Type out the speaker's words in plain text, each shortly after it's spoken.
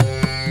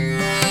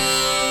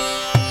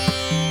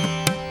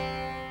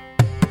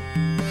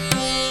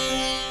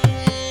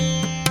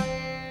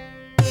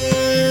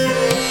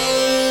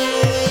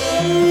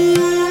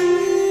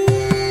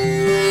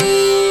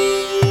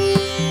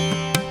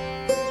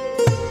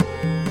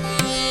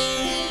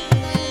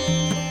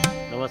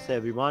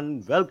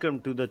everyone.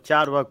 Welcome to the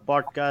Charvak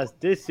podcast.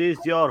 This is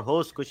your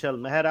host Kushal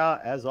Mehra.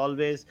 As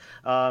always,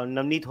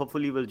 Navneet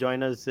hopefully will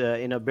join us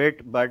in a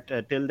bit, but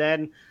till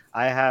then,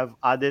 I have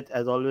Adit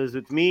as always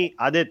with me.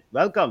 Adit,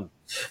 welcome.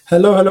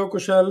 Hello,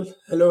 Kushal.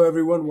 Hello,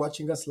 everyone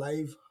watching us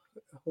live.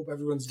 Hope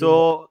everyone's doing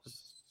well. So,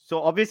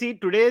 so obviously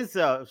today's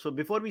so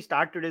before we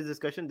start today's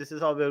discussion, this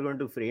is how we're going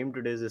to frame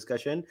today's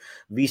discussion.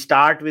 We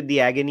start with the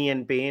agony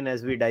and pain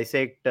as we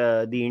dissect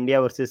the India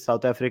versus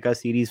South Africa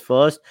series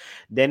first.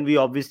 Then we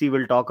obviously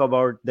will talk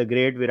about the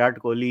great Virat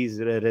Kohli's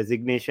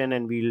resignation,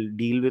 and we'll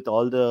deal with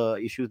all the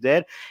issues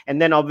there.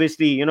 And then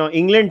obviously,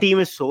 England team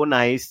is so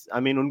nice. I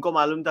mean, उनको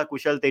मालूम था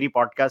कुशल तेरी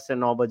podcast से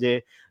 9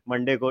 बजे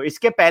Monday को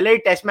इसके पहले ही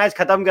test match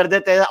खत्म कर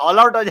देते हैं, ऑल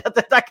आउट हो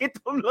जाते ताकि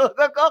तुम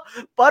लोगों को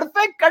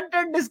परफेक्ट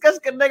कंटेंट डिस्कस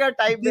करने का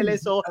टाइम मिले.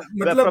 So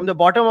from the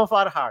bottom of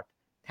our heart,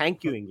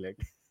 thank you England.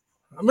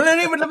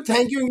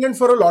 Thank you, England,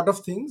 for a lot of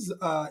things,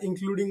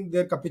 including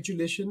their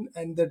capitulation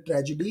and their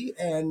tragedy.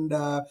 And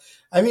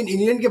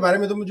England के बारे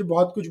में तो मुझे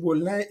बहुत कुछ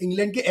बोलना है.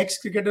 England के ex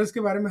cricketers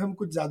के बारे में हम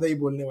कुछ ज्यादा ही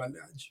बोलने वाले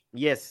हैं आज.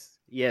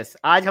 यस,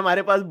 आज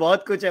हमारे पास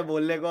बहुत कुछ है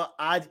बोलने को.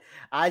 आज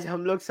आज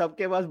हम लोग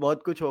सबके पास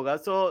बहुत कुछ होगा.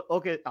 So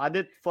okay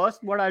Aadit,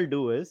 first what I will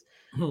do is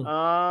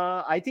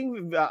I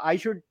think I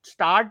should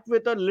start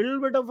with a little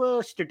bit of a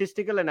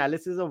statistical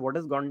analysis of what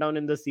has gone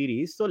down in the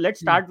series. So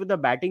let's start with the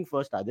batting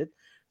first, Adit.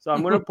 So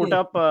I'm going to put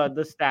up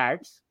the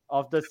stats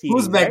of the series.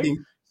 Who's batting?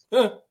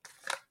 Right?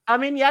 I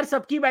mean, यार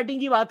सबकी batting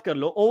की बात कर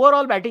लो,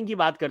 overall batting की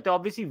बात करते हैं.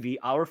 Obviously,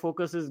 our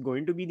focus is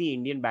going to be the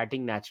Indian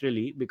batting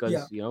naturally because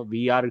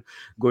we are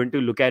going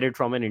to look at it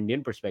from an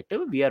Indian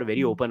perspective. We are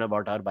very open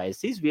about our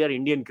biases. We are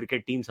Indian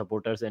cricket team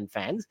supporters and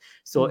fans,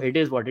 so it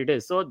is what it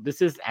is. So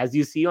this is, as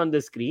you see on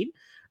the screen,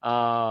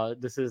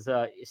 this is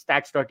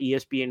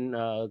stats.espn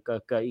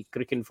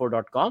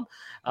crickinfo.com.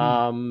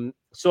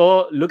 So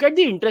look at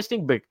the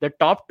interesting bit. The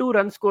top two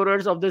run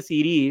scorers of the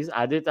series,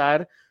 Adit,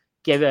 are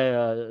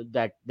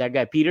that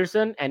guy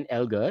Peterson and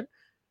Elgar.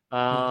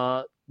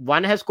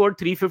 One has scored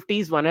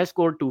 350s, one has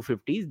scored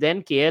 250s.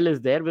 Then KL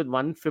is there with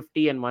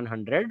 150 and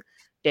 100.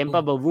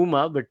 Tempa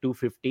Bavuma with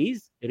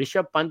 250s.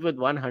 Rishabh Pant with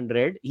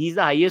 100. He's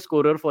the highest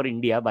scorer for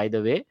India, by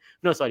the way.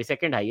 No, sorry,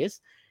 second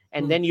highest.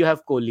 And then you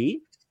have Kohli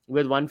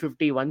with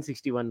 150,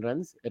 161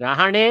 runs.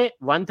 Rahane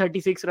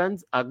 136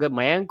 runs.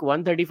 Mayank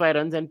 135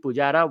 runs and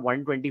Pujara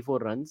 124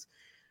 runs.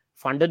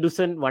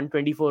 Fandadusan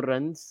 124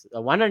 runs.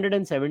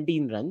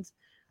 117 runs.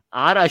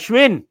 R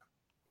Ashwin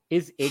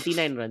is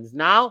 89 runs.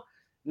 Now,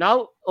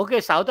 okay,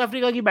 South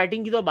Africa की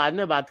batting की तो बाद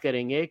में बात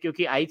करेंगे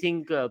क्योंकि I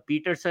think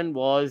Peterson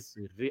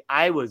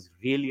I was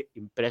really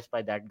impressed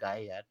by that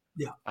guy, यार.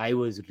 Yeah. I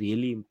was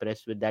really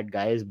impressed with that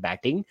guy's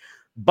batting.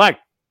 But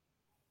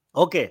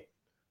okay,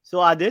 so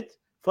Adit,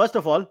 first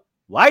of all,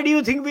 why do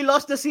you think we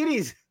lost the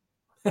series?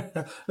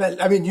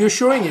 Well, you're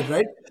showing it,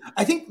 right?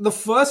 I think the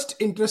first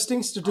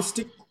interesting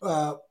statistic,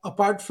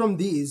 apart from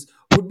these,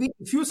 would be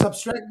if you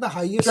subtract the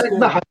highest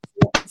score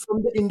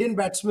from the Indian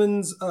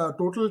batsman's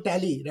total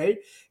tally, right?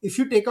 If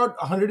you take out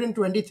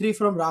 123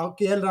 from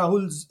KL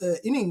Rahul's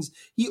innings,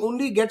 he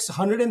only gets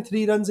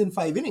 103 runs in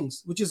 5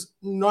 innings, which is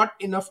not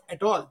enough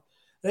at all.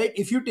 Right?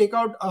 If you take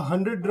out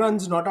 100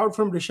 runs not out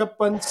from Rishabh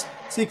Pant's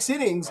 6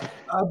 innings,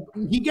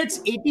 he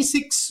gets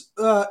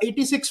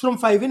 86 from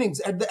 5 innings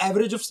at the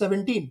average of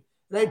 17.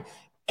 Right?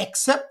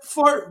 Except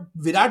for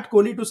Virat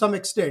Kohli to some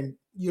extent,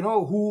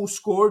 who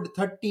scored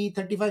 30,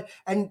 35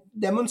 and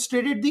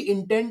demonstrated the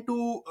intent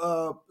to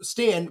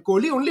stay. And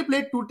Kohli only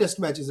played 2 test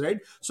matches, right?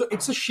 So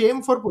it's a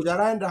shame for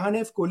Pujara and Rahane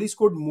if Kohli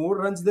scored more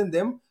runs than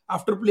them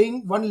after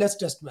playing 1 less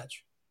test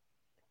match.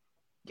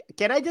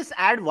 Can I just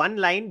add one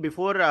line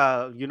before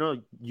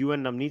you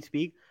and Navneet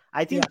speak?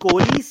 I think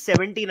Kohli's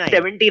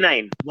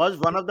 79 was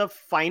one of the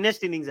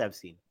finest innings I've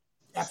seen.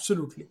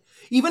 Absolutely.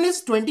 Even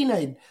his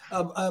 29,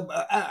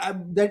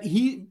 that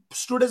he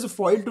stood as a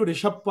foil to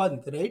Rishabh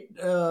Pant, right?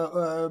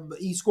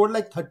 He scored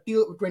like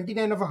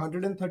 29 of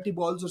 130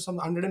 balls or some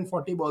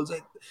 140 balls.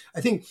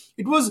 I think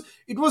it was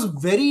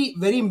very,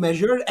 very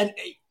measured.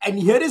 And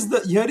here is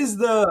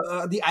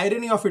the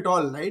irony of it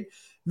all, right?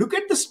 Look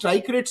at the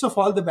strike rates of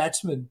all the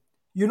batsmen.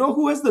 You know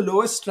who has the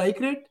lowest strike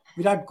rate?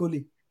 Virat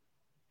Kohli.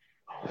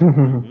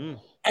 And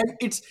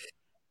it's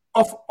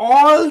of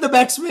all the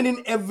batsmen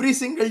in every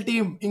single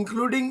team,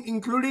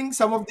 including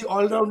some of the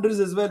all-rounders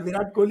as well,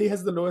 Virat Kohli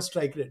has the lowest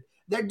strike rate.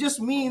 That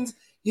just means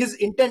his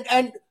intent.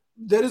 And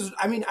there is,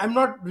 I'm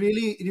not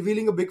really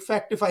revealing a big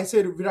fact if I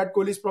say Virat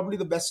Kohli is probably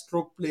the best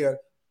stroke player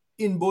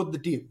in both the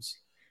teams.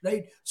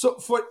 Right. So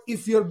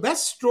if your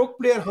best stroke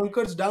player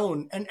hunkers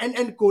down and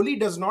Kohli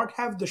does not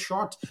have the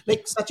shots,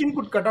 like Sachin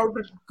could cut out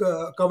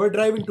a cover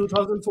drive in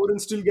 2004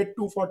 and still get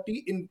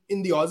 240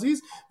 in the Aussies.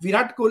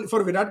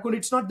 For Virat Kohli,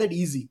 it's not that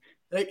easy.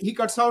 Right. He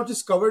cuts out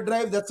his cover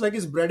drive. That's like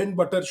his bread and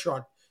butter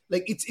shot.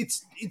 Like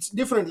it's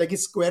different. Like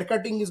his square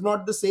cutting is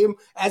not the same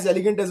as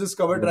elegant as his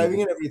cover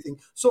driving and everything.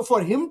 So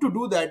for him to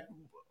do that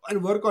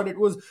and work on it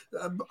was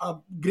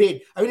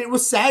great. It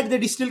was sad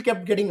that he still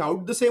kept getting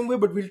out the same way,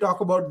 but we'll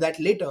talk about that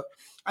later.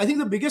 I think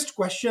the biggest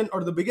question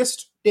or the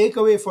biggest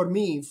takeaway for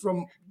me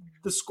from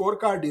the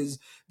scorecard is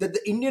that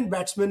the Indian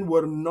batsmen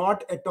were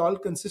not at all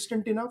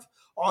consistent enough.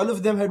 All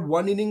of them had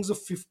one innings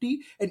of 50.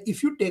 And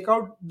if you take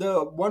out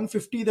the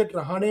 150 that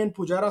Rahane and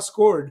Pujara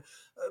scored,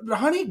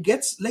 Rahane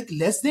gets like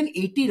less than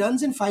 80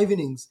 runs in 5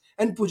 innings,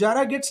 and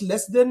Pujara gets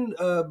less than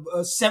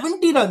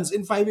 70 runs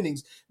in 5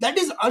 innings. That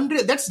is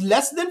unreal. That's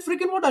less than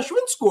freaking what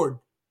Ashwin scored.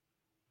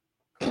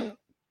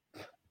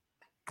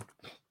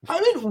 I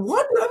mean,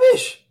 what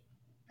rubbish.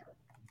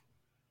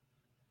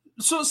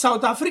 So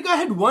South Africa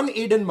had one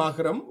Aiden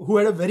Markram who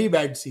had a very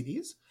bad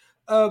series.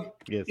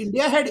 Yes.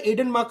 India had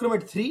Aiden Markram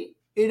at 3,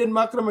 Aiden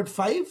Markram at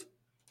 5,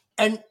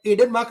 and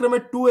Aiden Markram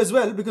at 2 as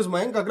well, because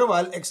Mayank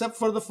Agrawal, except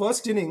for the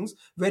first innings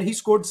where he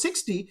scored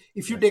 60,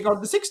 if you take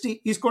out the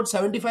 60, he scored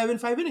 75 in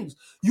 5 innings.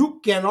 You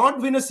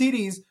cannot win a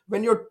series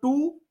when your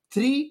 2,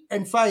 3,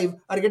 and 5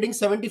 are getting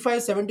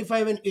 75,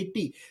 75, and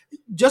 80.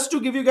 Just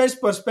to give you guys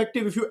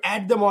perspective, if you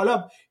add them all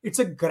up, it's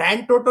a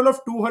grand total of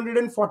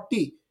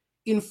 240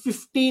 in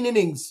 15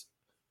 innings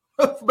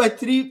by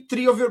three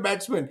of your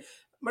batsmen.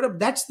 But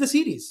that's the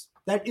series.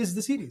 That is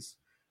the series.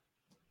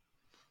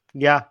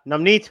 Yeah,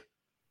 Navneet.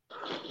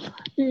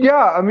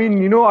 Yeah, I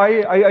mean,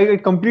 I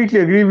completely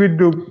agree with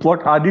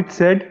what Adit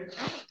said.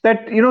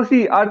 That,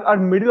 see, our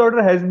middle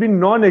order has been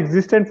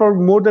non-existent for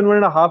more than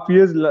 1.5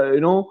 years,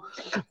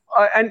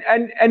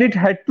 and it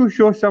had to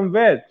show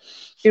somewhere.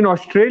 In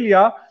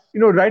Australia,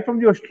 right from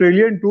the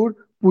Australian tour,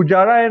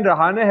 Pujara and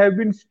Rahane have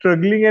been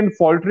struggling and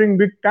faltering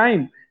big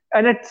time.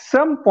 And at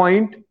some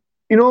point,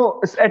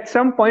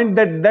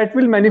 that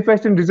will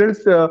manifest in results,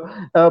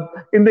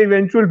 in the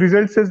eventual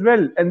results as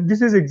well. And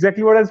this is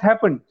exactly what has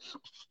happened.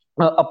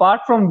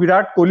 Apart from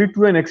Virat Kohli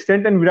to an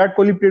extent, and Virat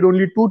Kohli played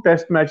only 2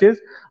 test matches,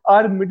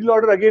 our middle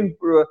order again,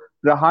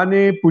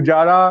 Rahane,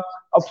 Pujara,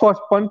 of course,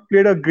 Pant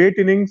played a great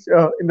innings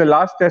in the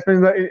last test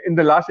match, in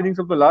the last innings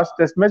of the last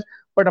test match.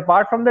 But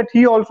apart from that,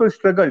 he also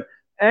struggled.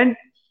 And,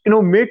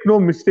 make no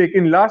mistake,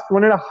 in last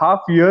 1.5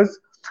 years,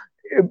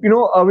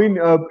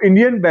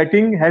 Indian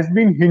batting has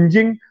been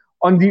hinging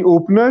on the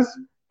openers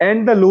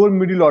and the lower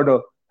middle order.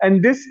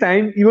 And this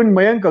time, even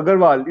Mayank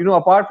Agarwal,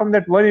 apart from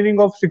that one inning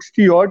of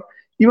 60 odd,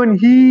 even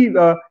he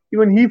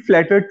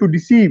flattered to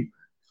deceive.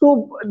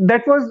 So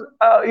that was,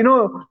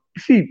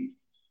 see,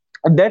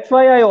 that's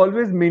why I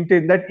always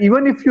maintain that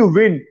even if you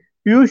win,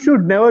 you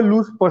should never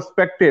lose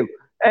perspective.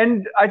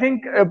 And I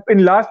think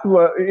in last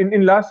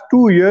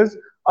 2 years,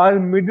 our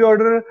middle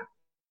order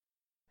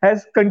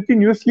has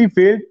continuously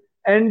failed,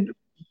 and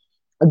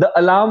the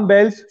alarm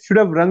bells should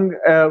have rung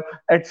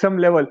at some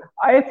level.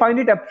 I find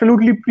it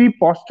absolutely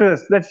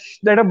preposterous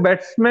that a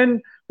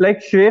batsman like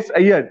Shreyas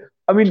Iyer,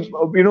 I mean,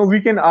 we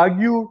can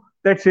argue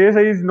that Shreyas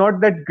Iyer is not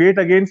that great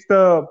against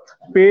the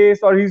pace,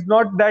 or he's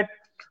not that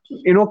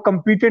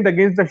competent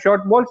against the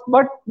short balls.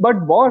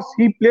 But boss,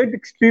 he played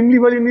extremely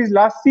well in his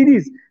last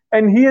series,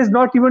 and he has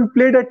not even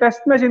played a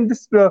test match in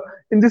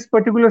this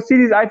particular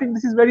series. I think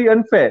this is very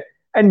unfair.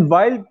 And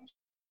while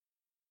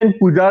and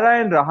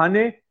Pujara and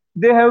Rahane,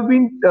 they have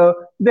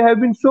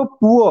been so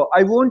poor.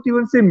 I won't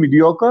even say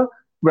mediocre.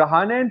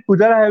 Rahane and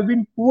Pujara have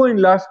been poor in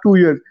last 2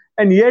 years,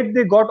 and yet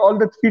they got all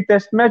the 3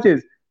 test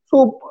matches.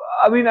 So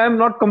I mean, I'm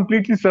not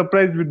completely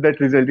surprised with that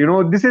result.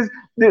 This is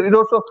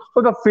so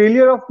the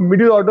failure of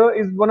middle order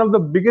is one of the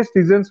biggest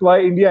reasons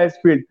why India has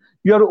failed.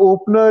 Your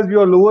openers,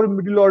 your lower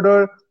middle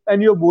order,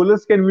 and your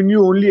bowlers can win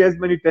you only as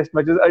many test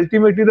matches.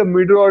 Ultimately, the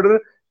middle order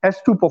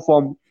has to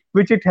perform,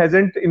 which it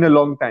hasn't in a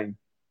long time.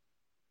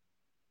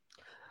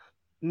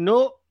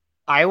 No,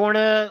 I want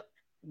to,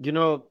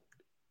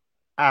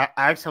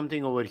 add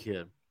something over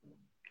here.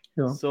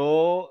 Yeah.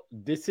 So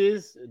this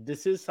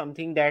is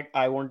something that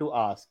I want to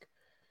ask.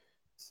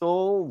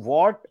 So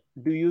what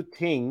do you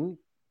think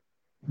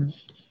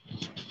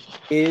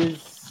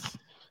is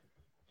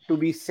to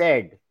be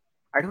said?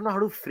 I don't know how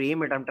to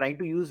frame it. I'm trying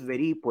to use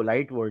very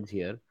polite words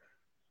here.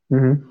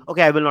 Mm-hmm.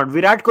 Okay, I will not.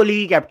 Virat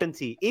Kohli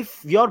captaincy.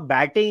 If your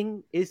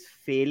batting is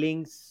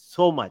failing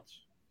so much,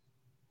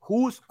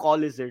 whose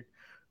call is it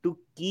to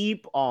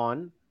keep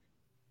on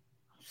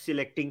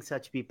selecting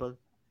such people?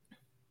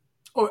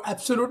 Oh,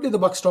 absolutely, the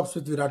buck stops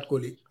with Virat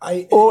Kohli.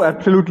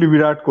 Absolutely,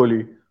 Virat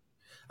Kohli.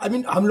 I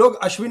mean, हम लोग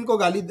अश्विन को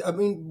गाली, I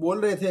mean,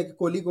 बोल रहे थे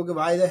कोहली को कि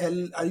why the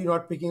hell are you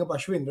not picking up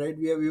Ashwin, right?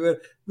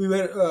 We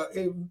were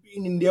in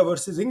India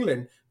versus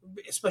England,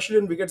 especially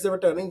when wickets they were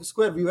turning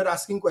square. We were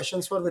asking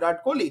questions for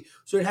Virat Kohli,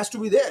 so it has to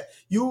be there.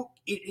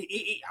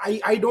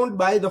 I don't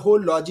buy the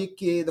whole logic,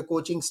 the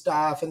coaching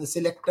staff and the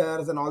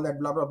selectors and all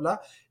that blah blah blah.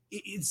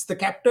 It's the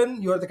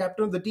captain. You're the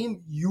captain of the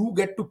team. You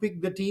get to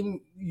pick the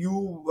team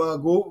you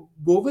go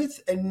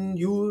with, and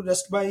you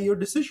rest by your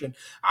decision.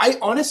 I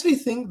honestly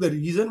think the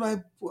reason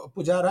why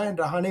Pujara and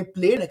Rahane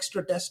played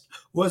extra test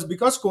was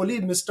because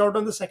Kohli missed out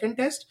on the second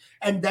test,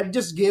 and that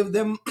just gave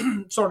them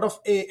sort of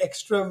a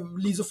extra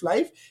lease of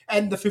life.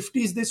 And the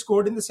 50s they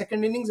scored in the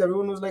second innings,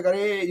 everyone was like,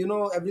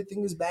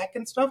 everything is back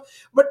and stuff.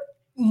 But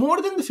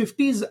more than the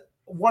 50s,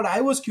 what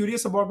I was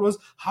curious about was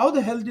how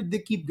the hell did they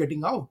keep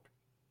getting out?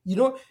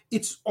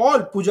 It's all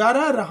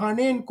Pujara,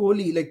 Rahane, and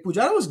Kohli. Like,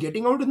 Pujara was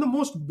getting out in the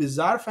most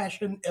bizarre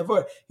fashion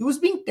ever. He was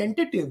being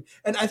tentative.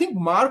 And I think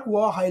Mark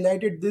Waugh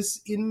highlighted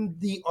this in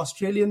the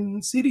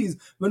Australian series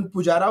when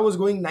Pujara was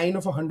going 9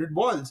 of 100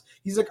 balls.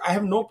 He's like, I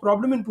have no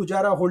problem in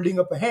Pujara holding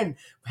up an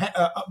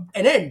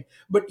end,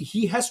 but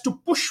he has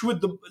to push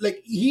with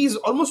he's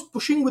almost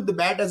pushing with the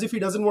bat as if he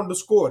doesn't want to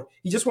score.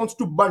 He just wants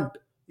to bunt.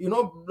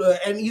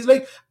 And he's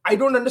like, I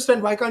don't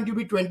understand, why can't you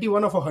be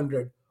 21 of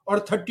 100 or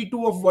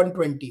 32 of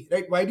 120,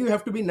 right? Why do you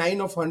have to be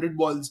 9 of 100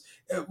 balls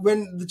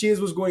when the chase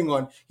was going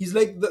on? He's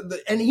like,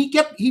 and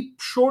he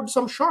showed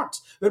some shots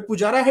where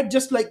Pujara had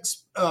just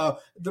there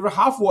were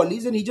half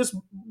volleys and he just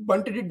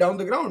bunted it down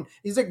the ground.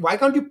 He's like, why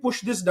can't you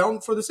push this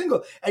down for the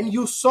single? And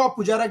you saw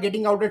Pujara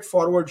getting out at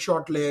forward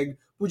short leg,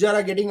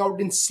 Pujara getting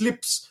out in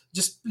slips,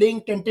 just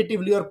playing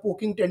tentatively or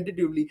poking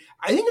tentatively.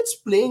 I think it's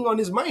playing on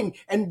his mind.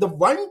 And the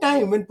one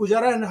time when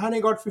Pujara and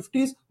Rahane got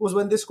 50s was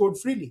when they scored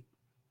freely.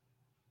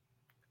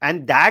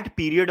 And that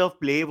period of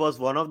play was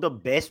one of the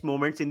best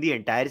moments in the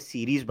entire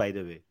series, by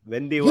the way,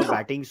 when they were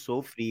batting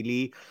so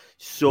freely,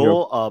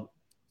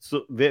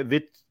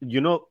 with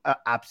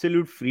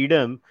absolute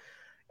freedom.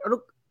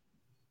 Look,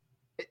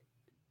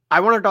 I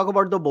want to talk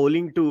about the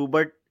bowling too,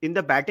 but in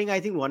the batting, I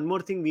think one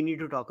more thing we need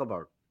to talk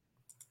about.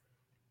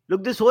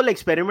 Look, this whole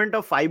experiment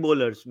of 5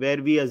 bowlers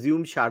where we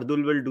assume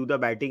Shardul will do the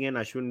batting and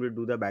Ashwin will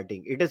do the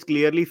batting, it has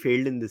clearly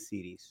failed in this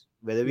series.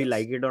 Whether we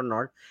like it or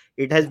not,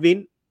 it has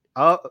been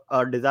a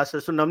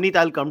disaster. So Navneet,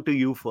 I'll come to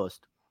you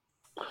first.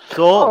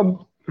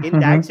 So in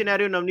that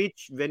scenario, Navneet,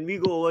 when we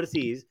go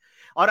overseas,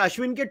 or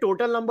Ashwin ke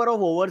total number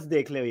of overs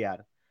dekh le yaar.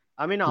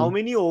 I mean, how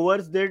many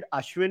overs did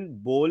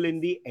Ashwin bowl in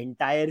the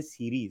entire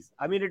series?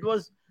 I mean, it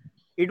was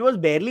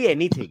barely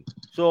anything.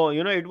 So,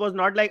 it was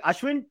not like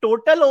Ashwin,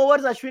 total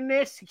overs Ashwin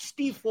ne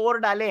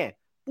 64 dale hain.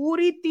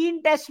 Puri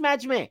 3 test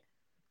match mein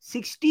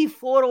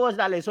 64 overs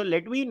dale. So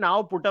let me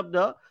now put up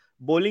the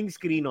bowling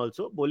screen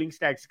also, bowling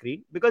stat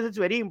screen, because it's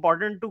very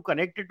important to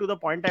connect it to the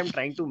point I'm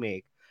trying to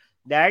make.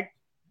 That,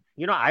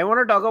 I want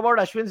to talk about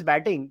Ashwin's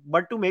batting,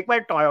 but to make my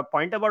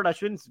point about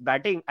Ashwin's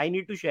batting, I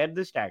need to share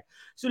this stat.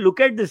 So look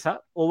at this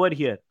over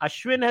here.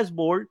 Ashwin has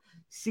bowled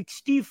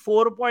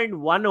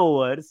 64.1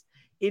 overs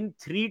in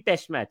 3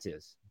 test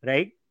matches,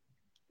 right?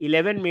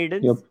 11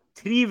 maidens,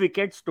 3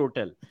 wickets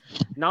total.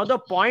 Now the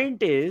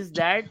point is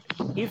that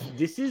if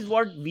this is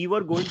what we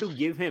were going to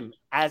give him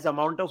as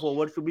amount of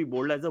overs to be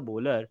bowled as a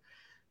bowler,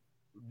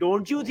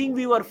 don't you think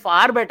we were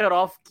far better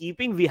off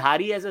keeping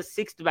Vihari as a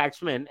 6th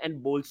batsman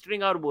and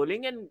bolstering our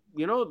bowling, and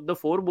the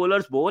 4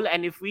 bowlers bowl,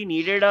 and if we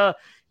needed a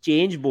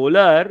change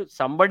bowler,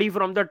 somebody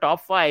from the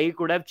top 5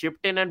 could have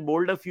chipped in and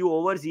bowled a few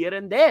overs here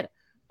and there.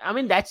 I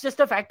mean, that's just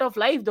a fact of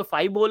life. The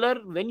 5 bowler,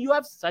 when you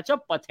have such a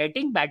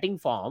pathetic batting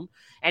form,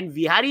 and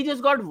Vihari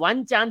just got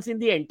 1 chance in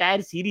the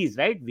entire series,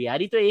 right?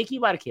 Vihari to ek hi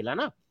baar khela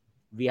na.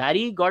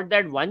 Vihari got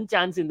that 1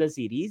 chance in the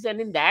series,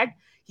 and in that,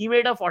 he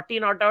made a 40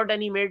 not out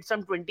and he made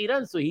some 20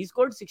 runs. So he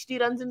scored 60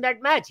 runs in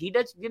that match. He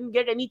just didn't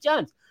get any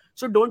chance.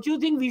 So don't you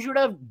think we should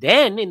have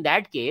then, in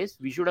that case,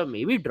 we should have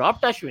maybe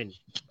dropped Ashwin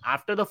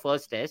after the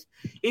first test?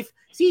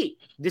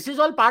 This is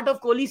all part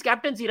of Kohli's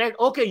captaincy, right?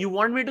 Okay, you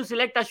want me to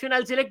select Ashwin,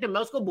 I'll select him.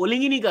 मैं उसको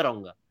bowling ही नहीं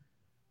कराऊंगा.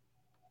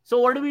 So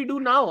what do we do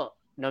now,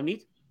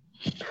 Navneet?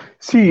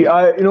 See,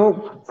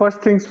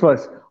 first things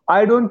first.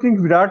 I don't think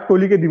Virat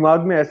Kohli के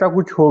दिमाग में ऐसा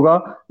कुछ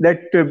होगा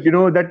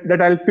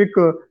that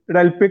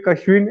I'll pick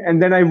Ashwin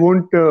and then I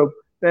won't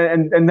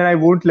and then I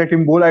won't let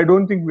him bowl. I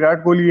don't think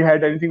Virat Kohli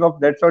had anything of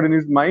that sort in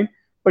his mind.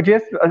 But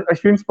yes,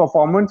 Ashwin's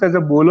performance as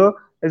a bowler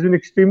has been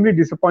extremely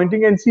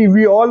disappointing. And see,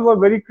 we all were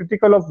very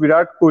critical of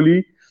Virat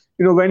Kohli,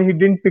 when he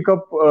didn't pick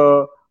up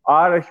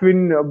our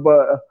Ashwin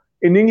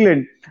in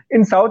England.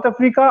 In South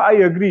Africa, I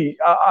agree.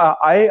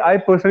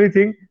 I personally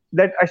think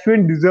that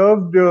Ashwin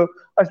deserved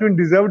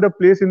a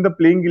place in the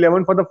playing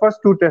 11 for the first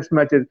 2 test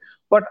matches.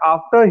 But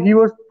after he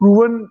was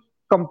proven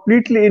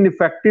completely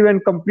ineffective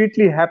and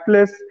completely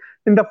hapless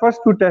in the first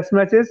 2 test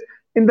matches,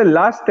 in the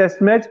last test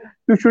match,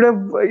 you should have,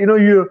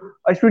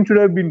 Ashwin should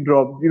have been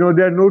dropped.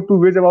 There are no 2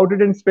 ways about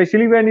it, and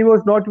especially when he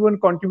was not even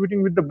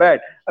contributing with the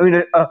bat. I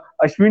mean,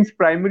 Ashwin's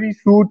primary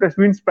suit,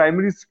 Ashwin's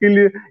primary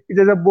skill is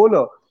as a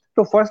bowler.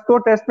 So first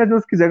 2 test match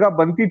uski jagah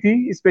banti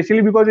thi,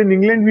 especially because in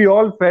England we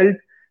all felt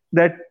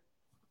that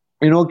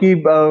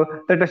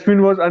that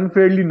Ashwin was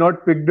unfairly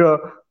not picked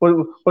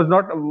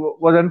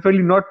was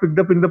unfairly not picked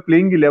up in the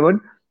playing 11.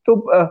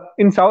 So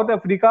in South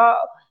Africa,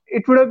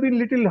 it would have been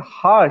little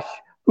harsh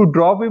to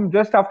drop him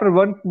just after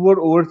 1 poor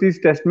overseas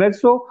test match.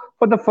 So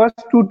for the first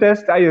 2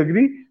 tests, I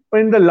agree. But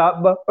in the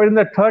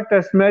 3rd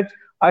test match,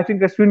 I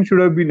think Ashwin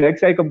should have been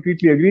next. I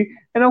completely agree.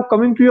 And now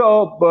coming to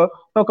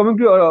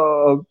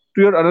your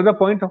another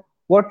point,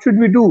 what should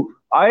we do?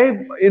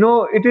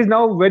 It is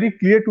now very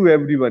clear to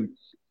everyone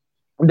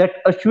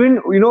that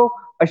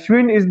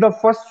Ashwin is the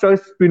first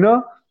choice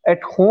spinner at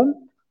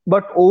home,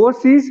 but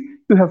overseas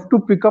you have to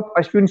pick up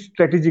Ashwin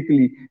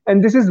strategically.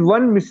 And this is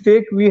one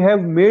mistake we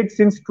have made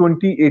since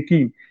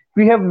 2018.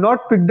 We have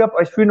not picked up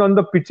Ashwin on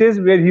the pitches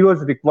where he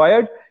was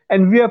required,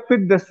 and we have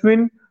picked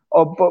Ashwin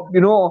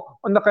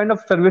on the kind of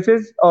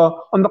services,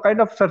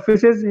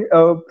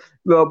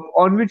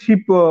 on which he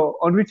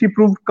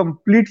proved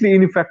completely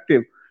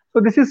ineffective. So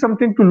this is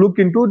something to look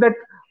into. That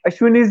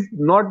Ashwin is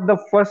not the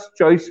first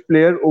choice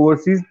player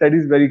overseas. That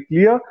is very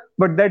clear.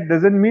 But that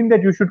doesn't mean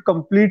that you should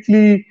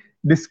completely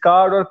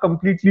discard or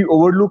completely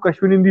overlook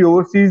Ashwin in the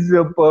overseas,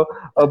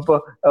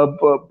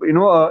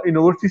 in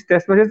overseas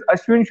test matches.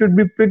 Ashwin should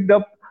be picked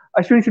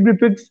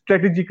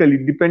strategically,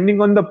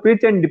 depending on the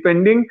pitch and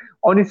depending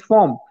on his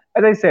form.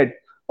 As I said,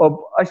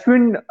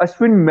 Ashwin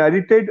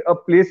merited a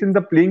place in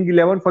the playing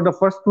 11 for the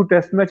first two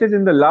test matches.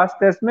 In the last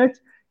test match,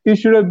 he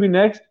should have been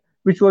next,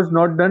 which was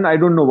not done. I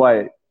don't know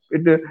why.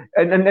 As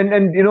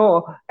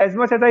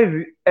much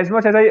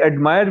as I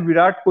admire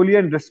Virat Kohli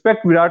and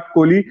respect Virat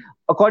Kohli,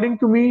 according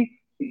to me,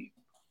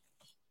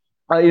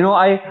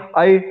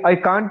 I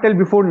can't tell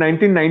before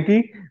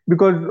 1990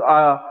 because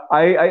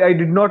I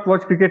did not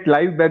watch cricket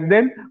live back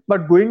then.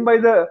 But even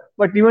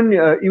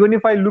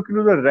if I look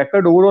into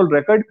the overall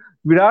record,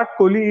 Virat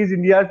Kohli is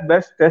India's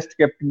best Test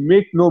captain.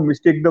 Make no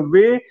mistake. The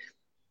way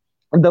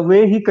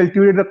he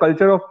cultivated the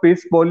culture of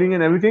pace bowling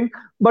and everything.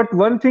 But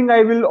one thing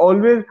I will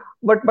always,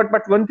 but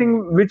one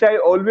thing which I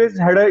always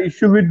had a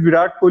issue with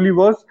Virat Kohli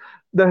was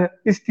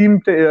his team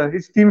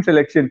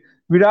selection.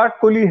 Virat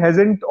Kohli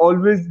hasn't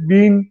always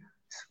been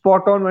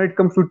spot on when it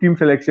comes to team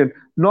selection.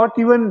 Not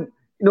even,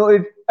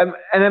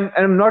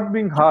 I'm not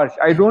being harsh.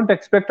 I don't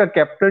expect a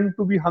captain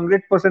to be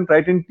 100%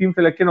 right in team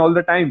selection all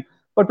the time.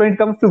 But when it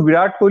comes to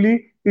Virat Kohli,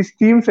 his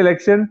team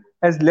selection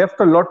has left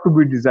a lot to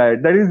be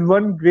desired. That is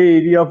one grey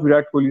area of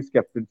Virat Kohli's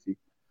captaincy.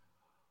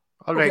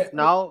 All right, Okay.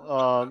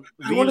 now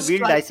we'll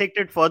dissect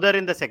it further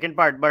in the second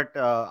part. But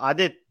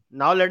Adit,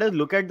 now let us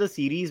look at the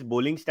series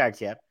bowling stats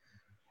here.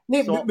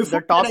 Nee, So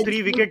before the top that, I three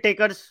just wicket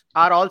takers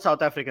are all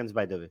South Africans,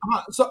 by the way.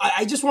 So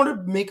I just want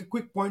to make a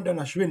quick point on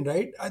Ashwin,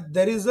 right?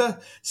 There is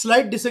a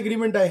slight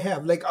disagreement I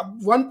have. Like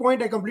one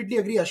point, I completely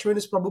agree. Ashwin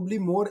is probably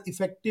more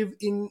effective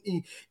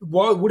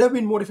would have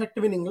been more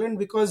effective in England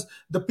because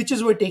the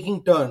pitches were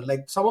taking turn.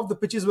 Like some of the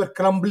pitches were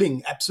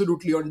crumbling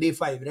absolutely on day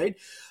 5, right?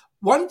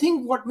 One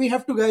thing what we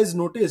have to guys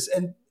notice,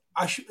 and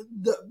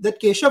that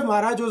Keshav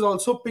Maharaj was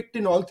also picked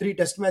in all 3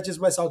 test matches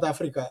by South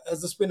Africa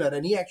as the spinner,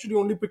 and he actually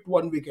only picked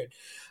 1 wicket.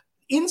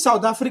 In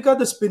South Africa,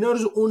 the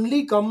spinners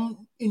only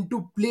come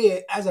into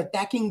play as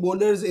attacking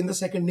bowlers in the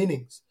second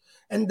innings.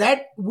 And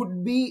that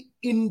would be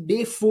in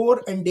day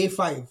 4 and day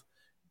 5.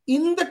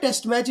 In the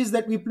test matches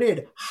that we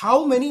played,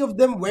 how many of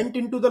them went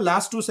into the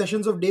last 2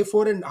 sessions of day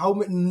 4 and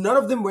none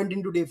of them went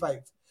into day 5?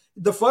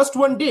 The first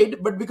one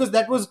did, but because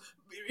it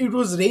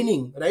was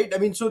raining, right? I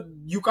mean, so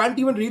you can't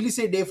even really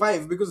say day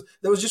 5 because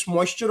there was just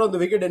moisture on the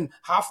wicket and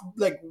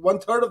like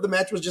 1/3 of the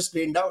match was just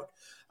rained out.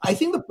 I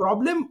think the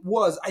problem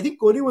was, I think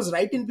Kohli was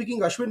right in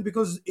picking Ashwin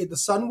because if the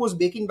sun was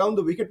baking down,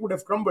 the wicket would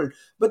have crumbled.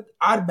 But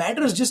our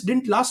batters just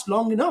didn't last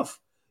long enough.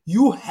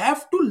 You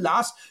have to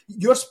last.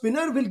 Your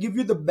spinner will give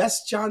you the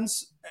best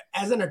chance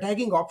as an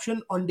attacking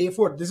option on day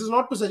 4. This is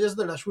not to suggest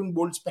that Ashwin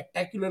bowled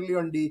spectacularly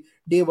on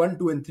day 1,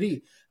 2, and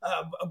 3.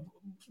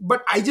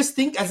 But I just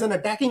think as an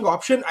attacking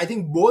option, I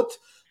think both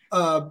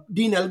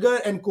Dean Elgar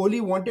and Kohli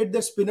wanted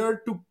their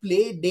spinner to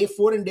play day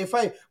 4 and day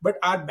 5. But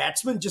our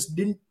batsmen just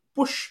didn't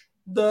push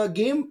the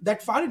game that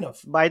far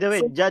enough. By the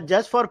way,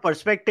 just for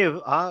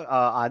perspective,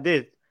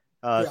 Adit,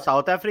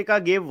 South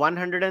Africa gave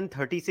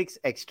 136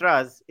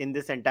 extras in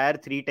this entire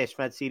 3 test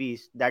match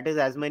series. That is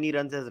as many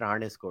runs as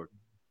Rahane scored.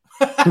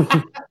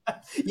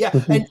 Yeah,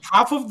 and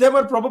half of them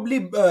are probably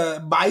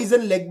buys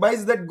and leg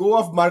buys that go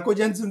off Marco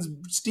Jansen's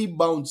steep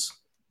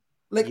bounce.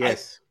 Like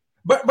yes.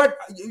 But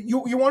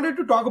you wanted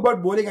to talk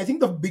about bowling. I think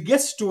the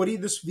biggest story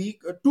this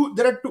week,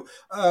 there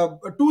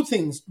are two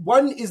things.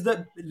 One is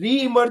the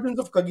re-emergence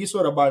of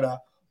Kagiso Rabada.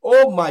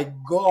 Oh my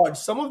God,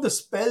 some of the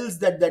spells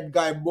that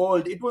guy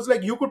bowled, it was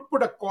like you could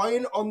put a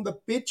coin on the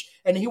pitch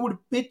and he would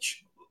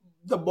pitch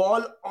the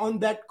ball on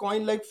that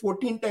coin like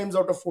 14 times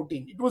out of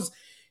 14.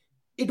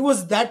 It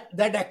was that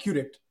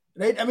accurate,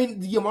 right? I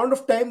mean, the amount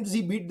of times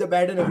he beat the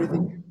bat and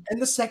everything.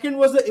 And the second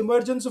was the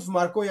emergence of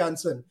Marco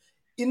Jansen.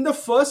 In the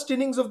first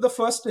innings of the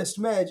first test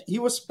match, he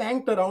was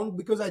spanked around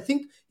because I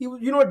think he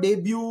was,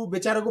 debut,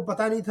 bechara ko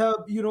pata nahi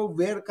tha,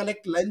 where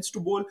collect lengths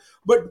to bowl.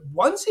 But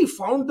once he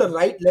found the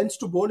right lengths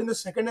to bowl in the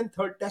second and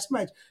third test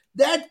match,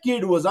 that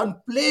kid was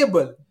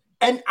unplayable.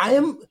 And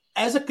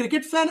as a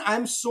cricket fan,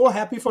 I'm so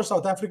happy for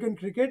South African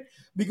cricket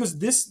because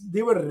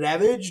they were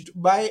ravaged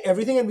by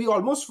everything and we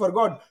almost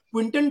forgot.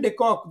 Quinton de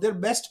Kock, their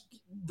best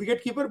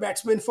wicketkeeper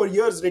batsman for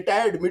years,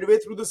 retired midway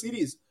through the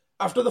series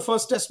after the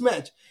first test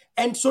match.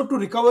 And so to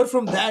recover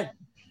from that,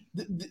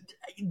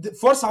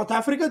 for South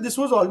Africa, this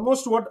was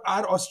almost what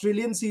our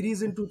Australian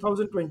series in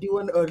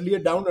 2021 earlier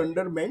down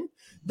under meant,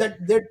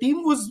 that their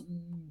team was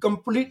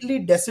completely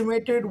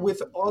decimated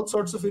with all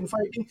sorts of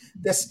infighting.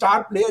 Their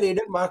star player,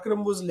 Aiden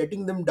Markram, was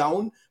letting them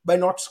down by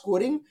not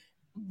scoring.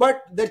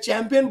 But their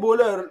champion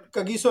bowler,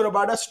 Kagiso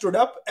Rabada, stood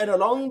up, and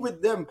along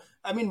with them,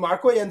 I mean,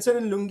 Marco Jansen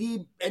and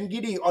Lungi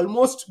Ngidi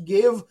almost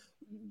gave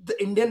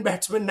the Indian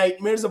batsmen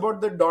nightmares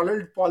about the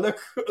Donald Pollock,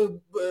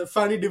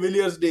 Fanny de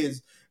Villiers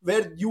days.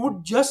 where you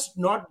would just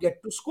not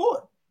get to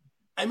score.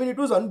 I mean, it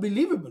was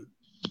unbelievable.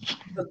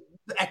 The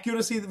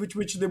accuracy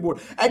which they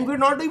bowled. And we're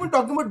not even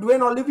talking about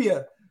Dwayne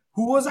Olivier,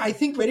 who was, I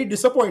think, very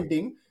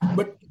disappointing.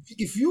 But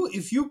if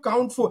you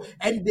count for,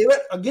 and they were,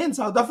 again,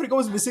 South Africa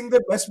was missing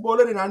their best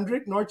bowler in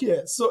Andrik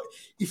Nortje. So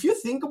if you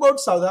think about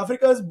South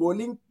Africa's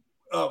bowling,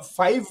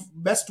 5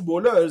 best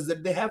bowlers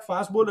that they have,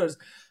 fast bowlers,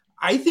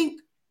 I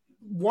think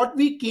what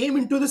we came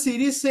into the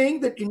series saying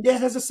that India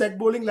has a set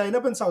bowling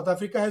lineup and South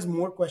Africa has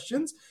more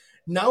questions.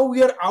 Now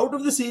we are out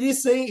of the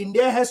series saying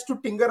India has to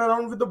tinker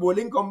around with the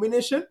bowling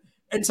combination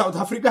and South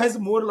Africa has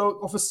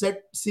more of a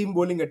set seam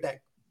bowling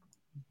attack.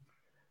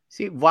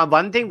 See,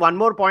 one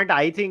more point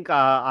I think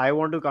I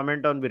want to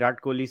comment on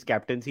Virat Kohli's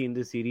captaincy in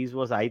this series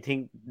was, I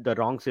think, the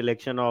wrong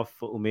selection of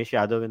Umesh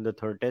Yadav in the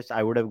third test.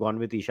 I would have gone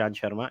with Ishant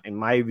Sharma. In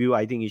my view,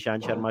 I think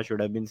Ishant Sharma should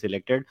have been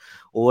selected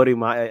over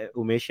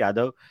Umesh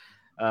Yadav.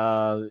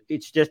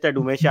 It's just that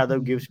Umesh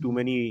Yadav gives too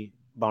many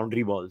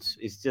boundary balls.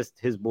 It's just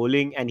his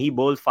bowling, and he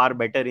bowls far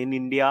better in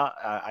India.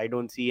 I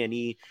don't see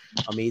any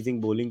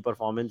amazing bowling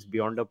performance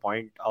beyond a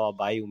point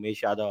by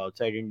Umesh Yadav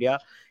outside India.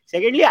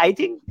 Secondly, I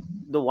think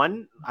the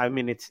one, I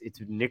mean, it's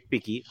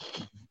nitpicky.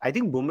 I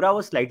think Bumrah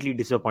was slightly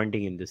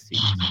disappointing in this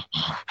series.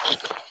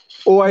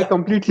 Oh, I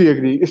completely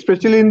agree.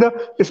 Especially in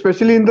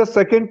the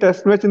second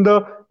test match, in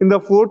the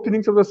fourth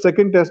innings of the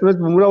second test match,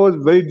 Bumrah was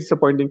very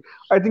disappointing.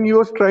 I think he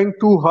was trying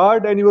too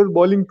hard and he was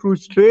bowling too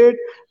straight.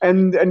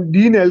 And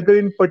Dean Elgar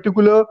in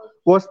particular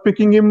was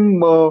picking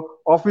him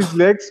off his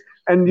legs.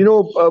 And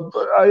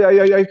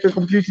I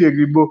completely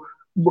agree.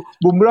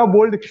 Bumrah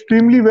bowled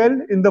extremely well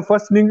in the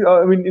first inning.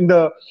 In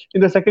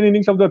the second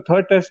innings of the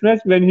third test match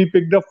when he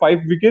picked up 5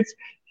 wickets.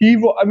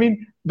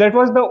 That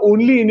was the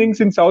only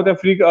innings in South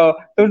Africa.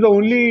 That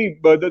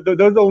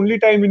was the only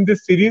time in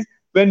this series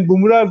when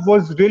Bumrah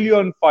was really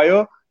on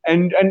fire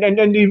and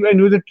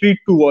was a treat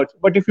to watch.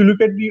 But if you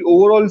look at the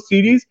overall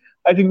series,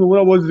 I think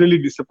Bumrah was really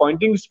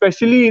disappointing,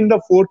 especially in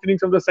the fourth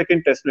innings of the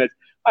second test match.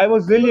 I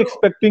was really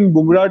expecting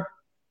Bumrah.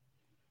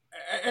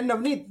 And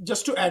Navneet,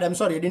 just to add, I'm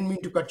sorry, I didn't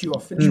mean to cut you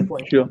off. Finish your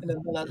point. Sure.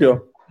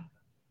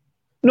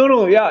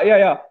 No,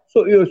 yeah.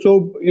 So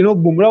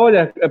Bumrah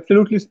was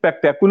absolutely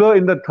spectacular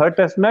in the third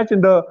test match,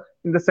 in the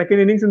second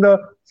innings, in the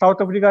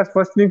South Africa's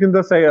first innings, in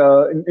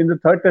the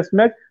third test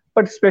match,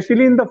 but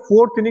especially in the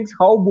fourth innings,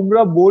 how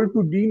Bumrah bowled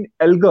to Dean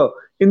Elgar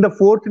in the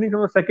fourth innings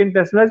of the second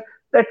test match,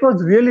 that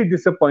was really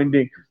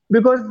disappointing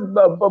because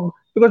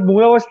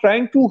Bumrah was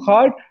trying too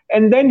hard,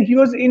 and then he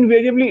was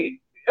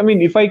invariably,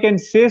 if I can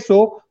say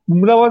so,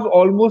 Bumrah was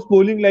almost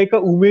bowling like a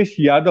Umesh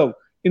Yadav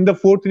in the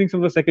fourth innings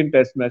of the second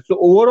test match. So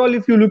overall,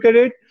 if you look at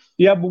it,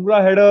 yeah,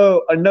 Bumrah had a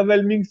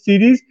underwhelming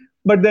series,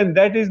 but then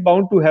that is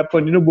bound to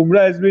happen.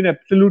 Bumrah has been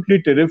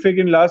absolutely terrific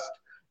in last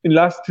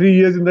 3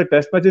 years in the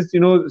test matches.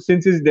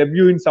 Since his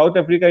debut in South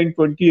Africa in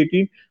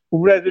 2018,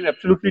 Bumrah has been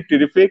absolutely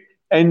terrific,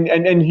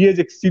 and he has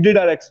exceeded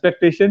our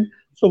expectation.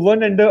 So one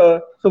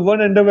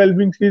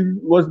underwhelming series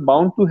was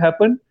bound to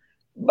happen.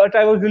 But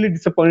I was really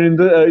disappointed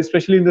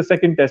especially in the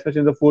second test match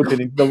in the fourth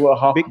inning.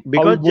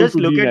 Because just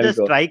look at the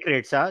strike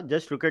rates,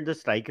 Just look at the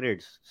strike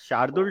rates.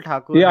 Shardul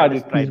Thakur had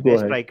a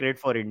best strike rate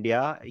for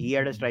India. He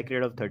had a strike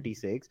rate of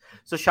 36.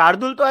 So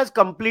Shardul has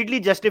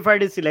completely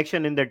justified his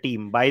selection in the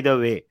team, by the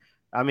way.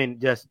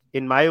 Just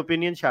in my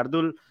opinion,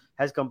 Shardul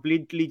has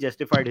completely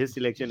justified his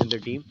selection in the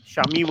team.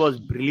 Shami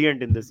was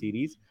brilliant in the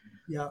series.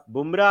 Yeah.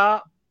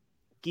 Bumrah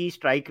ki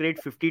strike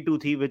rate 52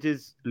 thi, which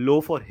is low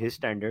for his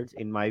standards,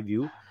 in my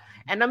view.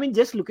 And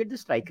just look at the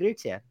strike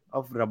rates here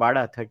of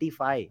Rabada,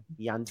 35,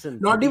 Janssen.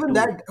 Not 32, even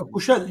that,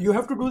 Kushal, you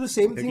have to do the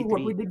same 33. Thing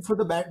what we did for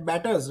the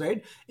batters,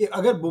 right?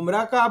 Agar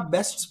Bumrah ka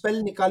best spell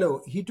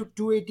nikalo, he took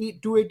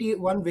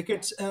 281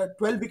 wickets,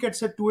 12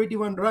 wickets at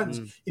 281 runs.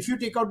 If you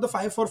take out the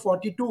 5 for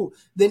 42,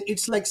 then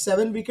it's like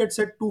 7 wickets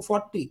at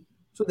 240.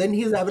 So then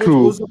his average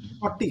goes up to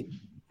 40,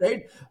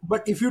 right?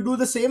 But if you do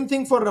the same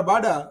thing for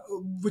Rabada,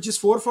 which is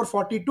 4 for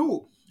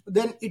 42,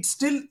 then it's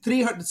still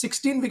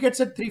 16 wickets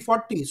at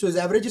 340. So his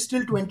average is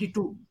still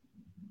 22.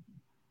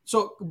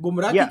 So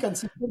Bumrah ki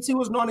consistency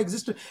was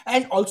non-existent.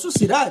 And also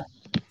Siraj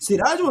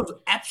was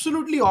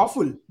absolutely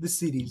awful this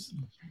series.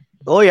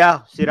 Oh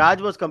yeah, Siraj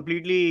was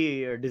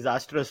completely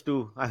disastrous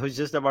too. I was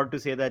just about to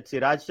say that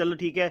Siraj, chalo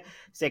theek hai,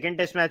 second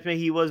test match mein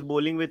he was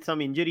bowling with some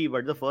injury,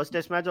 but the first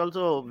test match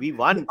also we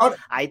won.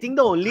 I think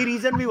the only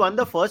reason we won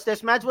the first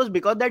test match was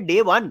because that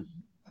day one,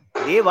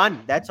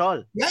 that's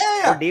all. Yeah.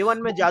 तो day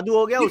one में जादू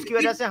हो गया, उसकी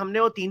वजह से हमने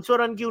वो 300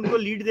 रन की उनको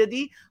लीड दे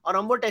दी और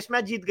हम वो टेस्ट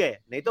मैच जीत गए.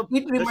 नहीं तो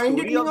the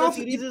story of the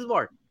series is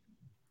what?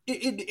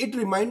 It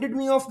reminded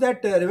me of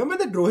that. Remember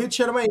that Rohit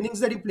Sharma innings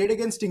that he played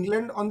against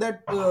England on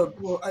that?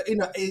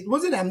 It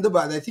was in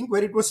Ahmedabad, I think,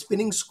 where it was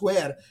spinning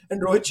square,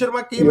 and Rohit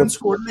Sharma came and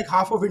scored like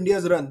half of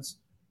India's runs.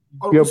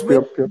 और उसमें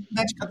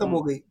match खत्म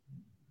हो गई.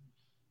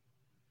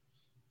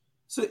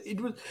 So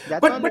it was.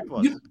 That's all it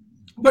was.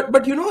 But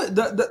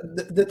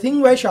the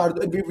thing why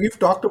we've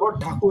talked about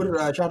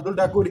Shardul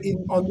Thakur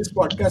on this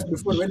podcast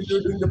before when we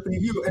were doing the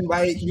preview and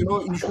why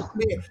you should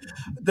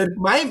play.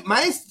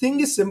 My thing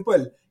is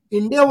simple.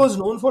 India was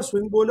known for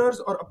swing bowlers,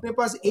 और अपने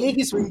पास एक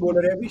ही swing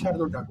bowler है अभी,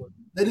 Shardul Thakur.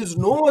 There is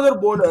no other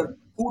bowler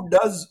who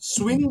does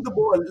swing the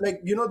ball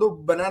like the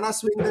banana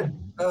swing that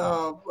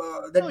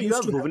No, you used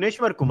have to happen.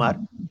 Bhuvneshwar Kumar.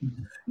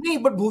 No,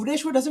 but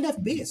Bhuvneshwar doesn't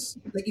have pace.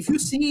 Like if you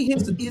see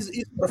his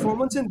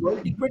performance in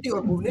World T20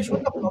 or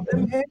Bhuvneshwar, the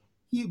problem है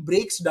he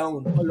breaks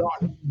down a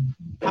lot.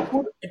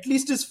 Thakur at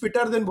least is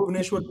fitter than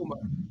Bhuvneshwar Kumar.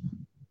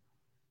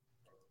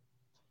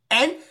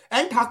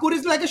 And Thakur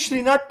is like a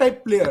Srinath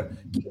type player.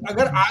 कि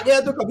अगर आ गया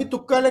तो कभी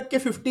तुक्का लग के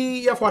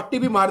 50 या 40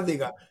 भी मार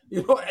देगा.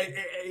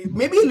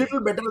 Maybe a little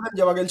better than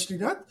Javagal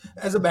Srinath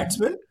as a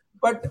batsman.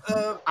 But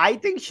I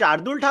think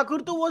Shardul Thakur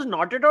too was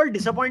not at all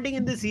disappointing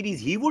in the series.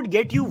 He would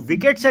get you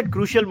wickets at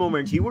crucial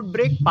moments. He would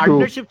break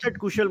partnerships at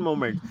crucial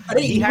moments.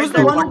 he had was that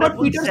the one who got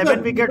wonderful Peterson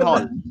 7-wicket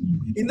haul.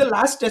 In the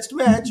last test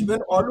match,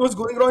 when all was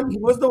going wrong, he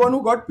was the one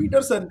who got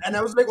Peterson. And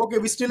I was like, okay,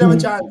 we still have a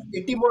chance.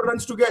 80 more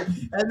runs to get.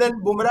 And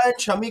then Bumrah and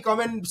Shami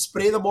come and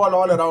spray the ball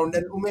all around.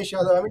 And Umesh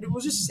Yadav, I mean, it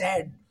was just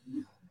sad.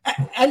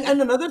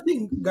 And another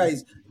thing,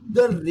 guys,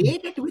 the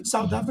rate at which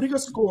South Africa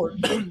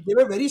scored, they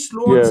were very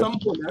slow on some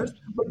bowlers,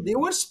 but they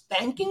were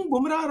spanking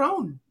Bumrah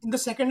around in the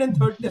second and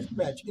third test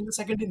match, in the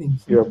second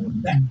innings.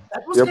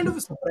 That was kind of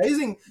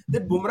surprising,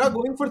 that Bumrah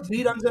going for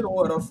 3 runs and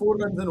over or 4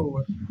 runs and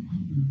over.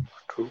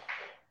 True.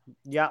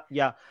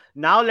 Yeah.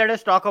 Now let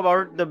us talk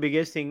about the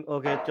biggest thing.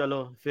 Okay,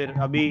 chalo. Fir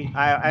abhi,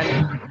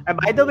 and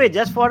by the way,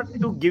 just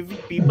to give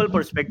people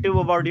perspective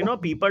about,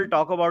 people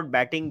talk about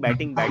batting. So,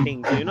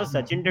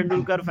 Sachin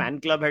Tendulkar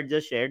fan club had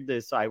just shared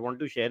this. So I want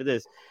to share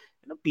this.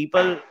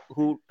 People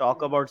who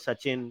talk about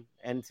Sachin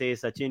and say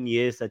Sachin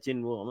ye,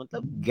 Sachin wo,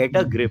 get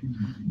a grip.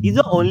 He's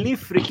the only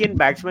freaking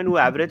batsman who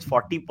averaged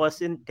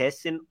 40%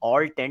 tests in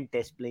all 10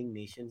 test playing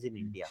nations in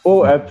India.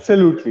 Oh,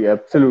 absolutely.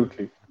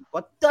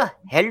 What the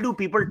hell do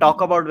people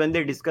talk about when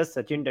they discuss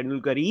Sachin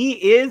Tendulkar? He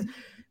is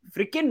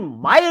freaking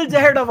miles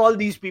ahead of all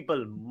these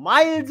people.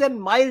 Miles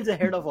and miles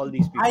ahead of all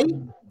these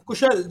people.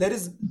 Kushal, there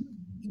is...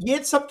 ये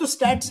सब तो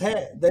stats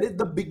है. There is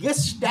the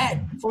biggest stat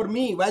for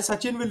me why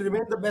Sachin will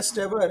remain the best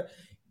ever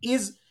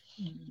is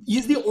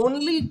he's the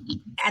only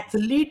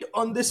athlete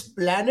on this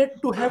planet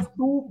to have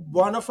 2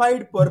 bona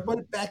fide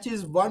purple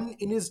patches, one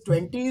in his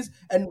 20s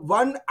and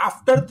one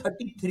after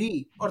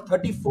 33 or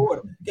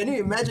 34. Can you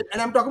imagine?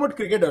 And I'm talking about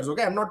cricketers,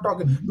 okay? I'm not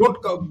talking...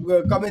 Don't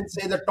come and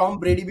say that Tom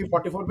Brady be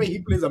 44, but he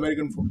plays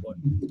American football.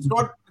 It's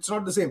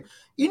not the same.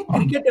 In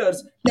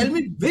cricketers, tell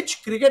me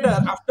which cricketer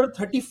after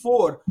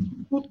 34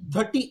 to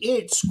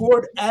 38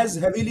 scored as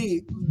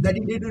heavily that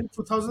he did in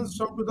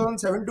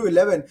 2007 to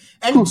 11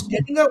 and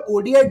getting a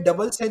ODI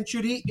double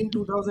century in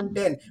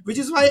 2010, which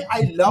is why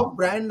I love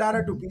Brian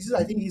Lara to pieces.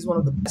 I think he's one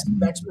of the best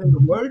batsmen in the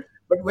world.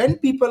 But when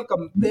people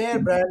compare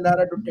Brian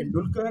Lara to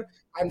Tendulkar,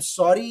 I'm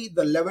sorry,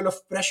 the level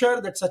of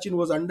pressure that Sachin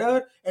was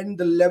under and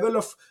the level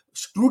of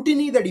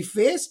scrutiny that he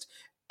faced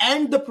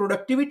and the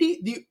productivity,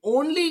 the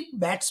only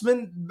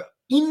batsman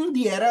in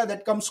the era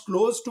that comes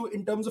close to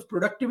in terms of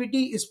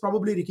productivity is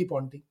probably Ricky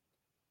Ponting.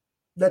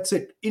 That's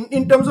it.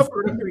 In terms of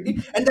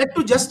productivity, and that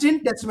too just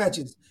in test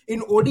matches.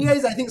 In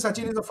ODIs, I think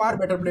Sachin is a far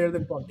better player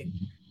than Ponting.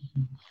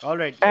 All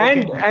right.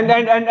 And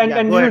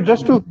Okay.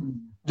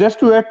 just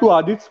to add to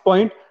Adit's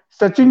point,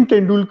 Sachin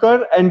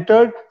Tendulkar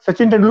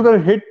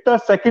hit the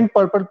second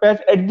purple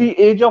patch at the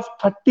age of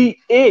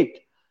 38.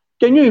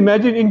 Can you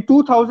imagine in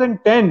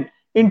 2010?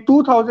 In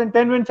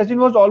 2010, when Sachin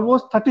was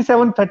almost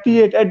 37,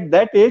 38, at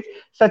that age,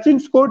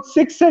 Sachin scored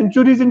 6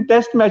 centuries in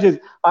test matches.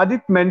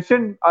 Adit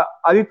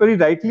very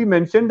rightly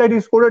mentioned that he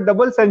scored a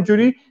double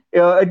century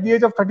at the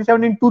age of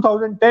 37 in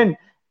 2010.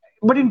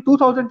 But in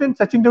 2010,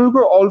 Sachin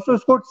Tendulkar also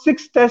scored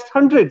 6 test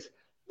hundreds.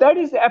 That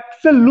is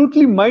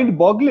absolutely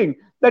mind-boggling.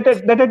 That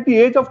at the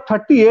age of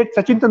 38,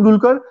 Sachin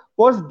Tendulkar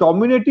was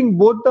dominating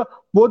both the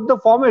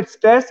formats,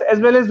 Test as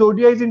well as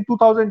ODIs in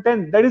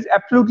 2010. That is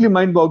absolutely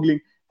mind-boggling,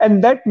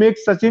 and that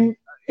makes Sachin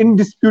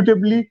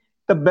indisputably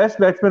the best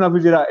batsman of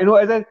his era.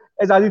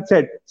 As Adit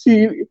said,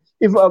 see,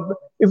 if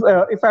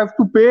I have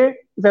to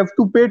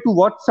pay to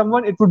watch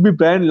someone, it would be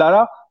Brian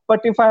Lara.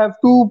 But if I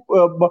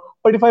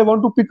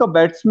want to pick a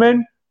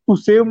batsman to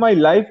save my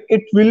life,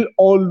 it will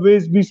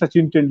always be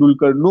Sachin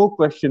Tendulkar. No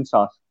questions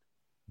asked.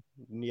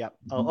 Yeah.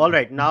 All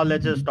right. Now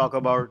let's just talk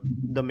about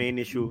the main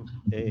issue.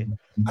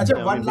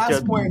 One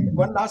last point,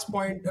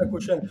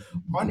 Kushal.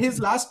 On his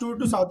last tour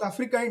to South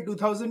Africa in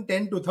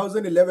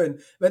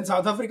 2010-2011, when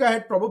South Africa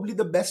had probably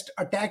the best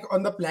attack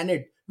on the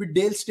planet, with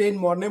Dale Steyn,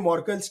 Morne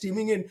Morkel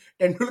steaming in,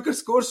 Tendulkar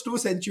scores 2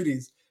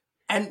 centuries.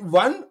 And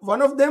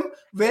one of them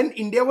when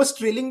India was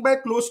trailing by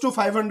close to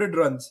 500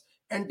 runs.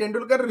 And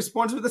Tendulkar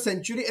responds with a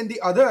century. And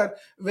the other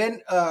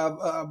when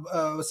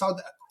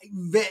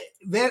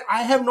where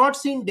I have not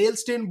seen Dale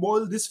Steyn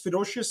bowl this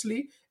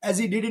ferociously as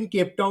he did in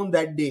Cape Town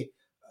that day.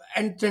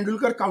 And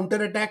Tendulkar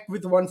counter-attacked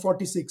with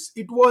 146.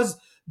 It was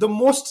the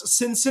most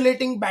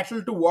scintillating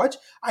battle to watch.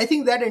 I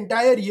think that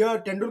entire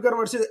year, Tendulkar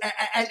versus...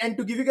 And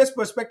to give you guys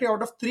perspective,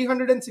 out of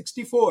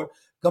 364,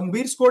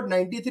 Gambhir scored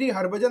 93,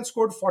 Harbhajan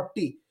scored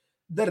 40.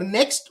 The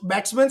next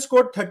batsman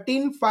scored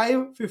 13,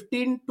 5,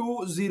 15,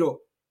 2, 0.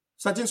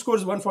 Sachin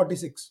scores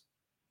 146.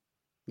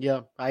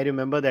 Yeah, I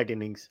remember that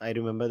innings. I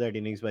remember that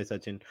innings by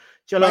Sachin. By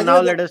Chalo, the way,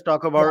 now let us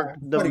talk yeah, about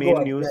the sorry, go main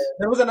on. Yeah, news. yeah.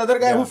 There was another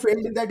guy who Yeah,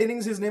 failed in that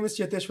innings. His name is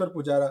Cheteshwar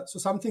Pujara. So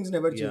some things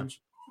never yeah,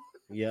 change.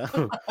 yeah.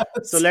 So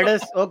So, let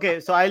us. Okay,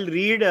 so I'll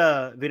read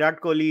Virat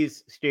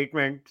Kohli's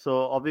statement. So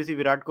obviously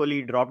Virat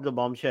Kohli dropped the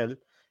bombshell.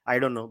 I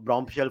don't know,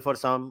 bombshell for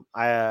some.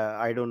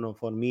 I don't know.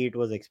 For me, it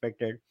was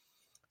expected.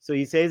 So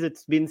he says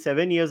it's been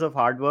 7 years of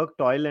hard work,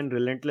 toil, and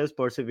relentless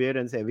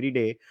perseverance every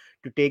day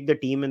to take the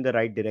team in the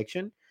right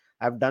direction.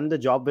 I've done the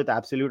job with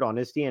absolute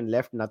honesty and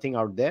left nothing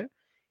out there.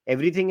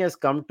 Everything has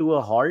come to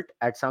a halt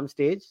at some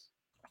stage.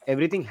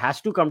 Everything has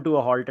to come to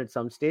a halt at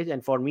some stage.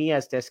 And for me,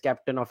 as Test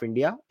captain of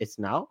India, it's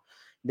now.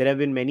 There have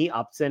been many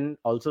ups and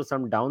also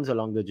some downs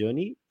along the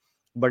journey,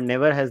 but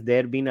never has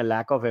there been a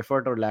lack of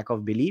effort or lack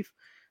of belief.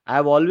 I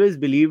have always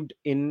believed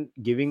in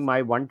giving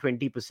my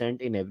 120%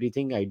 in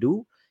everything I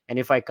do, and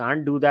if I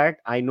can't do that,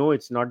 I know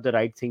it's not the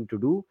right thing to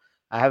do.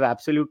 I have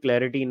absolute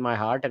clarity in my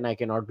heart and I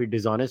cannot be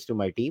dishonest to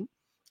my team.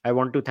 I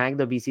want to thank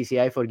the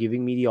BCCI for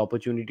giving me the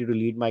opportunity to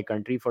lead my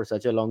country for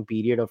such a long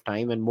period of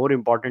time. And more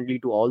importantly,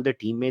 to all the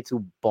teammates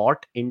who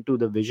bought into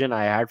the vision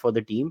I had for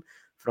the team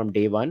from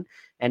day one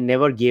and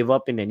never gave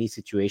up in any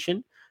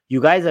situation.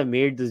 You guys have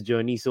made this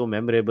journey so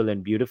memorable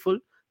and beautiful.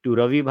 To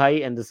Ravi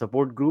Bhai and the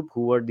support group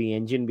who were the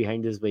engine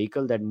behind this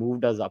vehicle that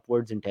moved us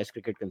upwards in Test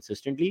cricket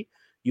consistently,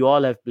 you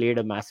all have played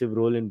a massive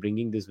role in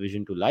bringing this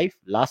vision to life.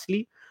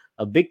 Lastly,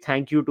 a big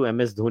thank you to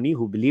MS Dhoni,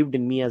 who believed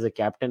in me as a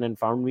captain and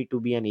found me to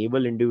be an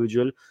able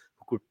individual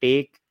who could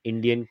take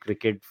Indian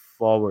cricket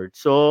forward.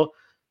 So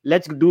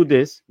let's do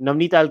this.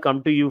 Navneet, I'll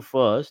come to you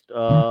first.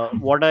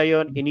 What are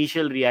your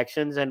initial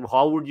reactions and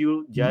how would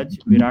you judge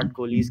Virat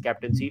Kohli's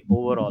captaincy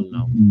overall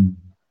now?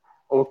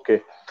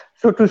 Okay.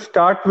 So to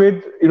start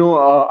with,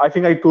 I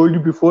think I told you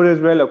before as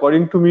well.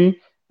 According to me,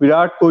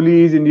 Virat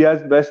Kohli is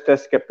India's best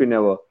Test captain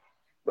ever.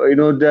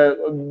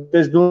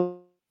 There's no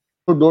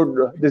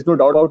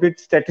doubt about it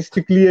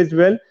statistically as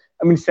well.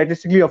 I mean,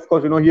 statistically, of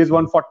course, he has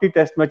won 40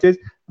 Test matches,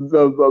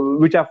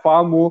 which are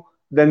far more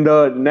than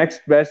the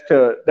next best.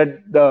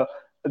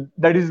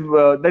 That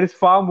is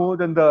far more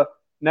than the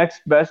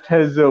next best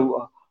has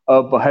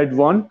had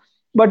won.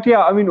 But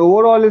yeah, I mean,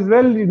 overall as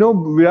well,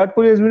 Virat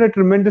Kohli has been a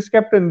tremendous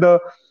captain.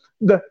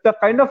 The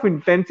kind of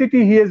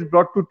intensity he has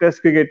brought to Test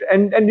cricket,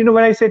 and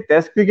when I say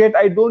Test cricket,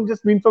 I don't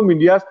just mean from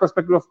India's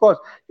perspective. Of course,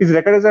 his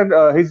record as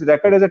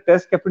a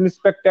Test captain is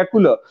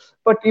spectacular.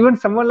 But even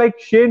someone like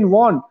Shane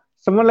Warne,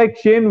 I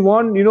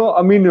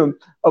mean,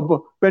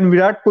 when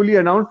Virat Kohli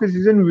announced the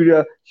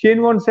season,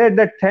 Shane Warne said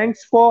that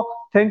thanks for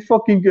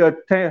keeping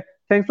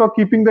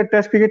the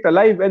Test cricket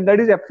alive, and that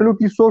is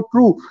absolutely so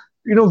true.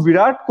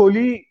 Virat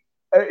Kohli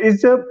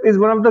is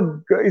one of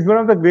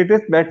the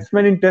greatest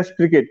batsmen in Test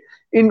cricket.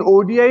 In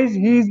ODIs,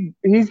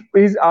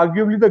 he's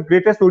arguably the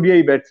greatest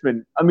ODI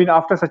batsman. I mean,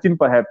 after Sachin,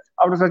 perhaps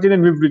after Sachin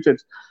and Viv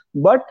Richards,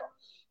 but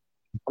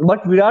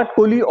Virat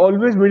Kohli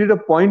always made it a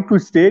point to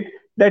state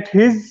that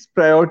his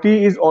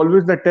priority is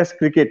always the Test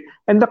cricket,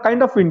 and the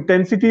kind of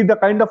intensity, the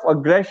kind of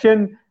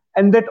aggression,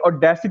 and that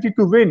audacity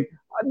to win.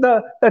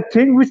 The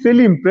thing which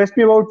really impressed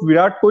me about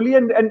Virat Kohli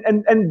and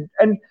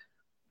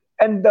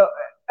the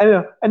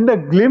and the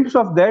glimpse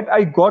of that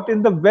I got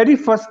in the very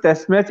first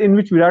Test match in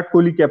which Virat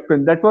Kohli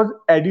captained. That was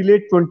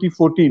Adelaide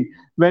 2014,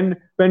 when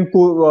MS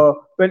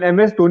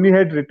Dhoni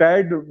had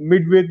retired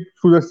midway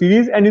through the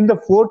series, and in the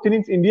fourth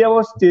innings, India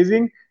was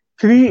chasing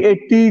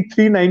 380,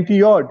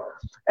 390 odd,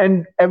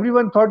 and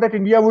everyone thought that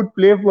India would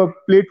play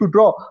to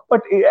draw.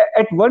 But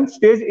at one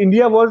stage,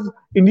 India were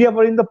in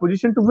the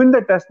position to win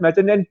the Test match,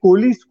 and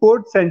Kohli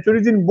scored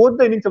centuries in both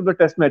the innings of the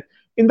Test match.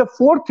 In the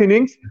fourth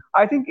innings,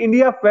 I think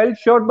India fell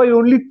short by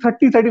only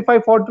 30,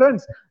 35 odd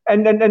runs,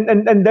 and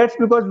that's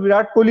because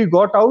Virat Kohli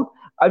got out.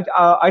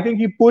 I think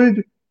he pulled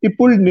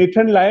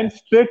Nathan Lyon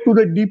straight to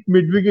the deep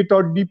mid wicket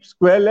or deep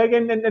square leg,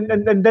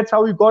 and that's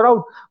how he got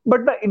out.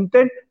 But the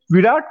intent,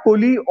 Virat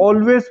Kohli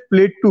always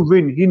played to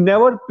win. He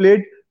never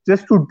played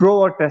just to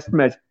draw a Test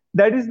match.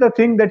 That is the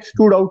thing that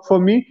stood out for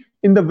me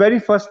in the very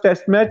first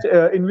Test match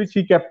in which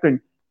he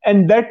captained,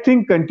 and that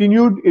thing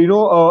continued.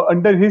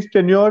 Under his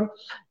tenure,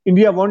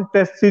 India won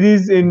Test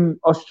series in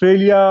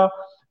Australia,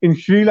 in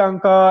Sri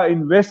Lanka,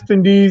 in West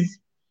Indies.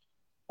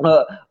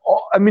 uh,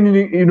 I mean,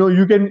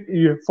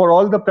 for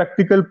all the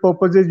practical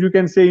purposes, you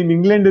can say in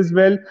England as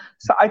well.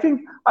 So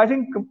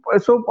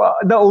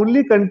the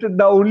only country,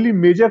 the only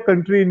major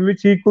country in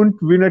which he couldn't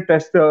win a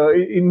test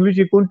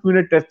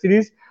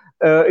series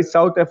is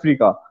South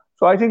Africa.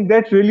 So I think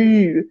that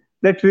really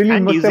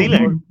And New must have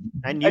Zealand.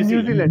 And New and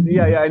New Zealand. Zealand,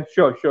 yeah, and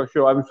sure.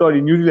 I'm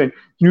sorry, New Zealand.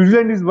 New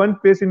Zealand is one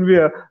place in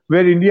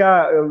where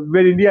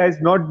India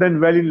has not done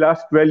well in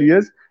last 12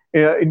 years.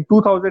 In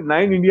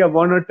 2009, India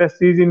won a Test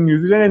series in New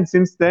Zealand, and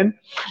since then,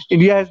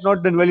 India has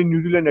not done well in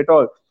New Zealand at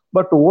all.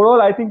 But overall,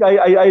 I think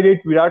I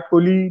rate Virat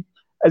Kohli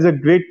as a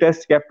great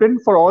Test captain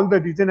for all the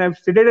reason I've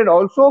stated, and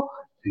also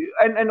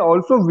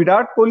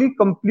Virat Kohli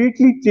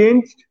completely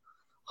changed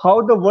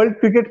how the world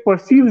cricket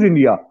perceives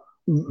India.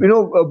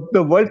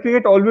 The world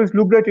cricket always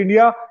looked at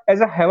India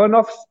as a heaven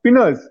of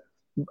spinners.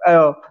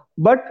 Uh,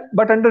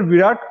 but under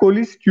Virat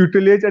Kohli's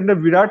tutelage, under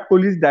Virat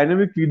Kohli's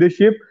dynamic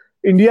leadership,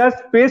 India's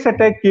pace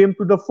attack came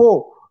to the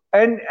fore.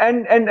 And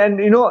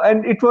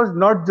it was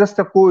not just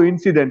a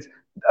coincidence.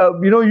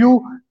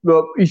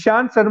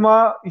 Ishant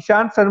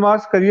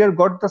Sharma's career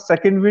got the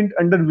second wind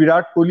under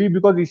Virat Kohli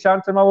because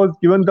Ishant Sharma was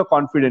given the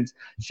confidence.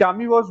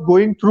 Shami was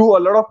going through a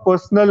lot of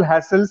personal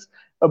hassles,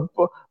 uh,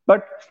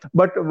 but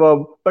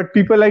but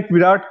people like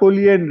Virat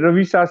Kohli and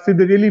Ravi Shastri,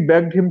 they really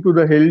backed him to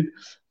the hilt.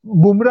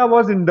 Bumrah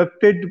was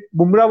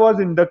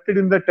inducted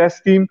in the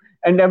Test team,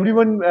 and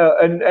everyone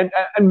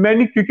and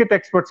many cricket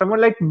experts,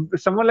 someone like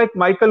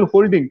Michael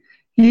Holding,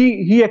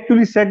 he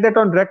actually said that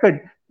on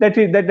record that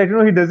he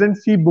doesn't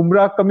see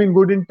Bumrah coming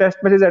good in Test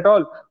matches at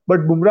all.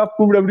 But Bumrah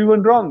proved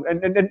everyone wrong,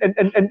 and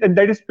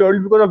that is purely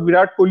because of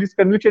Virat Kohli's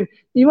conviction.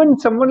 Even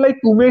someone like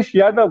Umesh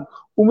Yadav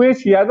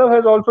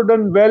has also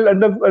done well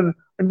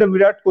under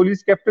Virat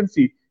Kohli's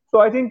captaincy. So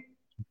I think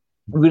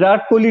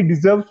Virat Kohli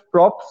deserves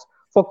props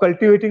for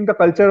cultivating the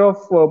culture of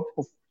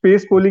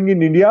pace bowling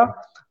in India.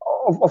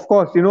 Of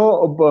course,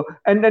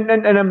 and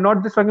I'm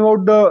not just talking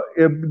about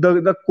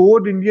the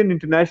core Indian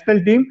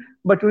international team,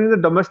 but in the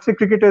domestic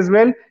cricket as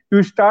well.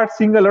 You start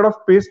seeing a lot of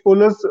pace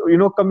bowlers,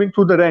 coming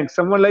through the ranks.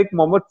 Someone like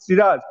Mohammad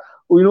Siraj,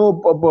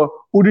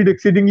 who did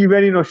exceedingly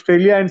well in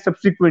Australia and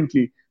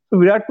subsequently. So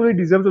Virat Kohli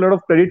deserves a lot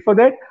of credit for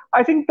that.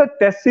 I think the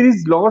Test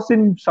series loss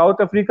in South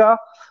Africa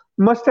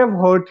must have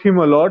hurt him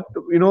a lot,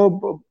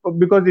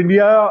 because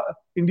India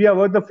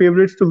were the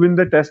favorites to win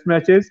the Test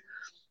matches,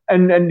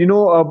 and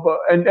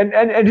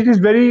it is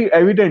very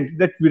evident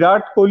that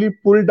Virat Kohli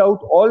pulled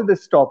out all the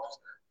stops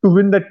to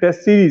win the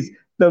Test series.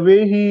 The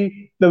way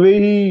he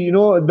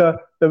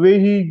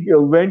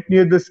went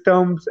near the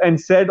stumps and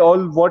said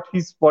all what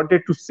he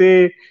wanted to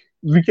say.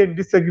 We can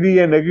disagree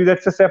and agree.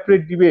 That's a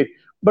separate debate.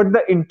 But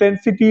the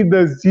intensity,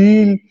 the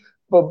zeal,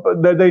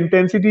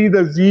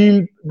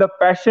 the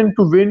passion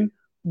to win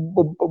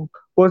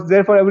was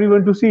there for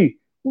everyone to see.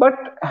 But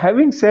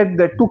having said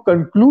that, to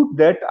conclude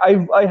that,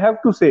 I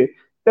have to say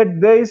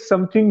that there is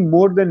something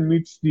more than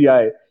meets the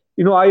eye.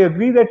 I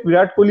agree that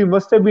Virat Kohli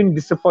must have been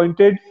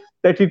disappointed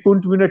that he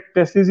couldn't win a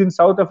Test series in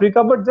South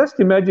Africa. But just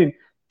imagine,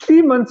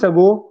 3 months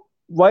ago,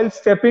 while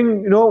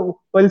stepping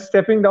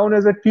down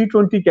as a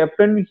T20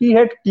 captain, he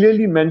had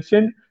clearly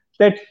mentioned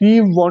that he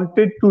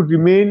wanted to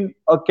remain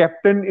a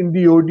captain in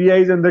the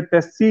ODIs and the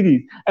Test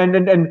series and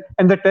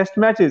the Test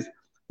matches.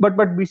 But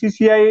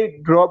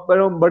BCCI dropped, but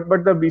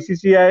the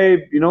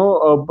BCCI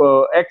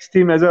axed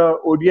him as a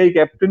ODI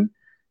captain.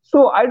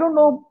 So I don't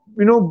know,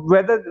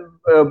 whether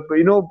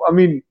I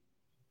mean,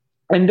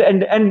 and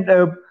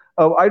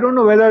I don't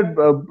know whether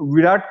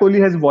Virat Kohli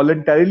has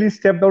voluntarily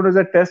stepped out as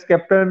a Test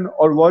captain,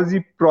 or was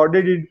he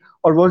prodded,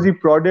 or was he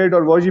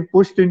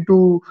pushed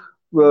into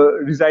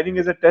resigning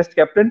as a Test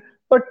captain.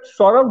 But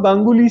Saurav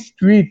Ganguly's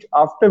tweet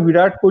after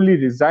Virat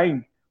Kohli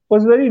resigned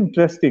was very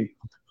interesting.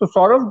 So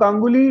Saurav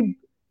Ganguly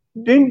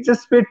didn't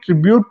just pay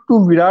tribute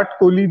to Virat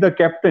Kohli, the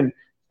captain.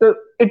 So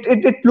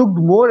it looked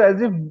more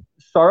as if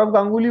Saurav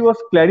Ganguly was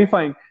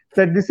clarifying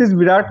that this is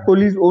Virat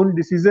Kohli's own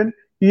decision.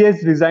 He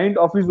has resigned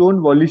of his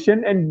own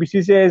volition, and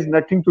BCCI has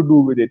nothing to do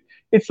with it.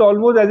 It's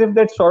almost as if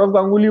that Saurav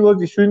Ganguly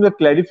was issuing a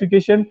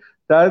clarification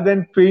rather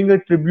than paying a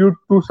tribute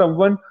to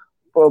someone,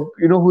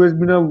 who has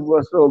been a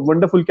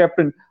wonderful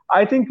captain.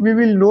 I think we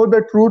will know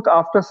the truth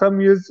after some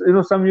years,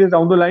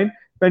 down the line,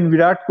 when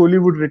Virat Kohli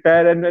would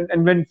retire,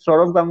 and when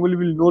Saurav Ganguly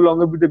will no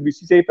longer be the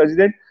BCCI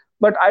president.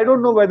 But I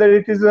don't know whether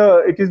it is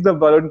the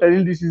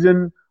voluntary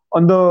decision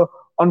on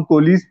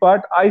Kohli's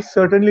part. I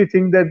certainly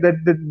think that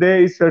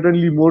there is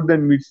certainly more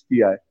than meets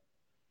the eye.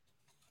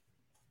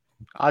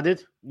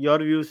 Adit, your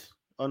views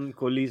on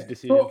Kohli's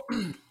decision? So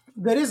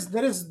there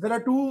are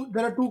two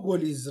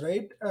Kohlis,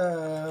 right?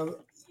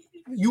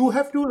 You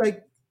have to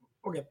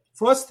okay.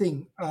 First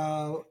thing,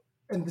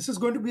 and this is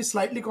going to be a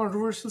slightly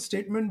controversial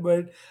statement,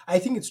 but I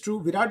think it's true.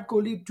 Virat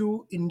Kohli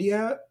to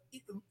India,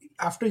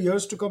 after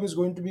years to come, is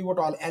going to be what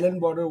Alan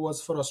Border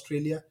was for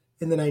Australia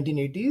in the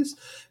 1980s.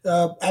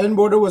 Alan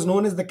Border was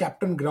known as the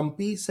Captain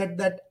Grumpy, said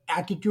that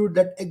attitude,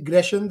 that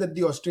aggression that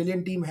the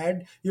Australian team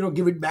had,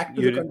 give it back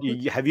to the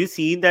country. Have you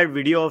seen that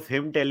video of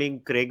him telling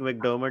Craig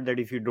McDermott that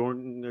if you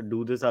don't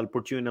do this, I'll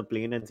put you in a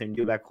plane and send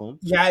you back home?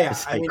 Yeah.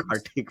 I mean,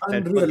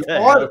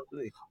 unreal.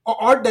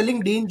 Or telling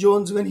Dean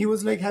Jones when he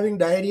was having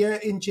diarrhea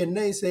in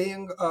Chennai,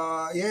 saying,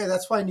 yeah,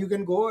 that's fine, you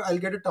can go. I'll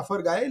get a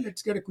tougher guy.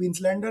 Let's get a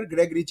Queenslander.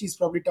 Greg Ritchie's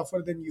probably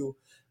tougher than you.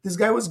 This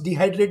guy was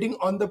dehydrating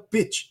on the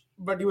pitch.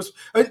 But he was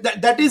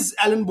that is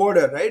Alan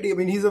Border, right? I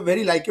mean, he's a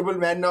very likable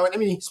man now. I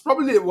mean, he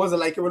probably was a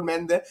likable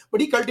man there,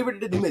 but he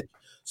cultivated an image.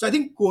 So I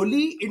think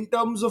Kohli, in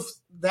terms of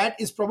that,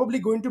 is probably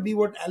going to be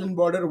what Alan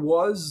Border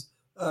was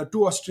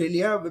to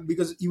Australia,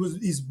 because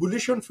he's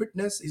bullish on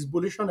fitness, he's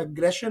bullish on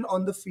aggression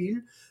on the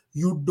field.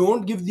 You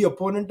don't give the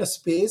opponent a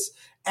space,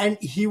 and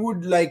he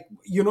would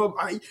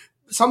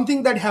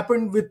something that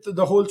happened with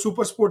the whole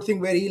Super Sport thing,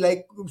 where he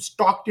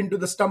stalked into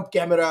the stump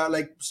camera,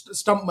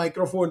 stump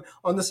microphone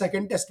on the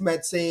second Test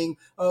match, saying,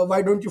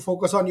 why don't you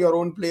focus on your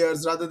own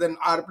players rather than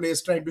our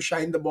players trying to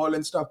shine the ball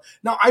and stuff.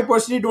 Now, I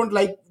personally don't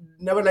like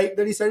never liked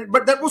that he said it,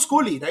 but that was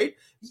Kohli, right?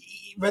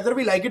 Whether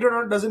we like it or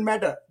not doesn't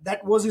matter.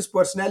 That was his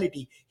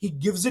personality. He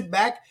gives it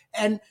back,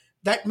 and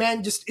that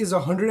man just is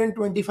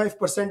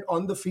 125%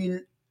 on the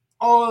field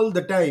all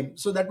the time.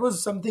 So that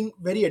was something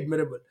very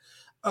admirable.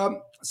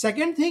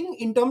 Second thing,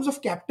 in terms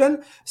of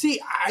captain, see,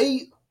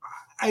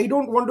 I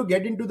don't want to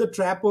get into the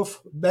trap of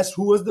best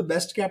who was the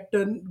best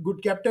captain,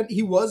 good captain.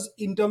 He was,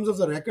 in terms of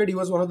the record, he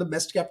was one of the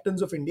best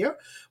captains of India.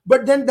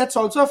 But then that's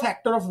also a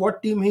factor of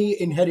what team he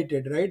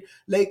inherited, right?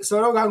 Like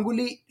Saurav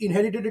Ganguly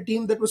inherited a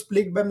team that was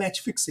plagued by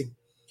match fixing.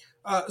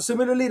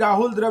 Similarly,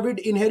 Rahul Dravid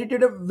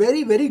inherited a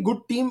very, very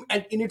good team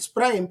in its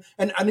prime,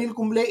 and Anil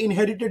Kumble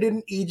inherited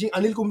an aging.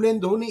 Anil Kumble and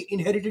Dhoni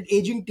inherited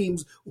aging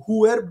teams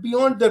who were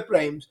beyond their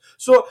primes.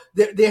 So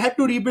they had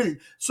to rebuild.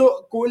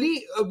 So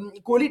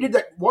Kohli did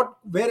that.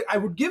 Where I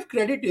would give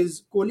credit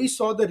is Kohli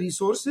saw the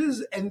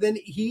resources, and then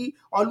he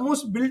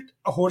almost built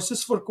a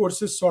horses for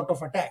courses sort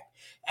of attack.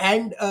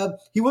 And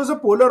he was a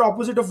polar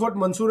opposite of what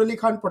Mansoor Ali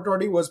Khan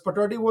Patodi was.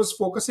 Patodi was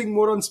focusing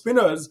more on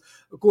spinners.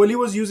 Kohli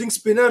was using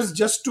spinners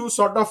just to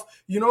sort of,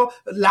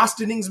 last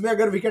innings mein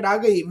agar wicket aa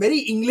gayi. Very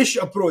English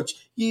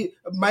approach.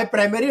 My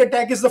primary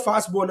attack is the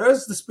fast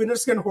bowlers. The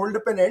spinners can hold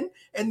up an end,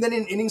 and then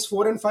in innings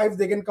 4 and 5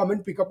 they can come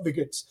and pick up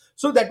wickets.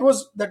 So that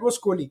was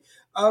Kohli.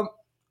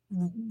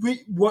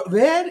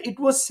 Where it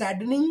was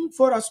saddening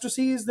for us to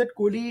see is that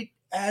Kohli,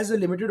 as a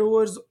limited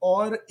overs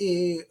or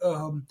a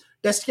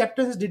test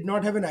captains, did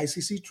not have an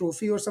ICC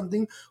trophy or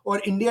something, or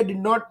India did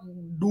not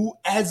do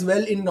as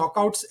well in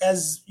knockouts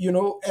as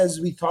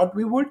we thought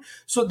we would.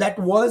 So that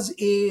was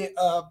a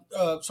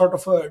sort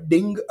of a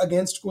ding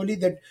against Kohli,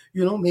 that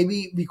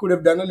maybe we could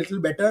have done a little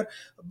better.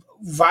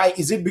 Why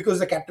is it? Because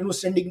the captain was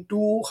sending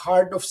too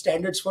hard of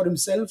standards for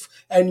himself,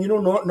 and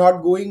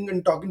not going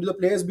and talking to the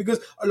players, because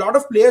a lot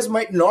of players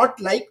might not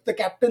like the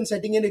captain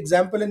setting an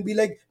example and be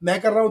like,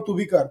 "Main kar raha hu, tu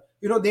bhi kar."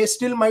 They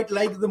still might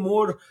like the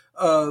more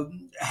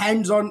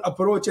hands-on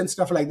approach and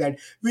stuff like that,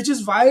 which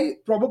is why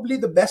probably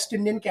the best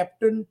Indian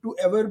captain to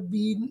ever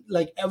be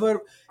like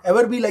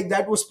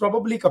that was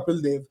probably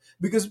Kapil Dev.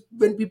 Because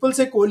when people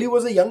say Kohli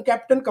was a young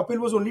captain, Kapil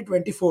was only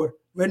 24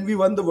 when we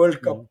won the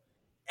World Cup.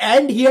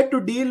 And he had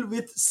to deal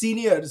with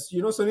seniors.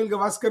 Sunil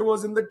Gavaskar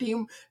was in the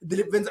team.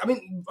 Dilip Vins,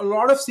 a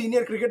lot of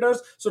senior cricketers.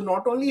 So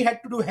not only he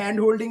had to do hand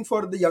holding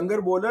for the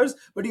younger bowlers,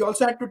 but he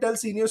also had to tell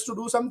seniors to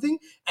do something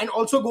and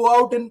also go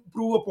out and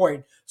prove a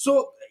point.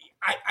 So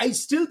I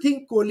still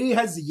think Kohli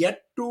has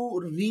yet to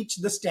reach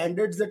the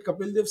standards that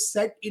Kapil Dev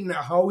set in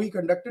how he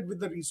conducted with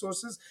the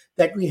resources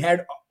that we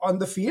had on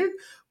the field.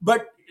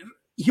 But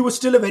he was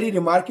still a very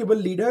remarkable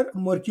leader,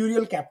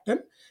 mercurial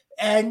captain.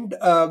 And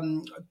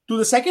to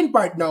the second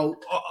part now,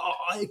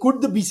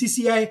 could the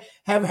BCCI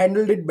have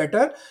handled it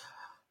better?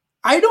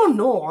 I don't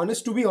know,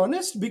 to be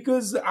honest,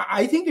 because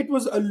I think it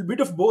was a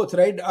bit of both,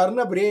 right?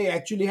 Arnab Ray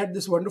actually had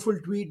this wonderful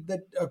tweet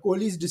that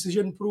Kohli's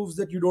decision proves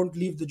that you don't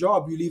leave the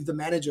job, you leave the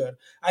manager.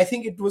 I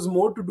think it was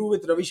more to do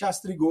with Ravi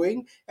Shastri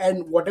going,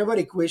 and whatever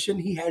equation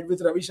he had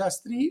with Ravi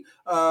Shastri,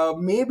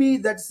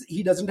 maybe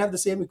he doesn't have the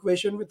same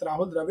equation with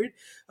Rahul Dravid.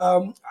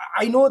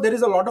 I know there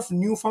is a lot of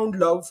newfound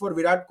love for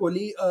Virat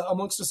Kohli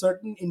amongst a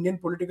certain Indian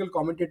political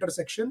commentator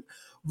section,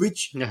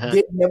 which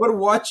they never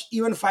watch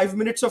even 5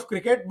 minutes of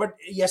cricket, but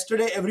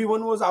yesterday everyone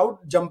was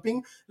out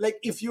jumping. Like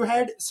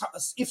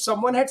if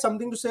someone had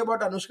something to say about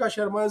Anushka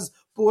Sharma's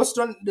post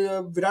on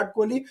Virat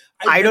Kohli,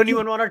 I don't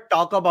even want to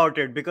talk about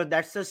it, because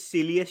that's the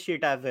silliest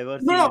shit I've ever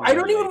seen. No, I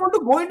don't even want to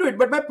go into it.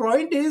 But my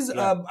point is,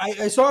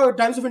 I saw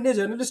Times of India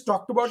journalist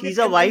talked about She's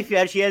a wife,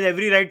 yeah. She has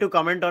every right to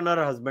comment on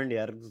her husband,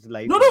 yeah.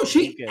 Life. No,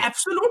 she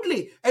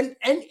absolutely. And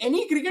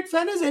any cricket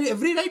fan has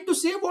every right to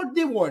say what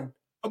they want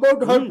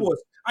about her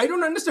post. I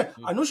don't understand.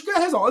 Anushka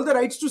has all the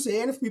rights to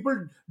say, and if people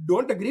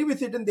don't agree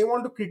with it and they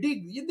want to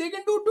critique, they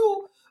can do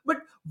too. But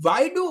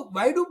why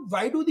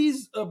do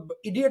these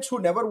idiots who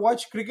never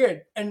watch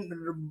cricket and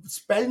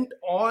spend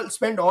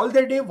all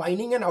their day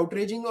whining and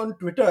outraging on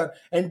Twitter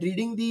and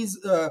reading these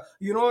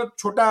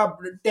chota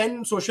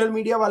 10 social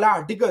media wala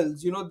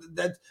articles,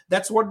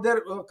 that's what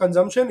their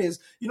consumption is,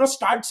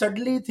 start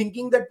suddenly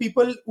thinking that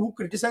people who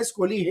criticize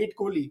Kohli hate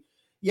Kohli.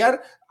 Yeah,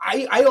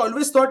 I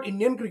always thought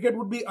Indian cricket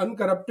would be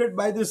uncorrupted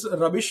by this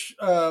rubbish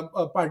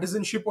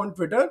partisanship on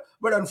Twitter,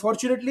 but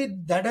unfortunately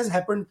that has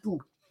happened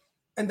too,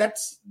 and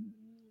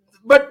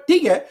but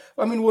ठीक है.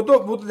 I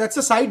mean, that's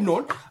a side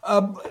note.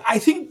 I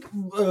think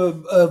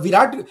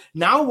Virat.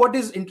 Now, what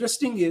is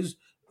interesting is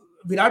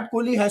Virat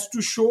Kohli has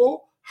to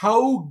show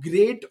how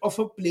great of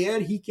a player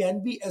he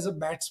can be as a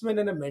batsman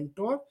and a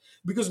mentor,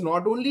 because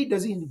not only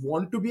does he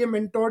want to be a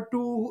mentor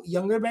to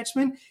younger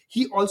batsmen,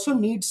 he also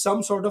needs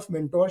some sort of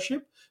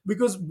mentorship,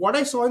 because what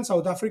I saw in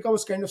South Africa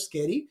was kind of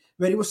scary,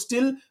 where he was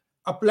still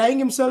applying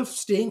himself,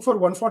 staying for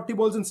 140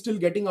 balls and still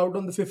getting out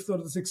on the 5th or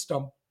the 6th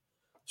stump.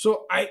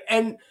 So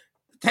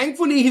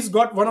thankfully, he's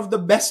got one of the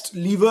best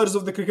levers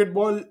of the cricket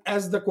ball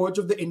as the coach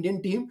of the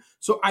Indian team.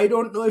 So I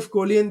don't know if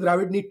Kohli and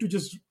Dravid need to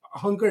just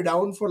hunker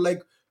down for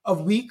like a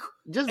week.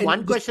 Just And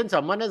one question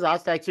someone has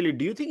asked actually,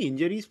 do you think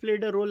injuries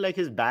played a role, like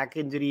his back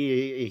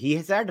injury? He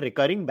has had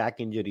recurring back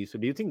injuries. So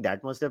do you think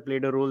that must have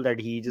played a role, that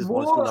he just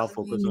wants to now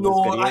focus on his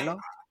No, career now?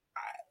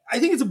 I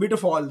think it's a bit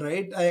of all,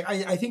 right?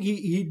 I think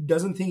he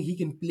doesn't think he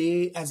can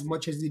play as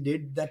much as he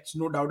did. That's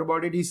no doubt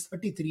about it. He's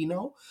 33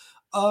 now.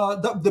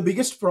 The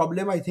biggest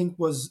problem, I think,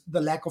 was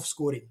the lack of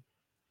scoring.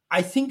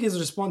 I think his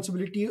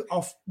responsibility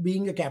of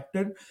being a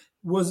captain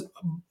was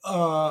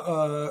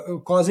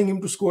causing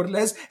him to score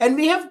less. And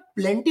we have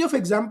plenty of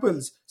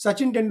examples.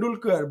 Sachin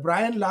Tendulkar,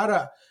 Brian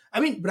Lara. I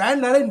mean,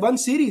 Brian Lara in one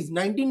series,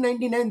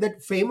 1999,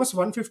 that famous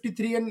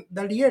 153 and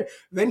that year,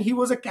 when he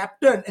was a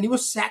captain and he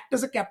was sacked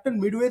as a captain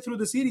midway through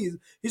the series,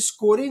 his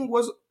scoring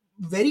was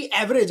very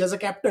average as a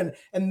captain.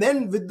 And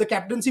then with the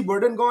captaincy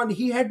burden gone,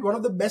 he had one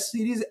of the best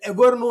series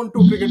ever known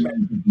to cricket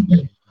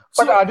match.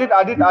 But So,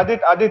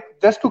 Adit,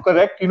 just to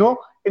correct, in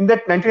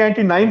that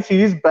 1999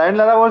 series, Brian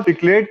Lara was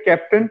declared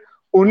captain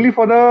only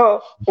for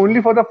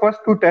the first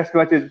two test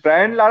matches.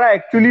 Brian Lara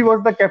actually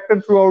was the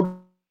captain throughout.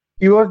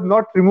 He was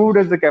not removed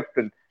as the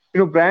captain.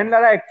 Brian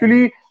Lara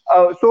actually.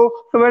 So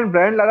when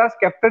Brian Lara's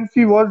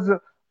captaincy was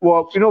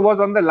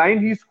on the line,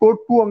 he scored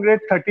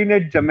 213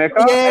 at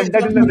Jamaica, yes, and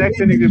then in the next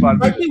inning, he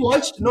Courtney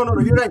Walsh. No,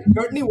 you're right.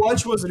 Courtney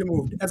Walsh was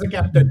removed as a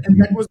captain, and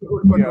that was the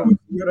whole Yeah.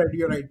 controversy.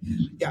 You're right.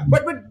 Yeah,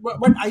 but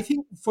I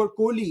think for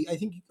Kohli, I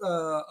think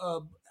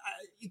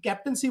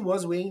captaincy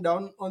was weighing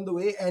down on the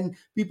way, and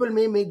people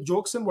may make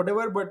jokes and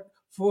whatever, but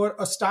for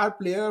a star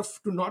player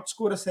to not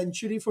score a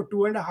century for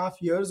 2.5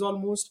 years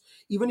almost,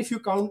 even if you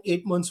count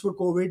 8 months for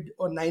COVID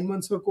or 9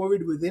 months for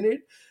COVID within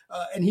it,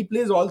 and he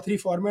plays all three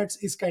formats,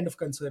 is kind of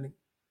concerning.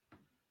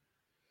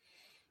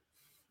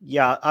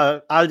 Yeah,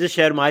 I'll just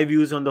share my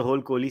views on the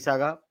whole Kohli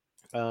saga.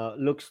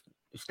 Looks,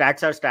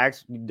 stats are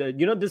stats.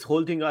 This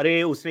whole thing,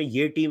 arey, usne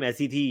ye team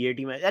aisi thi, ye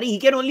team. He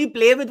can only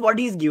play with what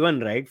he's given,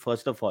 right?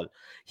 First of all,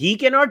 he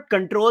cannot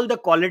control the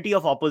quality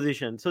of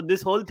opposition. So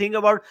this whole thing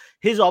about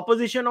his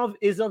opposition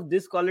is of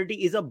this quality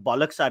is a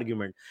bollocks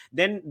argument.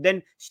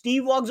 Then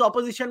Steve Waug's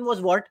opposition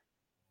was what?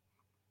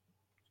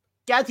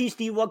 क्या थी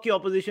Steve Waugh की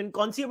opposition?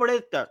 कौन सी बड़े?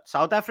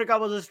 South Africa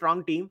was a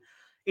strong team.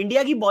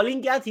 India की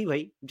bowling क्या थी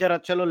भाई? जरा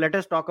चलो let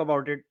us talk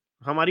about it.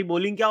 हमारी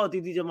बॉलिंग क्या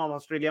होती थी जब हम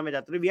ऑस्ट्रेलिया में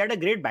जाते थे? We had a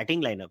great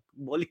batting lineup.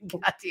 Bowling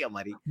क्या थी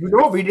हमारी?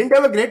 No, we didn't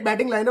have a great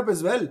batting lineup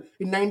as well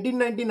in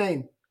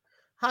 1999.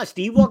 हाँ,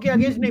 स्टीव वॉक के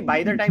अगेंस्ट नहीं.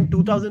 बाय द टाइम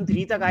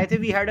 2003 तक आए थे,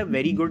 we had a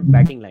very good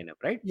batting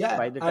lineup, right? Yeah,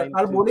 by the time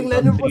our bowling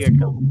lineup was 2003 had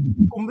come.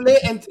 Kumble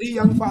and three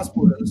young fast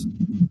bowlers.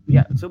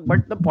 Yeah, so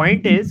but the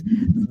point is,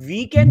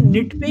 we can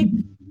nitpick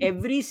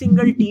every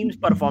single team's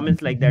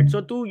performance like that.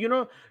 So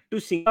to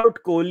sing out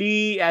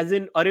Kohli as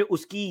in अरे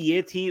उसकी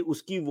ये थी,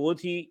 उसकी वो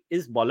थी,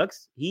 is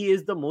bollocks. He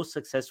is the most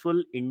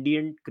successful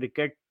Indian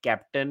cricket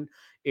captain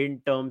in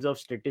terms of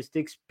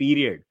statistics,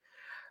 period.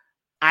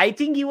 I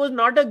think he was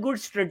not a good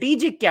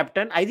strategic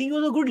captain. I think he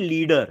was a good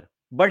leader.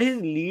 But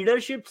his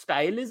leadership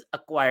style is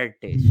acquired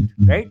taste,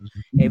 right?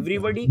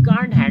 Everybody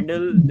can't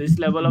handle this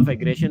level of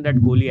aggression that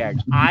Kohli had.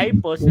 I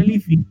personally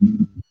feel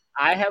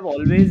I have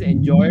always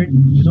enjoyed,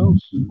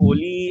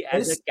 Kohli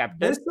as a captain.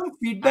 There's some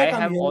feedback. I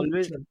have I'm hearing,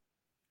 always Kishan.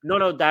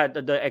 no, that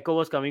the echo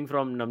was coming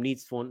from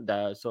Navneet's phone,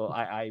 so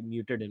I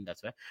muted him.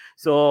 That's why.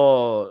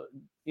 So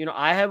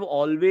I have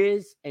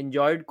always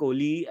enjoyed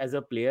Kohli as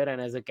a player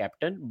and as a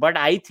captain, but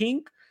I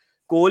think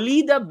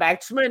Kohli the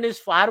batsman is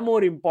far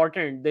more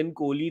important than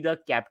Kohli the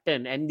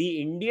captain, and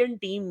the Indian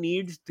team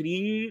needs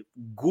 3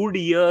 good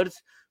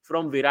years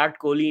from Virat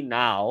Kohli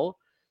now,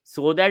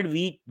 so that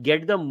we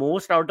get the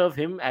most out of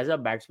him as a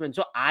batsman.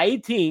 So I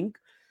think,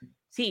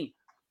 see,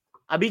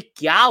 अभी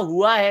क्या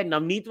हुआ है,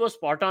 Navneet was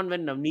spot on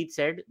when Navneet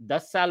said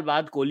 10 साल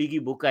बाद कोहली की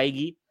book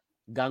आएगी,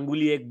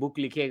 गांगुली एक book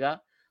लिखेगा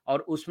और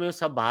उसमें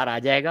सब बाहर आ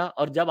जाएगा,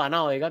 और जब आना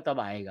होएगा तब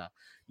आएगा.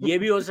 ये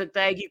भी हो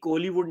सकता है कि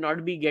Kohli would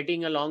not be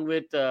getting along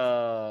with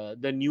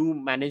the new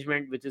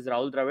management, which is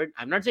Rahul Dravid.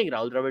 I'm not saying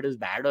Rahul Dravid is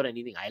bad or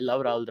anything. I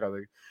love Rahul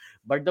Dravid.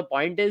 But the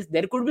point is,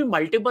 there could be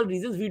multiple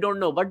reasons we don't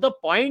know. But the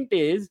point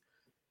is,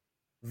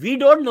 we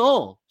don't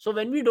know. So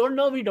when we don't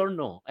know, we don't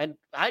know. And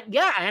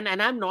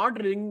I'm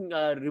not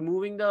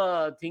removing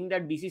the thing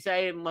that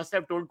BCCI must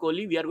have told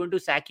Kohli, we are going to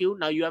sack you.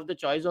 Now you have the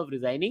choice of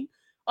resigning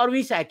or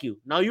we sack you.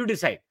 Now you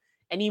decide.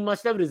 And he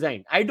must have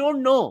resigned. I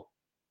don't know.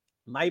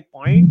 My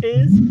point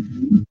is,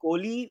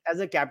 Kohli as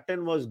a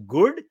captain was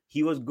good.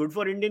 He was good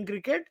for Indian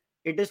cricket.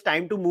 It is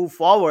time to move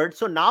forward.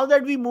 So now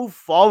that we move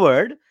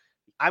forward,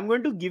 I'm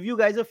going to give you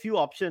guys a few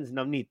options,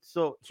 Navneet.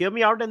 So hear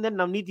me out, and then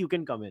Navneet, you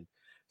can come in.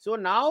 So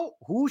now,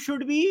 who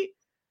should be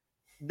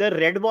the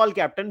red ball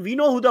captain? We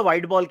know who the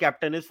white ball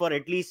captain is for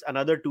at least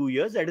another 2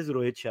 years. That is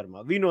Rohit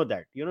Sharma. We know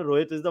that.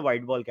 Rohit is the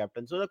white ball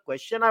captain. So the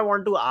question I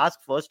want to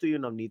ask first to you,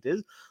 Navneet,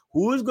 is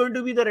who is going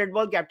to be the red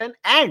ball captain?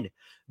 And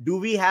do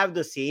we have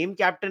the same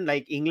captain?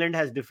 Like England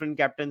has different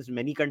captains.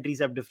 Many countries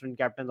have different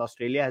captains.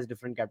 Australia has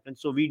different captains.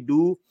 So we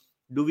do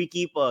do we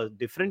keep a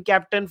different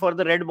captain for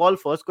the red ball?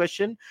 First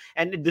question.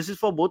 And this is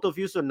for both of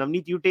you. So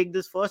Navneet, you take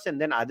this first, and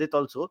then Adit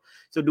also.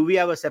 So do we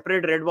have a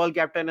separate red ball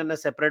captain and a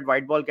separate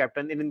white ball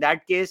captain? And in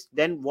that case,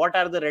 then what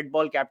are the red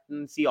ball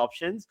captaincy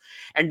options?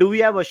 And do we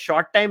have a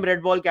short time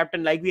red ball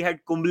captain like we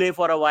had Kumble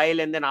for a while,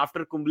 and then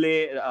after Kumble,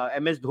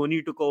 MS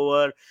Dhoni took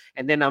over,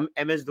 and then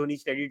MS Dhoni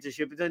steadied the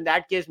ship? So in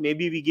that case,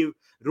 maybe we give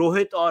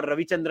Rohit or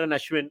Ravichandran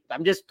Ashwin.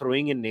 I'm just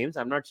throwing in names.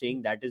 I'm not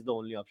saying that is the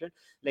only option.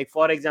 Like,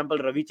 for example,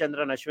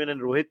 Ravichandran Ashwin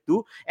and Rohit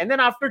too. And then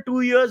after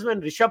 2 years,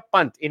 when Rishabh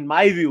Pant, in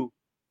my view,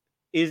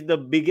 is the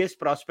biggest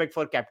prospect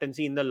for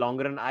captaincy in the long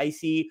run, I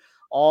see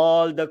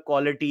all the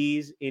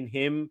qualities in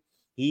him.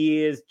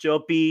 He is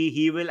chirpy.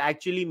 He will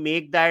actually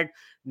make that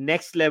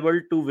next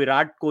level to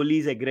Virat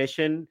Kohli's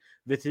aggression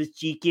with his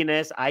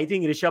cheekiness. I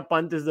think Rishabh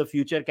Pant is the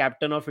future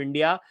captain of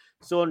India.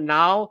 So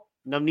now,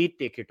 Navneet,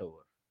 take it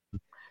over.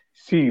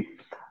 See,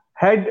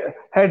 had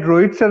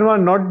Rohit Sharma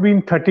not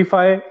been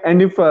 35,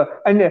 and if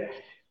Rohit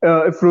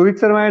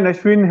Sharma and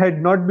Ashwin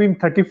had not been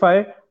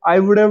 35, I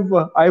would have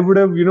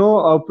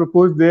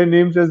proposed their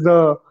names as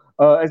the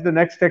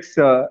next test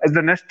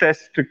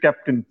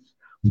captains.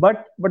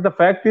 But the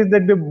fact is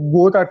that they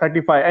both are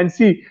 35. And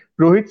see,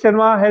 Rohit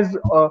Sharma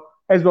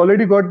has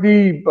already got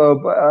the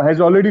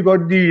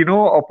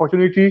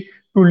opportunity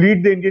to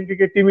lead the Indian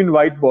cricket team in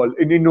white ball,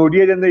 in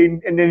ODIs and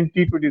in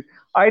T20s.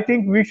 I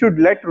think we should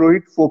let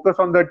Rohit focus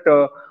on that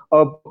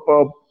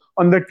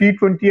on the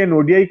T20 and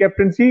ODI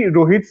captaincy.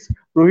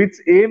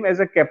 Rohit's aim as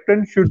a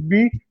captain should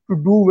be to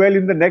do well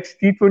in the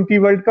next T20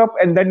 World Cup,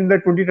 and then in the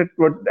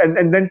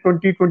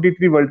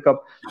 2023 World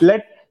Cup.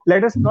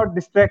 Let us not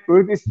distract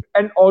Rohit.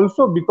 And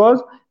also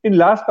because in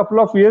last couple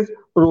of years,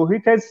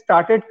 Rohit has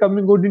started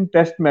coming good in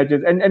test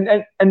matches.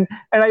 And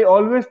I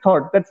always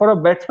thought that for a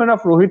batsman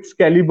of Rohit's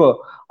caliber,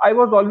 I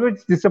was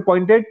always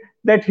disappointed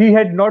that he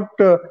had not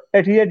made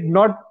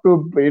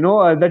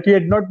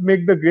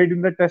the grade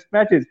in the test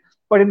matches.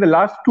 But in the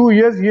last 2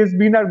 years, he has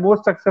been our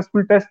most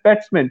successful test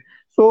batsman.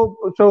 So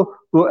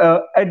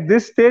at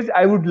this stage,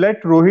 I would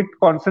let Rohit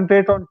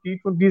concentrate on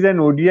T20s and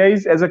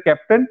ODIs as a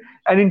captain,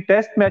 and in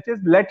test matches,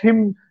 let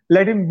him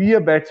be a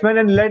batsman,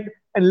 and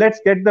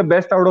let's get the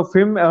best out of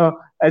him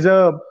as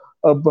a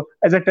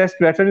test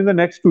batsman in the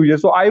next 2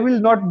 years. So I will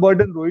not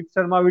burden Rohit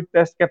Sharma with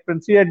test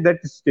captaincy at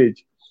that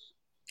stage.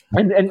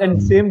 And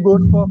same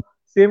goes for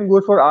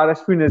R.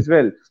 Ashwin as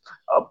well.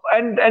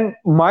 And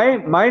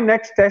my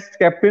next test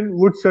captain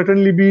would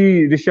certainly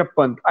be Rishabh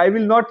Pant. I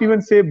will not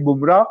even say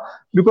Bumrah,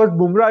 because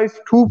Bumrah is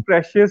too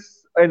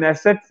precious an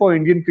asset for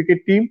Indian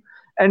cricket team.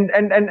 And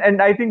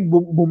I think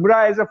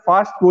Bumrah as a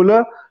fast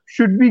bowler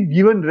should be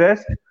given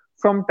rest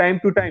from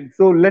time to time.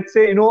 So let's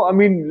say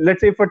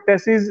if a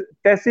test is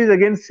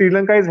against Sri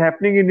Lanka is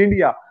happening in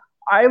India,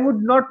 I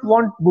would not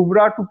want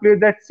Bumrah to play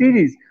that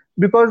series,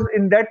 because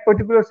in that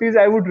particular series,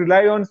 I would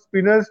rely on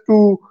spinners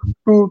to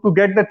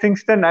get the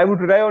things done. I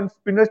would rely on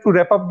spinners to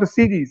wrap up the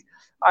series.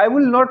 I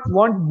will not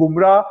want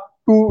Bumrah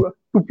to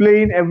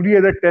play in every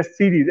other test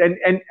series. And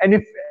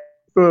if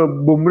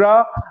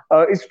Bumrah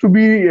is to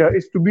be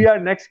our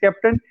next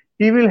captain,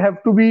 he will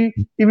have to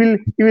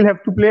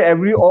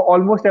play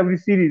almost every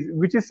series,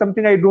 which is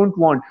something I don't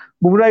want.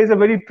 Bumrah is a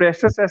very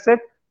precious asset,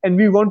 and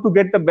we want to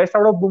get the best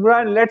out of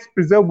Bumrah, and let's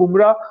preserve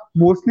Bumrah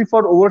mostly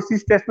for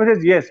overseas test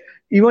matches. Yes,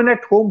 even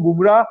at home,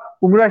 Bumrah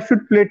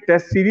should play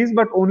test series,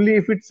 but only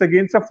if it's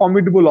against a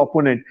formidable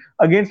opponent.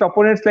 Against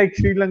opponents like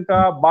Sri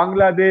Lanka,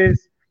 Bangladesh,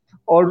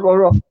 or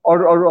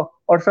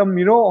some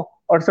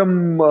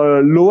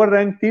lower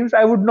ranked teams,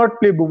 I would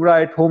not play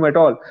Bumrah at home at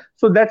all.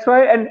 So that's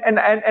why, and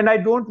I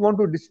don't want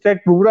to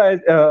distract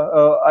Bumrah.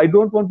 I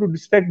don't want to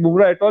distract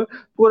Bumrah at all,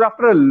 because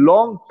after a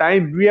long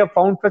time, we have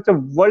found such a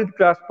world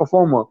class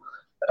performer.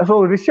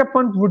 So Rishabh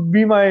Pant would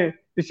be my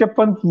Rishabh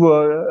Pant.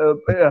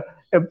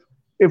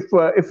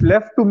 If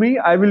left to me,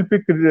 I will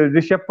pick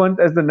Rishabh Pant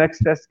as the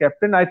next test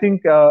captain. I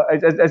think,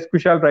 as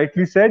Kushal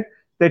rightly said,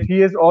 that he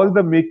has all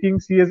the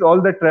makings, he has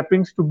all the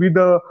trappings to be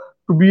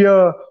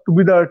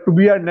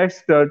our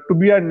next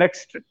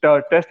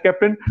test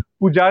captain.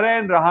 Pujara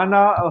and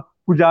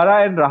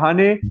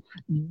Rahane,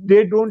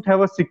 they don't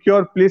have a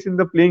secure place in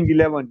the playing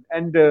 11,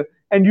 and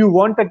you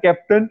want a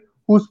captain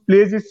whose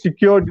place is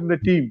secured in the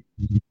team.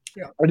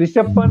 Yeah.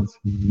 Rishabh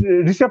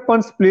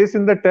Pant's place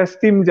in the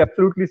test team is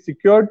absolutely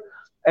secured,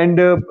 and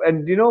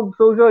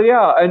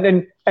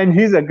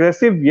he's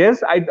aggressive.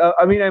 Yes,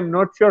 I'm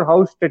not sure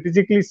how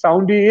strategically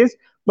sound he is,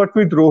 but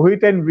with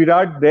Rohit and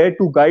Virat there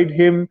to guide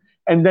him,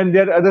 and then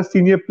there are other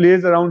senior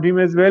players around him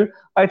as well,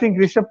 I think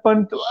Rishabh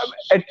Pant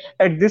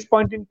at this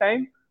point in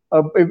time,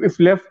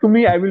 if left to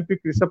me, I will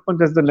pick Rishabh Pant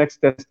as the next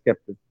test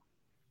captain.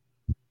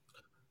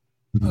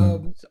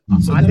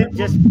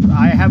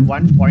 I have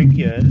one point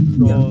here.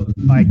 So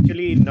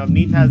actually,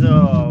 Navneet has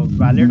a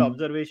valid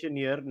observation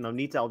here.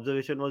 Navneet's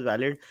observation was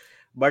valid,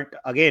 but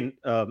again,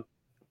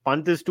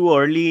 Pant is too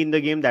early in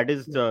the game. That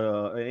is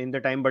in the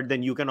time. But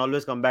then you can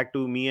always come back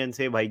to me and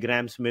say, "Bhai,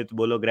 Graham Smith,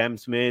 bolo Graham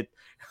Smith."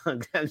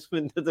 Graham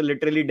Smith ने तो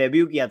literally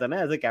debut किया था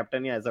ना as a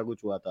captain या ऐसा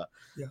कुछ हुआ था.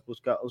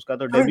 उसका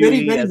तो debut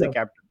ही as a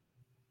captain.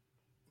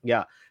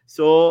 Yeah.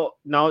 So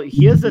now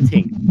here's the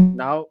thing.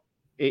 Now,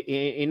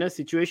 in a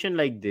situation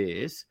like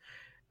this,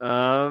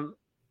 um,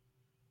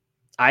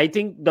 I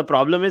think the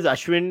problem is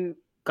Ashwin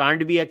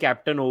can't be a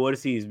captain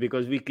overseas,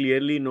 because we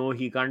clearly know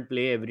he can't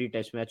play every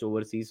test match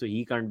overseas, so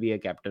he can't be a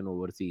captain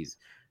overseas.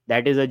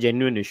 That is a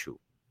genuine issue.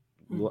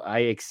 Hmm. I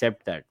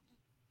accept that.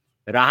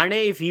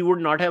 Rahane, if he would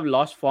not have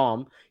lost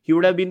form, he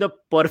would have been the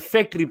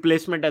perfect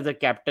replacement as a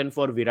captain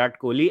for Virat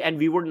Kohli, and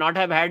we would not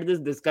have had this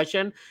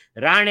discussion.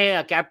 Rahane,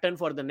 a captain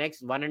for the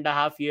next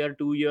 1.5 year,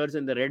 2 years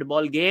in the red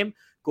ball game.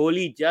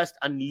 Kohli just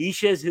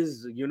unleashes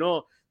his,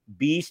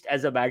 beast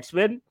as a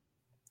batsman.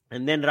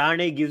 And then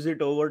Rahane gives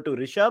it over to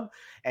Rishabh,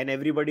 and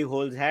everybody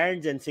holds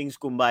hands and sings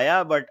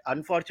Kumbaya. But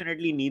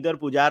unfortunately, neither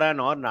Pujara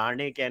nor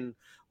Rahane can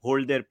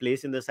hold their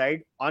place in the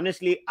side.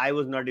 Honestly, I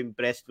was not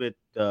impressed with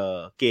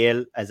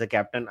KL as a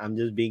captain.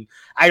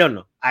 I don't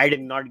know. I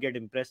did not get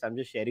impressed. I'm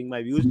just sharing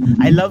my views.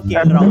 I love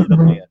KL Rahul, the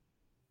player.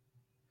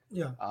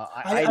 Yeah,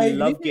 I I agree.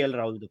 love KL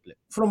Rahul, the player.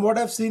 From what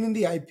I've seen in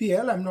the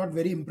IPL, I'm not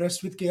very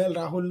impressed with KL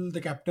Rahul,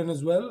 the captain,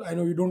 as well. I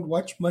know you don't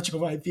watch much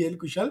of IPL,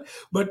 Kushal,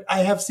 but I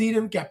have seen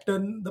him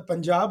captain the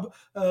Punjab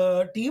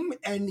team,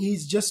 and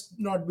he's just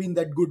not been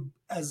that good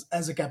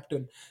as a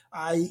captain.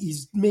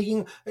 He's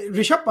making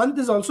Rishabh Pant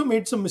has also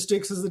made some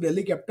mistakes as the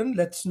Delhi captain.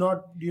 Let's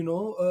not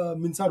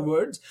mince our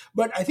words,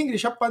 but I think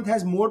Rishabh Pant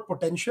has more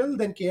potential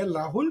than KL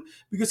Rahul,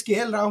 because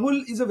KL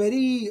Rahul is a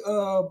very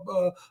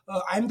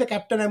I'm the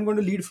captain, I'm going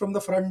to lead from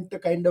the front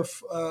kind of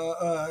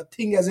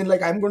thing, as in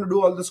like I'm going to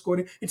do all the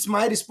scoring. It's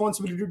my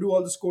responsibility to do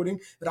all the scoring,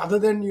 rather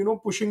than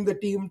pushing the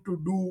team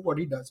to do what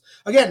he does.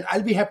 Again,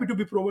 I'll be happy to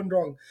be proven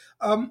wrong.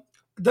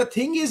 The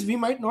thing is, we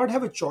might not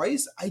have a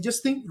choice. I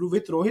just think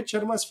with Rohit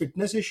Sharma's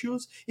fitness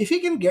issues, if he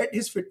can get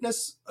his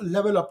fitness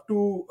level up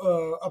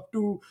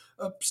to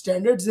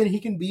standards, then he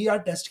can be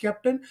our test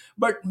captain.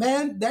 But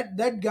man,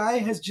 that guy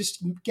has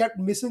just kept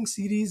missing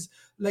series.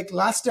 Like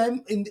last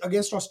time in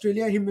against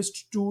Australia, he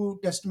missed two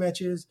test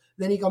matches.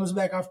 Then he comes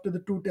back after the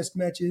two test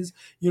matches.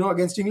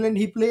 Against England,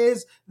 he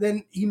plays.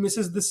 Then he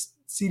misses this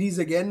series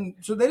again.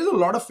 So there is a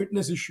lot of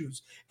fitness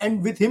issues.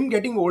 And with him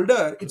getting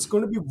older, it's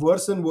going to be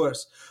worse and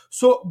worse.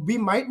 So we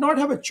might not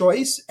have a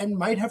choice and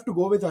might have to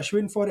go with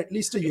Ashwin for at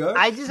least a year.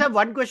 I just have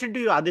one question to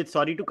you, Adit.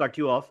 Sorry to cut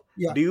you off.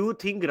 Yeah. Do you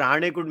think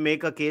Rahane could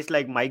make a case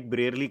like Mike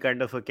Brierley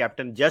kind of a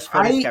captain just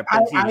for his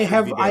captaincy? I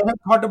have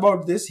thought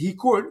about this. He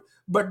could,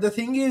 but the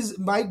thing is,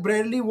 Mike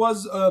Brierley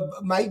was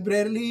only Mike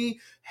Brierley.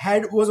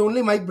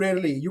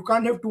 You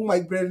can't have two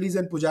Mike Brierleys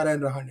and Pujara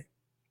and Rahane.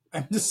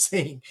 I'm just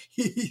saying,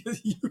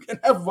 you can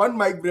have one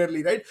Mike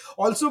Brierley, right?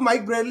 Also,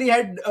 Mike Brierley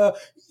had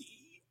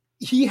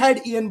he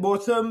had Ian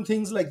Botham,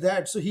 things like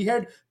that. So he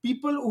had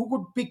people who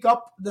could pick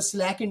up the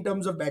slack in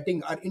terms of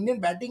batting. Our Indian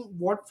batting,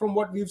 from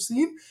what we've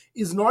seen,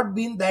 is not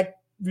been that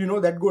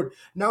good.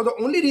 Now, the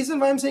only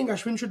reason why I'm saying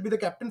Ashwin should be the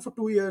captain for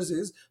 2 years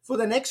is, for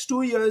the next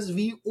 2 years,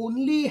 we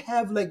only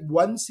have like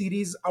one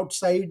series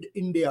outside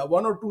India,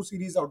 one or two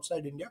series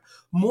outside India.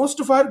 Most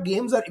of our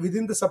games are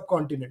within the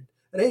subcontinent,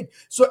 right?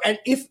 So, and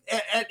if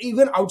and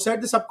even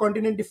outside the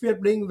subcontinent, if we are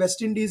playing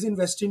West Indies in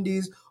West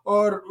Indies,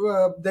 or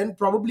then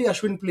probably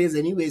Ashwin plays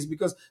anyways,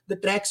 because the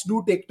tracks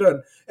do take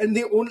turn. And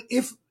they only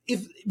if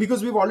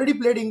because we've already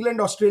played England,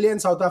 Australia,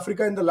 and South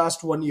Africa in the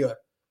last 1 year.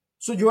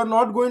 So you are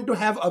not going to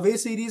have away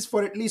series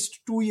for at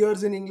least 2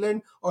 years in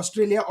England,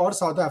 Australia, or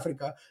South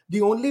Africa.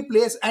 The only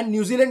place, and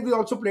New Zealand we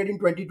also played in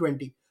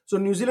 2020. So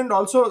New Zealand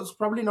also is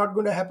probably not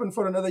going to happen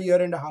for another year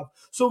and a half.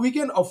 So we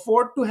can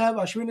afford to have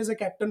Ashwin as a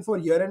captain for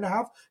a year and a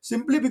half,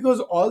 simply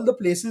because all the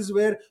places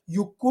where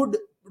you could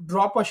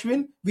drop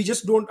Ashwin, we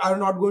just are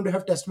not going to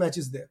have test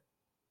matches there.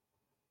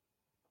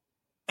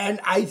 And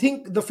I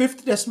think the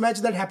fifth test match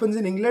that happens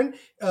in England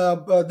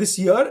this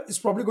year is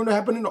probably going to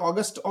happen in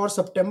August or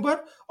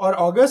September or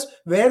August,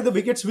 where the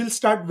wickets will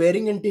start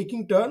wearing and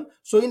taking turn.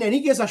 So in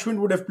any case,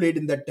 Ashwin would have played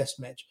in that test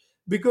match.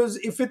 Because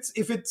if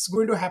it's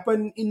going to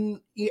happen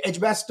in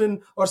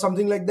Edgbaston or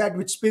something like that,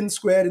 which spins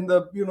square in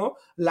the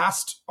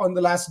on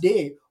the last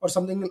day or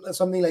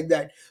something like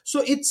that,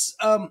 so it's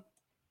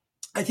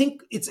I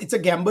think it's a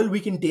gamble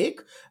we can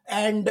take.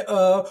 And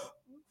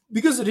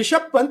because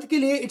Rishabh Pant ke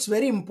liye, it's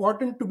very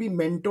important to be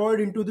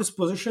mentored into this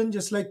position,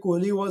 just like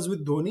Kohli was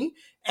with Dhoni,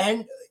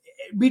 and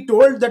be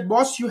told that,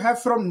 boss, you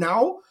have from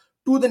now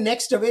to the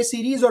next away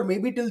series, or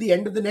maybe till the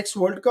end of the next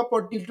World Cup,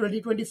 or till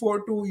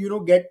 2024,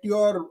 to get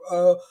your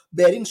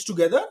bearings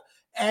together,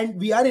 and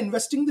we are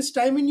investing this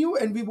time in you,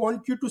 and we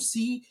want you to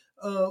see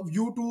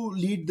you to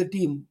lead the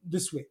team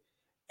this way.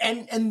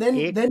 And then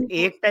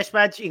एक test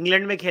match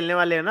England में खेलने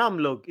वाले हैं ना हम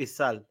लोग इस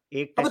साल,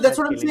 एक test that's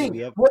what I'm saying.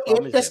 वो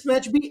एक टेस्ट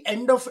मैच भी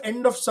end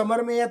of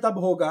summer में या तब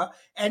होगा,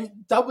 and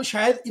तब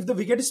शायद if the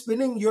wicket is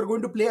spinning, you're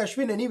going to play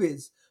Ashwin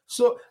anyways.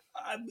 So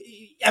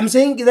I'm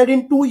saying that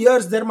in 2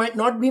 years there might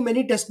not be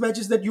many test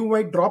matches that you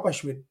might drop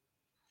Ashwin.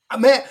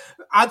 मैं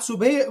आज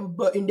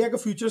सुबह India का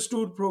futures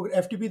tour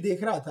FTP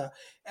देख रहा था,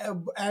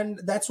 and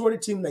that's what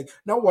it seemed like.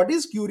 Now what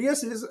is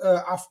curious is,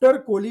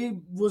 after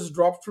Kohli was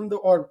dropped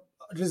or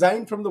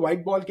resigned from the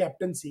white ball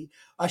captaincy,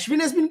 Ashwin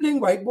has been playing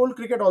white ball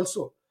cricket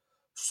also.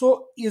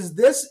 So is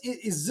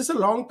this a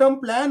long term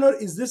plan, or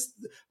is this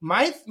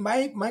my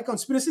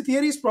conspiracy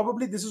theory is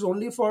probably this is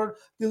only for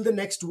till the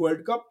next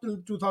World Cup, till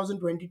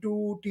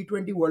 2022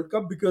 T20 World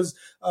Cup, because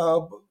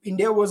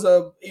India was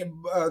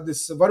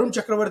this Varun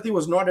Chakravarti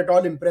was not at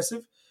all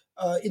impressive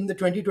in the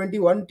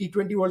 2021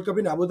 T20 World Cup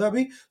in Abu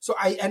Dhabi. So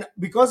and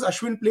because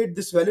Ashwin played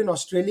this well in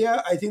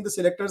Australia, I think the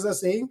selectors are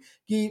saying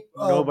ki,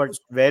 No, but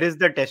where is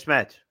the test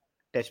match?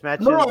 Test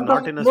match no, is I'm not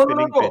talking, in a no, no, no,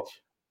 spinning no.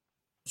 pitch.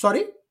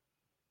 Sorry,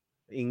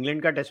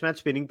 England का test match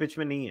spinning pitch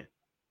में नहीं है.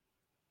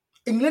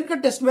 England का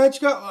test match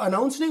का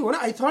announce नहीं हुआ ना.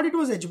 I thought it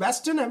was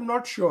Edgbaston. I am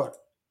not sure.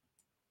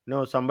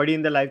 No, somebody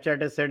in the live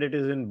chat has said it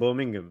is in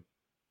Birmingham.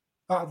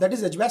 That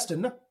is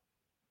Edgbaston, na?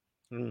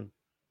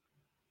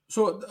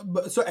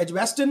 So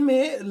Edgbaston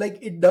में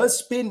like it does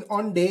spin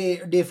on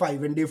day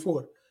 5 and day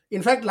 4.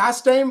 In fact,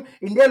 last time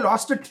India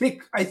lost a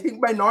trick, I think,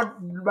 by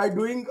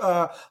doing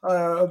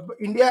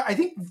India. I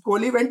think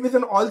Kohli went with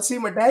an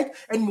all-seam attack,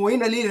 and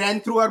Moeen Ali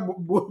ran through our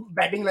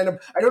batting lineup.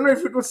 I don't know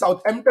if it was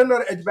Southampton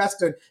or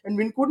Edgbaston, and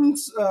we couldn't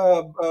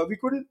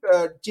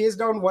chase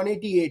down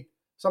 188,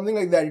 something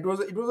like that. It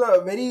was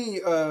a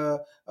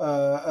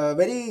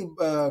very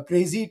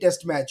crazy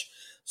test match.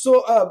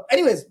 So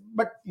anyways,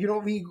 but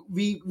we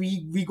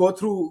go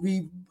through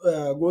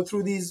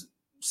these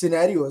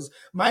scenarios.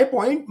 My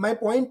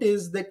point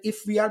is that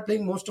if we are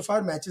playing most of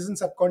our matches in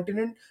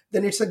subcontinent,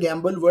 then it's a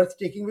gamble worth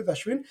taking with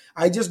Ashwin.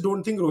 I just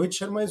don't think Rohit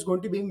Sharma is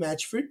going to be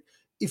match fit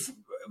if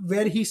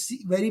where he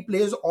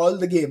plays all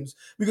the games,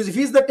 because if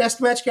he's the test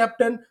match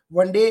captain,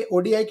 one day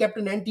ODI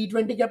captain and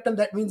T20 captain,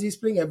 that means he's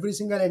playing every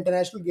single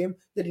international game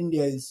that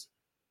India is.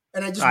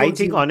 And I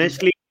think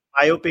honestly,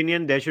 my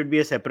opinion, there should be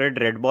a separate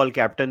red ball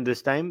captain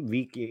this time.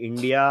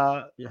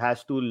 India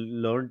has to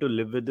learn to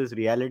live with this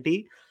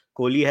reality.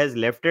 Kohli has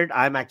left it.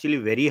 I'm actually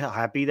very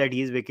happy that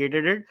he's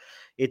vacated it.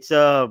 It's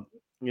a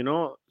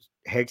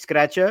head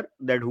scratcher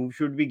that who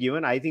should be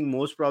given. I think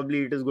most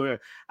probably it is going to.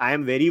 I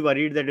am very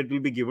worried that it will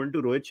be given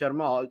to Rohit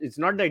Sharma. It's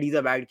not that he's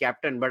a bad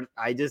captain, but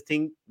I just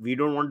think we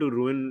don't want to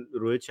ruin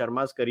Rohit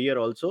Sharma's career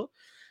also.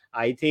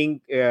 I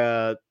think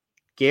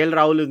KL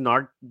Rahul is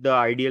not the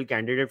ideal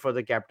candidate for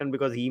the captain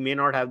because he may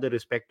not have the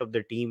respect of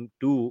the team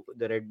to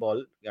the red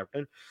ball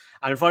captain.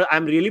 And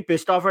I'm really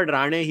pissed off at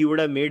Rane. He would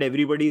have made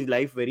everybody's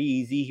life very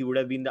easy. He would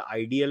have been the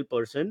ideal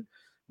person,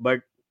 but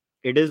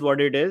it is what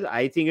it is.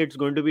 I think it's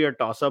going to be a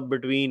toss-up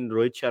between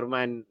Rohit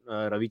Sharma and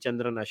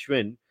Ravichandran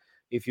Ashwin,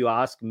 if you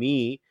ask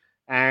me.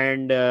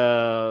 And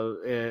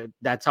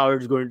that's how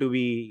it's going to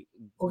be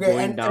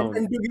going down.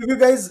 And to give you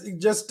guys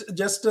just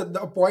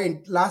a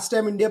point, last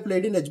time India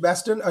played in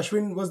Edgbaston,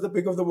 Ashwin was the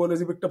pick of the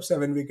bowlers. He picked up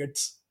 7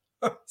 wickets.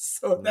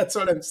 So that's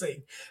what I'm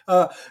saying.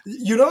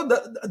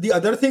 The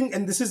other thing,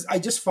 and this is, I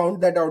just found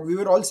that out. We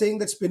were all saying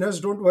that spinners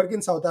don't work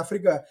in South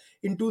Africa.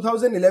 In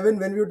 2011,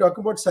 when we were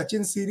talking about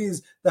Sachin's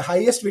series, the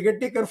highest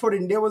wicket taker for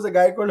India was a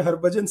guy called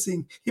Harbhajan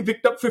Singh. He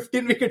picked up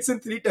 15 wickets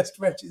in 3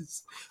 test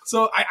matches.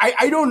 So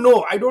I don't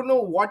know. I don't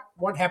know what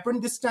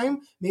happened this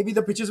time. Maybe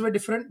the pitches were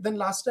different than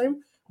last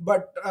time.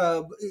 But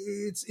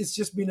it's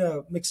just been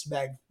a mixed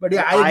bag. But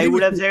yeah, I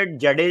would have said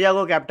Jadeja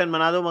को captain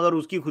बना दो, मगर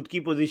उसकी खुद की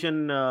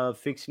position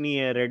fix नहीं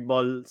है red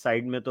ball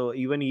side में, तो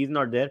even he is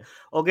not there.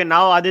 Okay,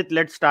 now Adit,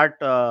 let's start.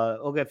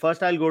 Okay,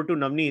 first I'll go to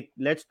Navneet.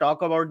 Let's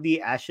talk about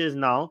the Ashes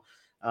now.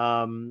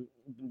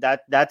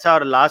 That's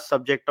our last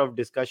subject of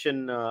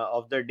discussion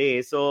of the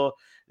day. So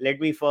let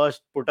me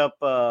first put up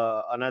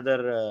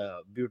another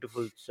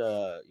beautiful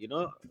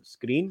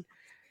screen.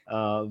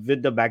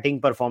 With the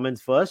batting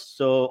performance first.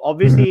 So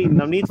obviously,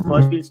 Navneet,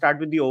 first we'll start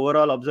with the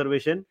overall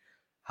observation.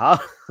 How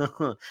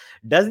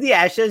does the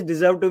Ashes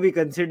deserve to be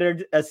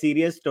considered a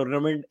serious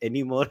tournament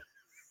anymore?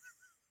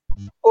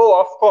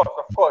 Oh, of course.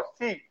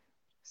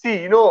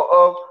 See,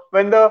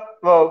 when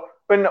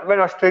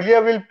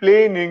Australia will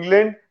play in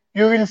England,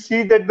 you will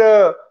see that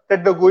the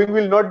going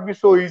will not be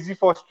so easy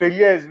for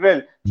Australia as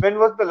well. When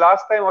was the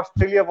last time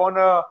Australia won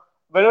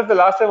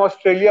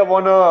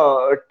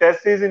a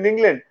Test series in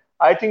England?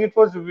 I think it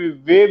was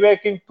way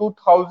back in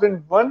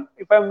 2001,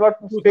 if I'm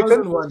not mistaken.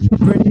 2001,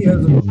 20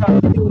 years ago.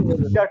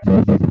 Yeah,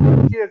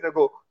 20 years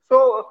ago.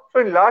 So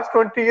in last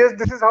 20 years,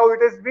 this is how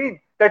it has been.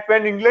 That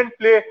when England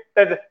plays,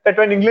 that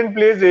when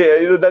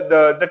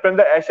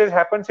the Ashes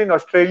happens in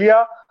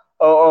Australia,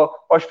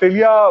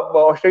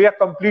 Australia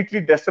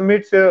completely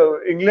decimates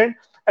England,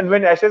 and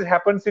when Ashes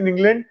happens in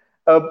England,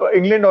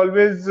 England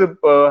always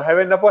have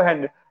an upper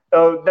hand.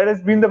 That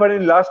has been the one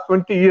in last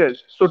 20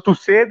 years. So to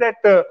say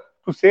that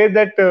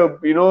that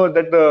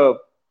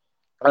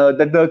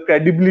the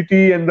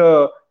credibility and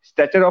the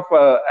stature of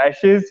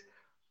Ashes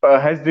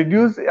has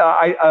reduced,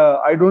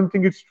 I don't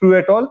think it's true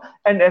at all.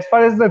 And as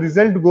far as the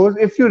result goes,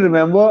 if you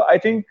remember, I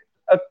think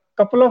a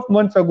couple of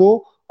months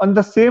ago on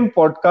the same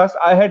podcast,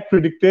 I had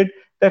predicted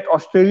that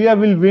Australia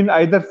will win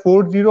either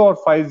 4-0 or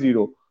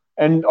 5-0,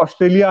 and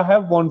Australia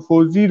have won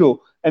 4-0,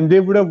 and they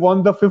would have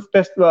won the fifth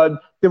test.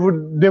 They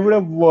would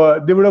have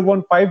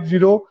won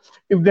 5-0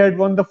 if they had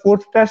won the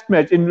fourth test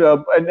match. And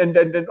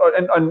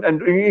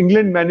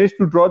England managed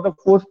to draw the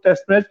fourth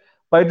test match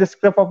by the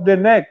scruff of their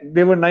neck.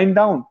 They were 9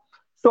 down.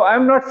 So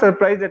I'm not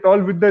surprised at all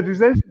with the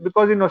result,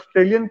 because in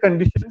Australian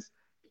conditions,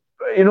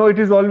 it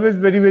is always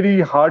very,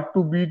 very hard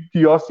to beat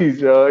the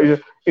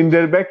Aussies in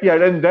their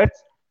backyard, and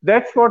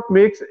that's what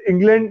makes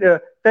England,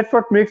 that's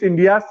what makes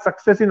India's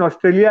success in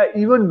Australia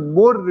even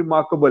more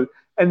remarkable.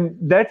 And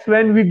that's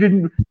when we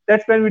didn't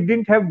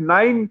have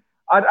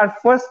our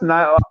first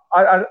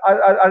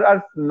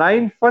our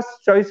nine first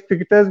choice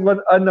cricketers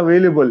were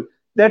unavailable.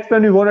 That's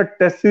when we won a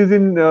test series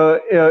in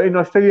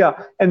Australia,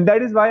 and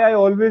that is why I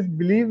always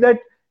believe that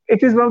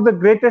it is one of the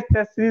greatest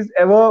test series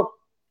ever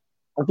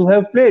to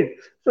have played.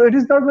 So it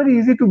is not very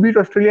easy to beat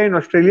Australia in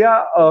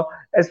Australia.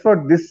 As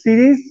for this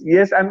series,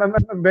 yes, I'm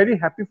very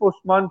happy for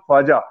Usman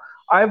Khwaja.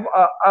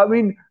 I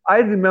mean, I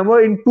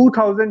remember in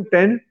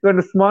 2010 when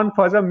Usman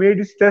Khwaja made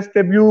his Test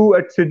debut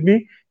at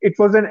Sydney. It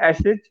was an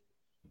Ashes,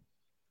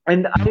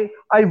 and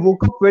I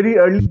woke up very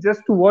early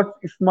just to watch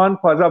Usman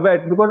Khwaja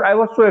bat, because I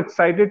was so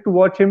excited to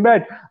watch him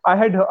bat. I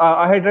had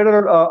read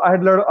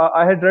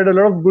a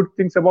lot of good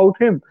things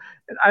about him.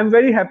 And I'm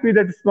very happy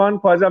that Usman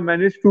Khwaja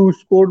managed to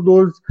score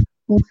those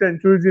two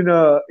centuries in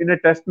a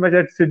Test match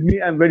at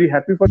Sydney. I'm very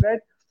happy for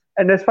that.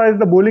 And as far as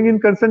the bowling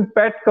is concerned,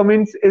 Pat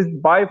Cummins is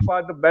by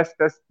far the best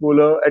Test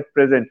bowler at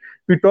present.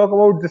 We talk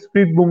about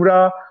Jasprit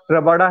Bumrah,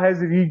 Rabada has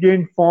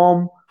regained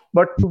form,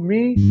 but to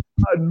me,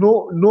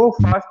 no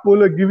fast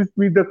bowler gives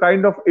me the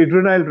kind of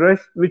adrenaline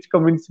rush which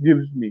Cummins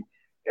gives me.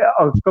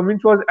 Yeah,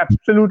 Cummins was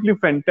absolutely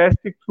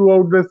fantastic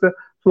throughout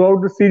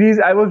the series.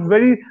 I was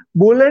very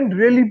Boland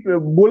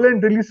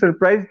really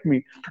surprised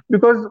me,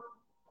 because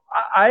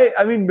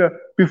I mean,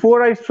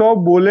 before I saw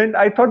Boland,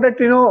 I thought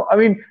that, I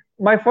mean,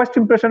 my first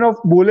impression of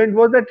Boland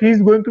was that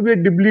he's going to be a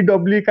dibbly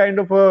dobbly kind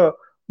of a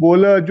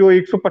bowler जो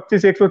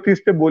 125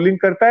 130 पे bowling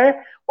करता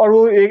है और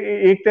वो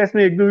एक test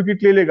में एक दो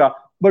विकेट ले लेगा.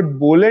 But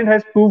Boland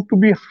has proved to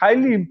be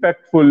highly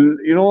impactful,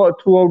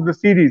 throughout the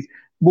series.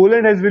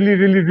 Boland has really,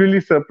 really,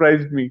 really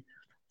surprised me.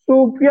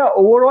 So yeah,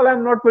 overall,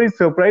 I'm not very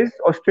surprised.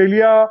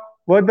 Australia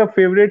were the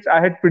favorites. I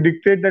had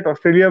predicted that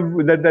Australia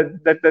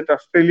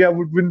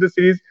would win the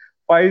series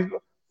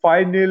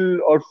 5-0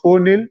 or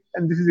 4-0,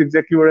 and this is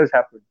exactly what has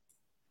happened.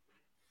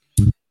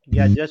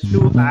 Yeah, just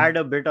to add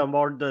a bit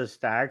about the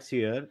stats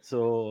here.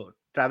 So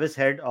Travis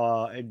Head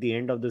at the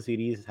end of the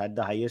series had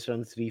the highest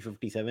runs,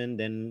 357.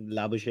 Then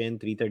Labuschagne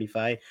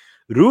 335.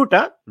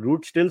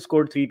 Root still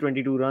scored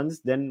 322 runs.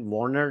 Then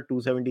Warner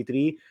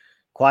 273.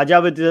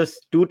 Khwaja with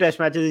just 2 test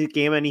matches, he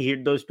came and he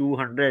hit those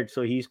 200.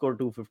 So he scored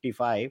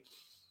 255.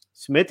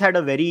 Smith had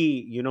a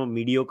very,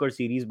 mediocre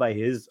series by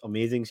his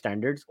amazing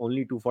standards,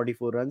 only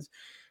 244 runs.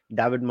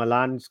 David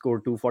Malan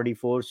scored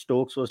 244.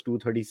 Stokes was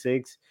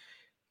 236.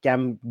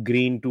 Cam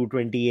Green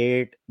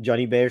 228.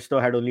 Johnny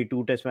Bairstow had only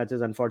 2 test matches.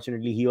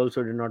 Unfortunately, he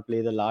also did not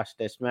play the last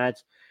test match.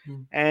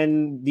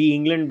 And the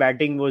England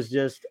batting was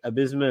just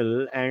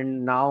abysmal.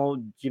 And now,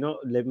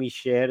 let me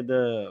share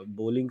the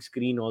bowling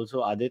screen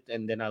also, Adit,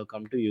 and then I'll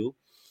come to you.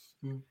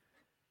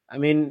 I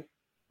mean,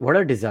 what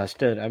a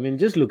disaster. I mean,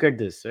 just look at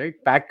this, right?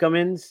 Pat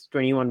Cummins,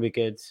 21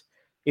 wickets.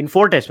 In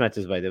 4 test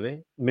matches, by the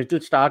way. Mitchell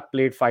Stark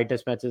played 5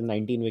 test matches,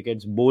 19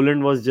 wickets.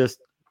 Boland was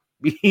just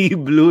he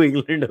blew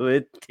England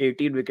with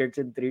 18 wickets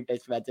in 3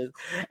 test matches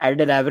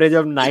and an average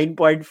of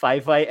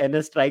 9.55 and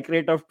a strike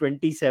rate of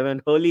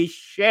 27. Holy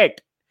shit.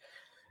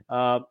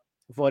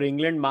 For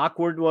England, Mark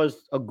Wood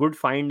was a good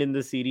find in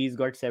the series,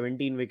 got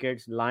 17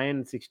 wickets,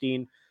 Lyon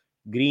 16,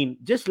 Green.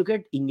 Just look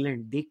at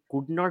England. They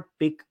could not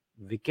pick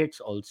wickets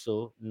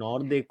also, nor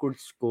they could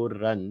score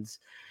runs.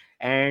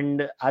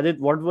 And Adit,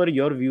 what were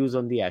your views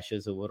on the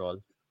Ashes overall?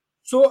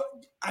 So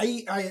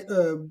I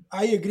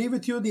agree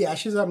with you. The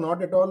Ashes are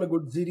not at all a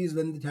good series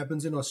when it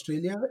happens in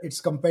Australia. It's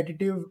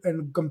competitive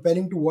and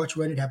compelling to watch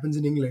when it happens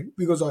in England,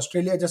 because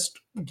Australia just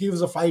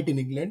gives a fight in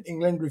England.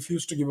 England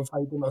refused to give a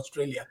fight in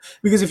Australia,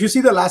 because if you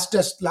see the last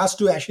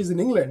 2 Ashes in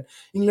England,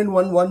 England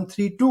won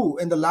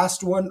 1-3-2, and the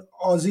last one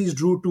Aussies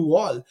drew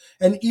 2-all,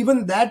 and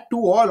even that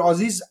 2-all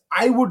Aussies,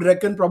 I would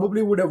reckon,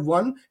 probably would have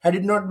won had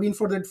it not been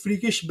for that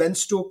freakish Ben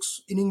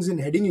Stokes innings in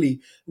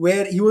Headingley,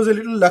 where he was a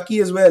little lucky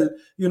as well.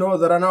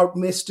 The run out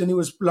missed and he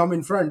was plumb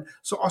in front.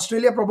 So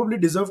Australia probably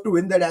deserved to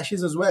win that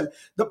Ashes as well.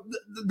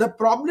 The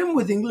problem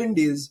with England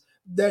is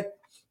that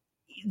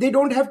they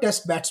don't have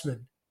test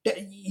batsmen.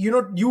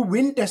 You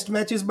win test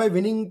matches by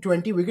winning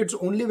 20 wickets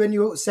only when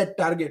you set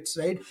targets,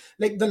 right?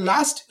 Like the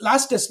last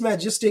test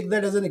match, just take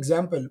that as an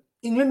example.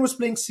 England was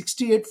playing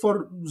 68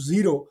 for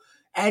 0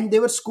 and they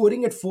were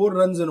scoring at 4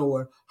 runs an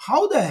over.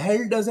 How the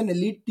hell does an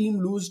elite team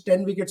lose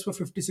 10 wickets for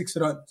 56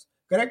 runs?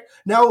 Correct.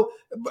 Now,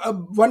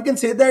 one can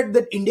say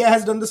that India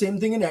has done the same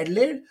thing in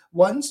Adelaide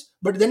once,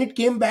 but then it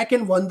came back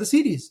and won the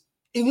series.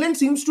 England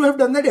seems to have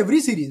done that every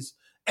series,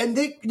 and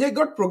they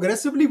got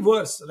progressively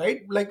worse,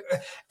 right? Like,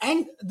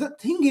 and the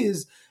thing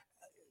is,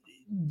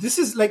 this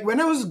is like when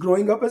I was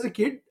growing up as a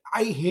kid,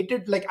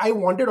 I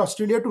wanted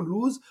Australia to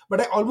lose, but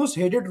I almost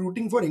hated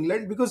rooting for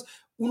England, because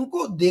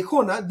unko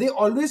dekho na, they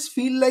always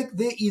feel like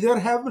they either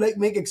have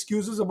make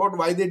excuses about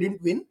why they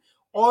didn't win,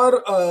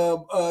 or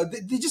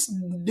they just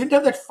didn't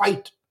have that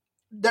fight.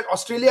 that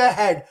Australia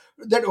had,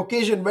 that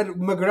occasion when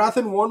McGrath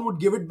and Vaughan would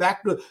give it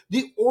back to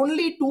the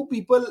only two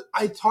people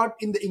I thought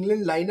in the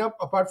England lineup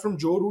apart from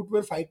Joe Root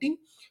were fighting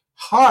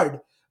hard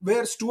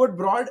were Stuart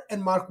Broad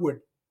and Mark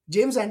Wood.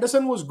 James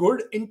Anderson was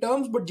good in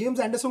terms, but James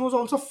Anderson was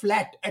also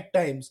flat at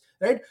times,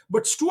 right?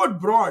 But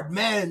Stuart Broad,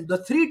 man, the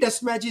 3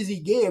 test matches he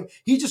gave,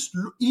 he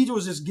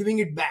was just giving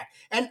it back.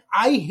 And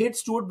I hate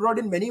Stuart Broad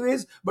in many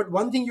ways, but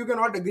one thing you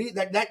cannot agree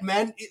that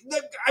man.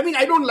 I mean,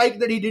 I don't like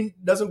that he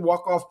doesn't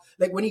walk off.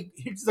 Like when he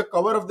hits the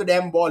cover of the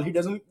damn ball, he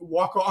doesn't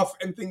walk off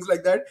and things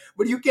like that.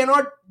 But you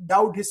cannot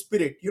doubt his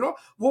spirit. You know,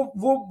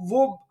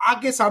 वो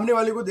आके सामने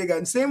वाले को देगा.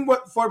 And same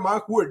for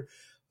Mark Wood.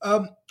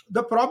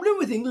 The problem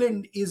with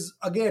England is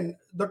again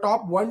the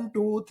top 1,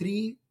 2,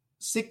 3,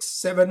 6,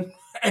 7,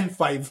 and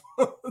 5.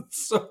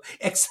 So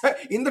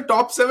in the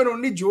top 7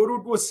 only Joe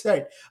Root was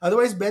set.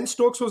 Otherwise Ben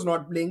Stokes was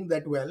not playing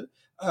that well.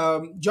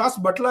 Josh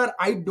Butler,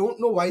 I don't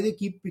know why they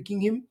keep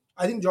picking him.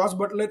 I think Josh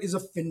Butler is a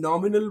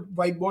phenomenal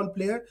white ball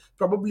player.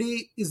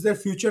 Probably is their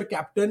future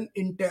captain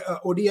in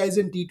ODIs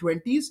and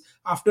T20s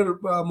after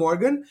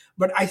Morgan.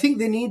 But I think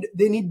they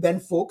need Ben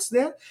Foakes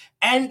there.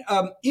 And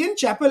Ian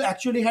Chappell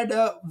actually had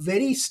a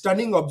very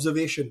stunning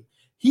observation.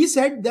 He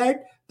said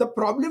that the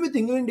problem with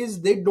England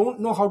is they don't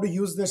know how to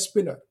use their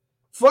spinner.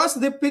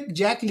 First, they pick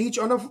Jack Leach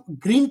on a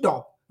green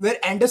top where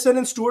Anderson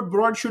and Stuart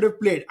Broad should have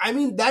played. I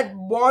mean, that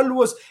ball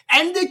was,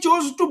 and they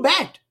chose to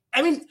bat.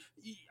 I mean,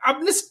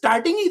 आपने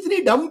starting ही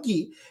इतनी dumb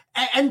की,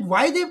 and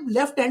why they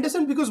left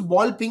Anderson because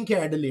ball pink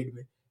है Adelaide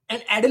में,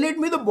 and Adelaide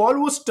में the ball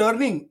was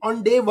turning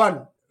on day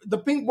 1. The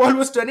pink ball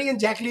was turning and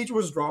Jack Leach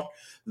was dropped.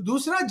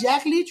 Dusra,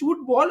 Jack Leach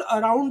would ball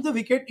around the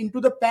wicket into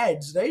the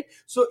pads, right?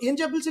 So Ian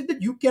Chappell said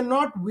that you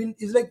cannot win.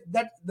 Is like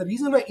that. The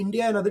reason why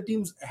India and other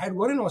teams had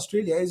won in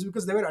Australia is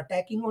because they were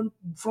attacking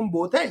from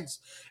both ends.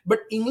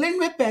 But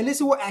England में पहले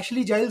से वो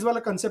Ashley Giles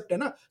वाला concept है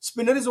ना.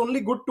 Spinner is only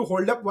good to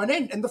hold up one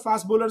end, and the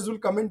fast bowlers will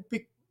come and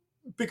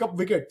pick up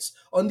wickets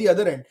on the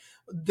other end.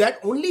 That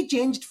only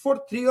changed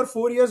for 3 or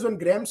 4 years when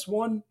Graham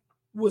Swan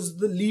was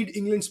the lead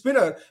England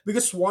spinner,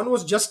 because Swan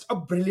was just a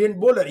brilliant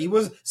bowler. He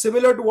was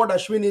similar to what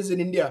Ashwin is in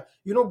India.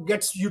 You know,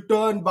 gets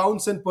U-turn,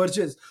 bounce and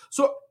perches.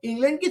 So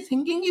England की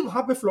thinking ही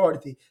वहाँ पे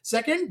flawed थी.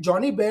 Second,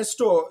 Johnny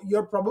Bairstow,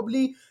 you're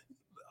probably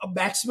a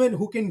batsman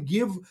who can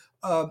give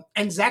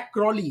and Zach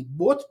Crawley,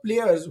 both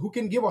players who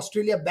can give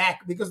Australia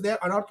back because they're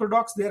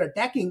unorthodox, they're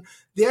attacking,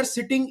 they are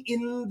sitting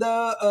in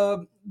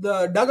the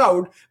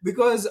dugout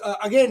because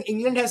again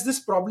England has this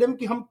problem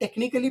कि हम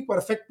technically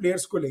perfect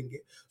players को लेंगे.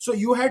 So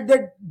you had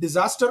that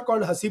disaster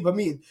called Hasib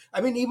Hamid.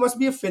 I mean, he must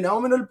be a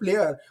phenomenal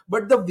player,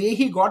 but the way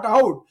he got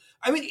out,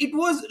 I mean, it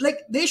was like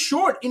they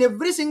showed in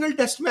every single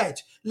test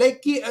match,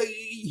 like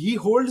he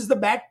holds the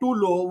bat too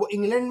low.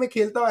 England में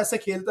खेलता हो ऐसा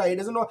खेलता है, he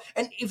doesn't know.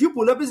 And if you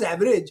pull up his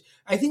average,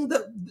 I think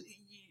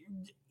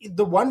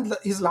the one,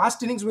 his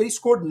last innings where he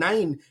scored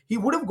 9, he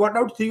would have got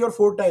out 3 or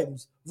 4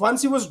 times.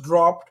 Once he was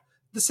dropped.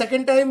 The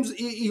second times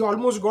he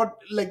almost got,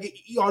 like,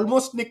 he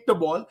almost nicked the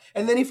ball,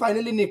 and then he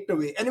finally nicked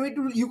away. Anyway,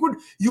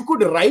 you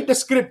could write a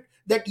script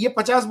that ये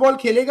 50 ball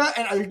खेलेगा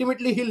and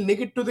ultimately he'll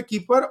nick it to the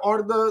keeper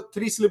or the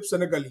 3 slips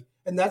in a gully,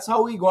 and that's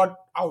how he got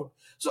out.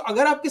 So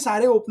अगर आपके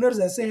सारे openers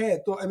ऐसे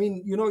हैं तो I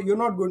mean, you know, you're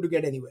not going to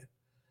get anywhere.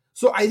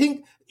 So I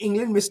think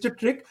England missed a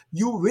trick.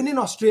 You win in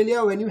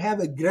Australia when you have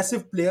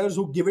aggressive players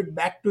who give it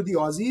back to the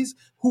Aussies,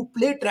 who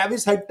play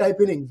Travis Head type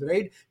innings,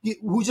 right?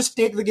 Who just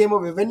take the game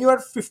away. When you are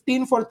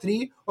 15 for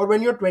 3 or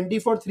when you're 20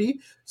 for 3,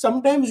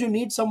 sometimes you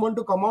need someone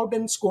to come out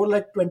and score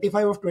like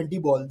 25 of 20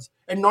 balls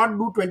and not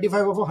do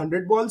 25 of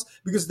 100 balls,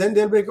 because then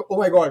they'll be like, oh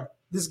my God,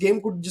 this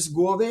game could just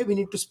go away. We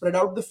need to spread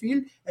out the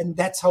field, and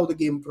that's how the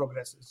game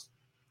progresses.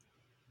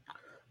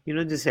 You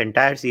know, this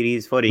entire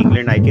series for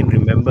England, I can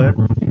remember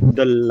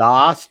the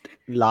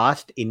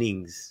last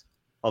innings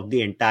of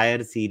the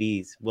entire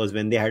series was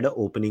when they had an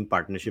opening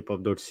partnership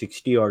of those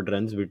 60 odd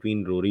runs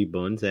between Rory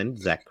Burns and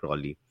Zach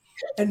Crawley,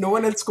 and no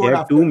one else scored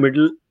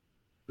after.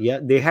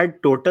 They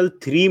had total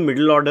 3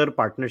 middle order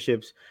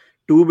partnerships,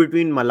 2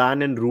 between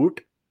Malan and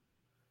Root,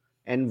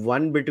 and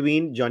 1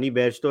 between Johnny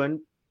Bairstow and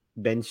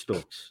Ben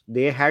Stokes.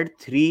 They had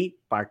 3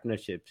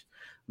 partnerships.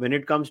 When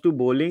it comes to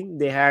bowling,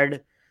 they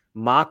had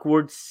Mark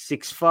Wood's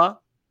 6-fa,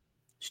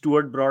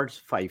 Stuart Broad's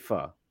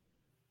 5-fa.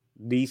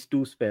 These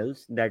 2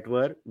 spells that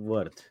were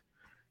worth.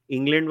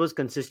 England was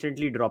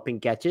consistently dropping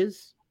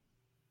catches.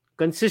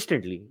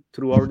 Consistently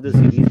throughout the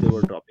series, they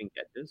were dropping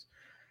catches.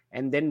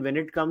 And then when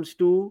it comes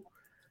to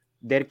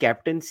their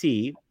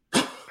captaincy,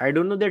 I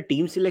don't know, their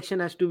team selection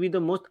has to be the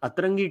most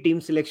atrangi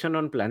team selection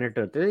on planet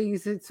Earth.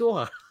 It's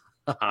so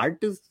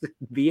hard to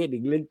be an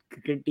England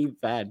cricket team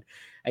fan.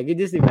 I can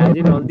just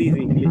imagine all these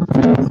English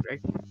players,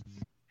 right?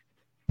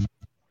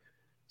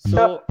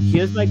 So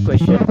here's my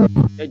question.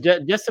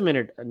 Just a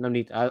minute,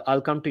 Navneet.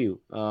 I'll come to you.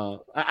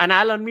 And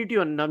I'll unmute you,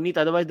 Navneet.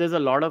 Otherwise, there's a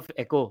lot of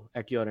echo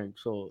at your end.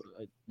 So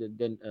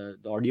then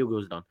the audio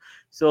goes down.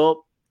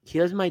 So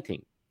here's my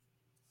thing.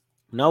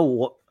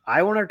 Now,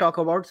 I want to talk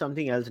about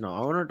something else now.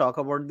 I want to talk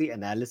about the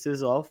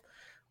analysis of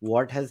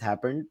what has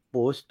happened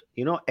post,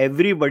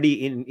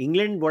 everybody in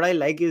England. What I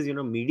like is,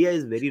 media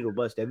is very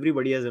robust.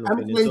 Everybody has an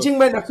opinion. I'm flinching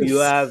by Nafis. You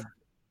have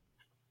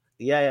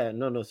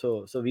no.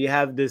 So we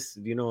have this,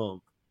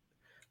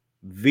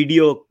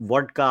 video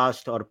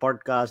vodcast or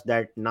podcast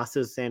that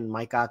Nassus and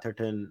Mike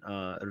Atherton,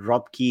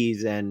 Rob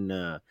Keys, and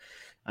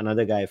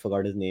another guy, I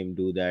forgot his name,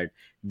 do that.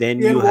 Then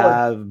Ian you Ward.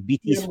 have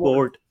BT Ian Ward.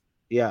 Sport.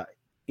 Yeah,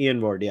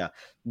 Ian Ward. Yeah.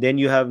 Then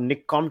you have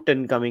Nick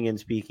Compton coming and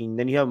speaking.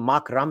 Then you have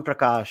Mark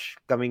Ramprakash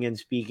coming and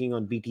speaking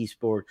on BT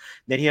Sport.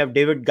 Then you have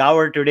David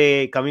Gower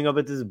today coming up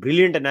with this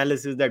brilliant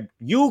analysis that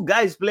you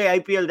guys play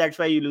IPL, that's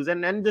why you lose.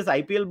 And this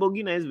IPL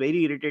bogey na is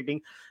very irritating.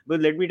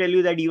 But let me tell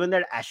you that even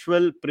that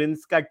Ashwell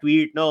Prince ka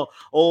tweet, no,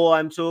 oh,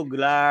 I'm so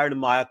glad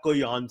Marco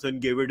Janssen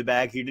gave it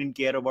back. He didn't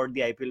care about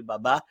the IPL.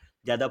 Baba,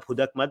 ज़्यादा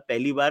फुदक मत.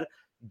 पहली बार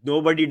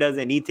nobody does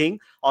anything.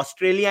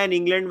 Australia and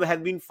England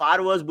have been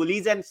far worse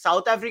bullies, and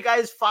South Africa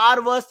is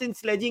far worse in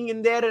sledging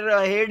in their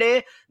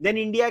heyday than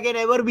India can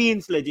ever be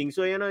in sledging.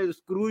 So,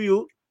 screw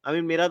you. I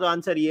mean, मेरा तो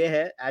answer ये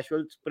है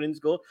Ashwell Prince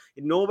को.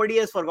 Nobody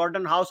has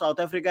forgotten how South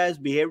Africa has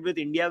behaved with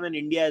India when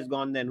India has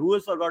gone then. Who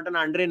has forgotten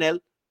Andre Nel?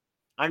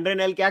 Andre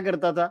Nel क्या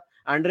करता था?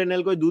 Andre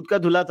Nel कोई दूध का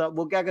धुला था,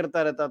 वो क्या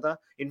करता रहता था?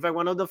 In fact,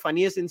 one of the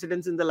funniest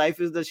incidents in the life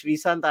is the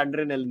Srisant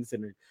Andre Nel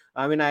incident.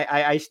 I mean,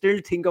 I still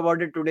think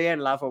about it today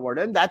and laugh about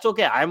it, and that's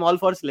okay. I'm all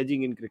for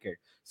sledging in cricket,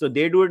 so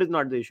they do it is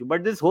not the issue.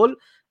 But this whole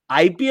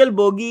IPL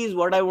bogey is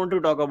what I want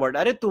to talk about.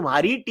 अरे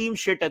तुम्हारी team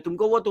shit है,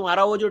 तुमको वो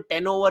तुम्हारा वो जो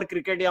 10 over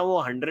cricket या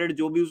वो 100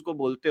 जो भी उसको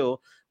बोलते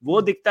हो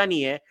वो दिखता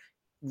नहीं है.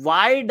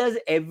 Why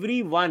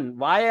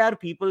are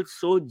people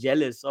so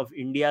jealous of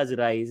India's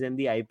rise and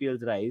the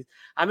IPL's rise?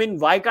 I mean,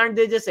 why can't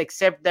they just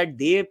accept that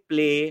they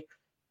play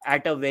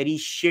at a very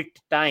shit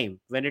time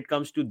when it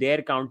comes to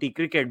their county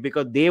cricket,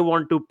 because they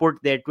want to put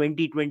their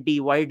 2020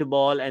 white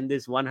ball and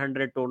this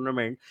 100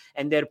 tournament,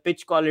 and their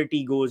pitch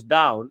quality goes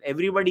down?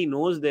 Everybody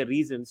knows their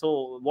reason.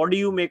 So what do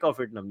you make of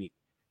it, Navneet?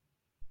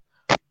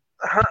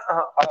 As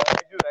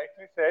you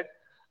rightly said,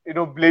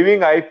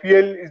 blaming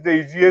IPL is the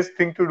easiest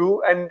thing to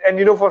do, and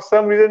for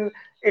some reason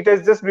it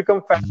has just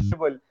become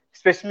fashionable,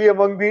 especially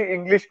among the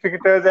English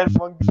cricketers and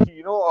among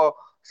the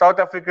South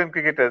African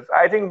cricketers.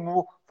 I think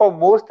for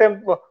most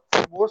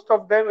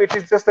of them, it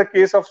is just a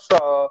case of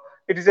sour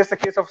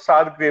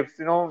grapes,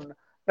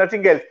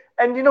 nothing else.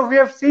 And we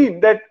have seen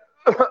that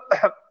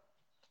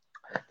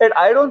that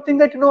I don't think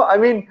that I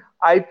mean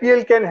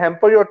IPL can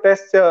hamper your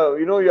tests. I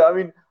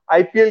mean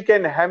IPL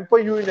can hamper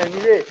you in any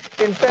way.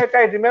 In fact,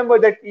 I remember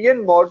that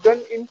Ian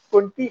Morgan in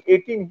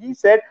 2018 he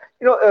said,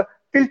 till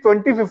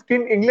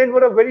 2015 England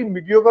were a very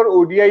mediocre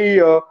ODI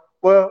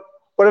were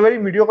a very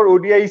mediocre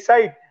ODI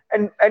side.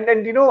 And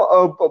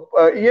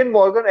Ian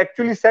Morgan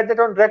actually said that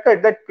on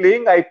record that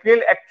playing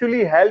IPL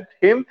actually helped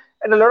him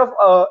and a lot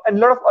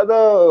of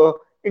other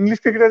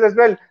English cricketers as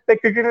well,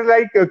 like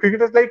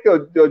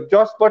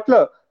Josh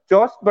Butler.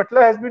 Josh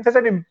Butler has been such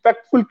an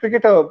impactful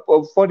cricketer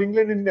for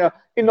England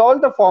in all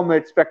the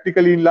formats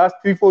practically in last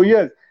 3-4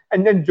 years.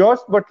 And then Josh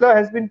Butler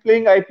has been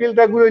playing IPL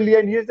regularly,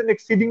 and he has done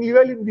exceedingly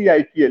well in the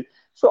IPL.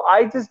 So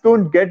I just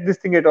don't get this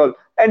thing at all.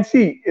 And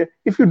see,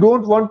 if you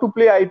don't want to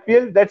play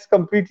IPL, that's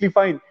completely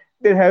fine.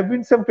 There have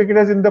been some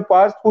cricketers in the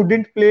past who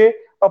didn't play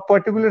a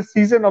particular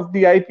season of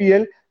the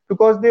IPL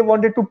because they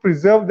wanted to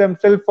preserve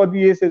themselves for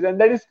the aces, and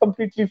that is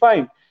completely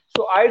fine.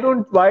 So I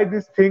don't buy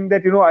this thing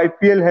that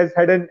IPL has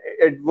had an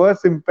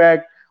adverse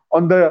impact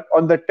on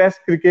the Test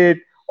cricket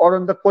or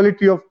on the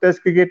quality of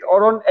Test cricket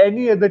or on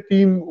any other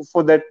team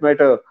for that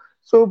matter.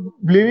 So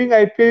blaming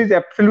IPL is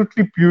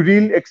absolutely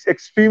puerile,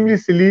 extremely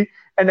silly,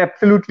 and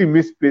absolutely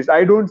misplaced.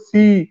 I don't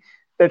see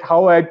that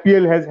how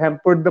IPL has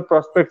hampered the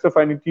prospects of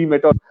any team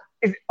at all.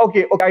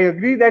 Okay, I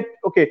agree that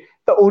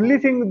the only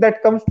thing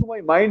that comes to my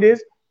mind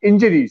is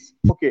injuries.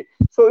 Okay,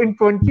 so in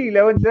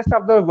 2011, just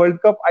after the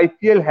World Cup,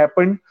 IPL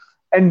happened,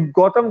 and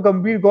Gautam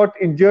Gambhir got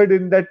injured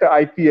in that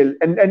IPL,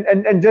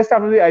 and just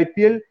after the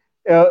IPL,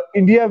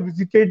 India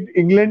visited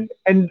England,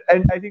 and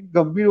I think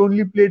Gambhir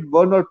only played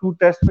one or two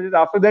Test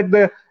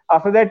matches.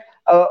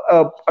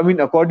 I mean,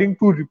 according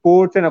to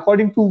reports and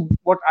according to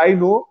what I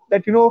know,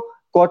 that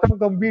Gautam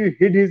Gambhir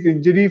hid his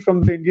injury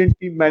from the Indian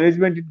team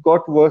management. It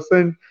got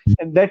worsened,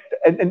 and that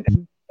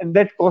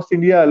cost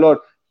India a lot.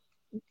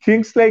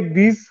 Things like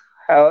these,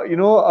 have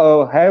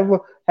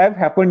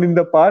happened in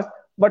the past.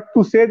 But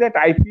to say that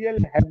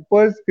IPL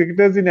hampers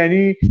cricketers in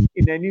any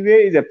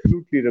way is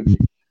absolutely rubbish.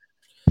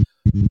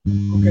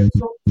 Okay,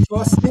 so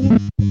first thing,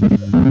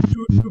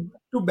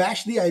 to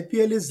bash the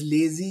IPL is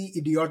lazy,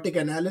 idiotic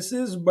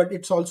analysis, but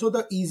it's also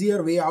the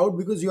easier way out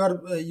because you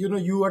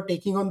are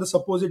taking on the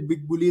supposed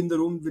big bully in the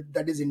room,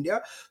 that is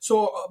India.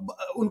 So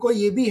उनको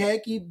ये भी है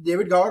कि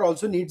David Gower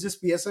also needs his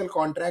PSL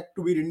contract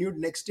to be renewed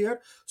next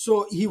year.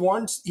 So he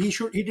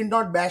did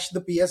not bash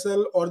the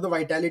PSL or the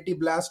Vitality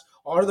Blast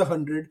or the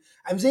 100.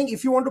 I'm saying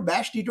if you want to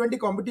bash T20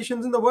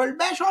 competitions in the world,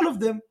 bash all of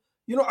them.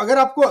 अगर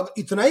आपको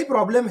इतना ही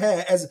problem है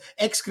as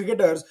x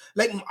cricketers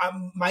like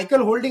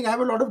Michael Holding, I have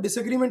a lot of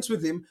disagreements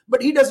with him,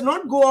 but he does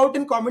not go out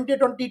and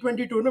commentate on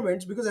T20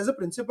 tournaments because as a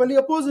principal he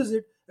opposes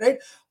it, right?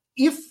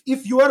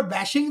 if you are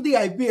bashing the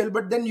IPL,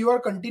 but then you are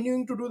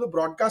continuing to do the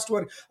broadcast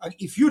work,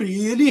 if you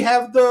really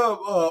have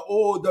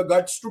the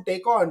guts to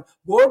take on,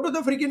 go to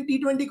the freaking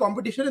T20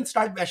 competition and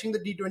start bashing the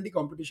T20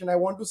 competition. I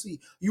want to see.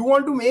 You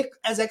want to make,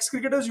 as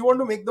ex-cricketers, you want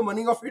to make the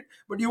money of it,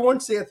 but you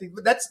won't say a thing.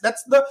 But that's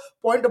the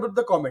point about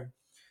the comment.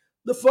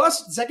 The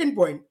second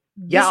point.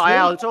 Yeah, I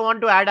also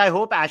want to add, I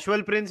hope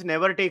Ashwal Prince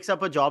never takes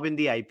up a job in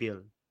the IPL.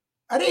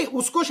 अरे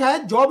उसको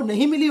शायद job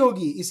नहीं मिली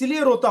होगी,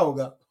 इसीलिए रोता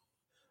होगा.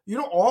 You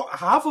know,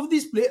 half of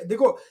these players,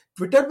 देखो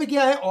Twitter पे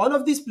क्या है, all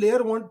of these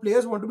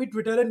players want to be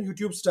Twitter and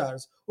YouTube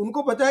stars.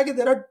 उनको पता है कि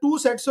there are two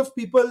sets of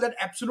people that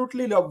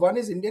absolutely love. One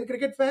is Indian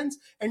cricket fans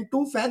and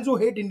two fans who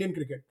hate Indian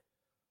cricket.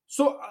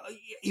 So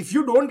if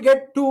you don't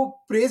get to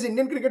praise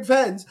Indian cricket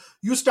fans,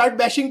 you start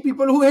bashing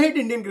people who hate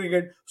Indian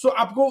cricket. So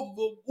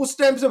आपको उस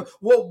time से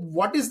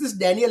what is this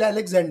Daniel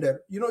Alexander?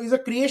 You know, he's a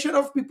creation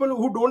of people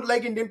who don't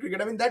like Indian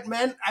cricket. I mean, that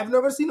man, I've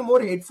never seen a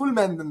more hateful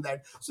man than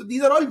that. So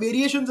these are all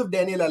variations of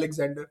Daniel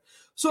Alexander.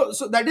 So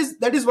that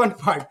is one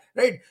part,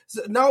 right?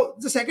 So now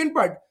the second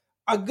part,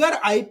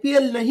 अगर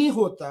IPL नहीं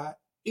होता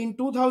in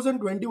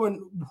 2021,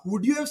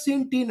 would you have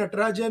seen T.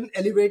 Natarajan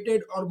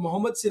elevated or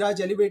Mohammad Siraj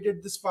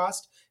elevated this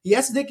fast?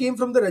 Yes, they came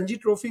from the Ranji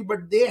Trophy,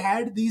 but they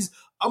had these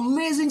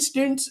amazing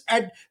stints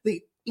at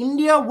the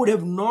India would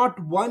have not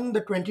won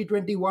the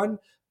 2021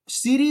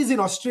 series in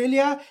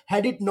Australia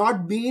had it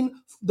not been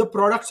the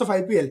products of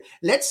IPL.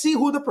 Let's see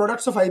who the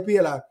products of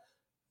IPL are.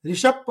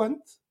 Rishabh Pant,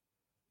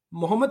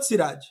 Mohammad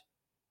Siraj,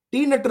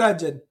 T.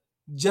 Natarajan,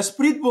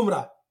 Jasprit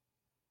Bumrah,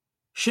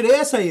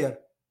 Shreyas Iyer,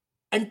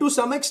 and to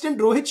some extent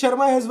Rohit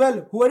Sharma as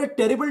well, who had a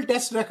terrible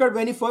test record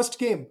when he first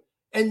came.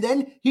 And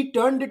then he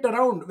turned it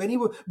around when he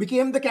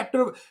became the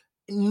captain of...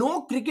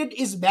 No cricket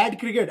is bad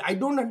cricket. I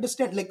don't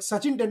understand. Like,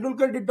 Sachin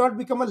Tendulkar did not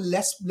become a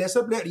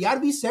lesser player. Yeah,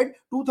 we said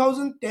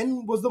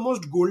 2010 was the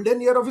most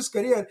golden year of his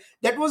career.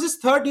 That was his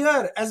third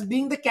year as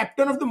being the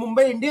captain of the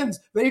Mumbai Indians,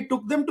 where he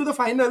took them to the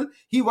final.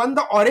 He won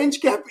the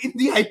orange cap in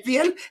the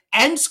IPL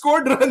and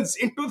scored runs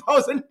in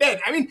 2010.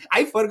 I mean,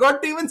 I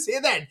forgot to even say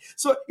that.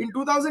 So in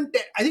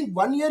 2010, I think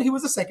 1 year he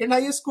was the second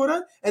highest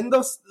scorer, and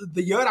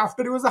the year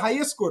after he was the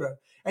highest scorer.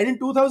 And in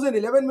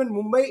 2011, when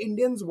Mumbai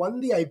Indians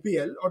won the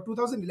IPL, or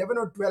 2011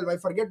 or 12, I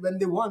forget when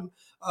they won,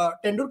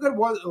 Tendulkar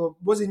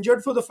was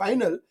injured for the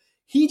final.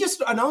 He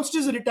just announced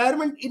his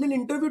retirement in an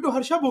interview to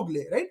Harsha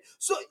Bhogle, right?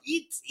 So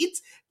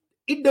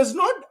it does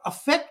not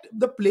affect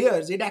the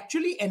players. It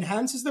actually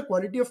enhances the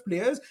quality of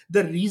players.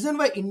 The reason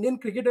why Indian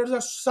cricketers are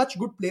such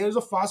good players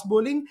of fast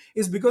bowling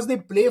is because they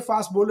play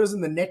fast bowlers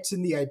in the nets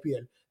in the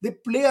IPL. They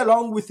play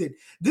along with it.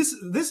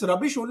 This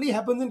rubbish only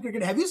happens in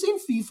cricket. Have you seen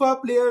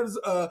FIFA players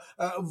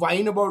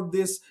whine about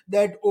this?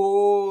 That,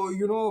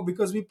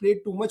 because we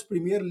played too much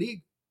Premier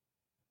League.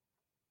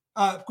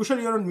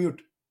 Kushal, you're on mute.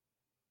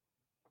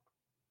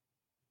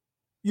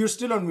 You're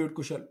still on mute,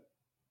 Kushal.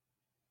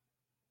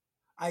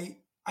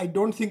 I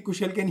don't think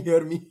Kushal can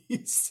hear me.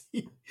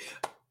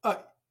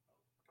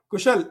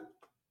 Kushal,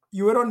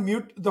 you were on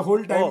mute the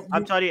whole time. Oh,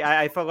 I'm sorry.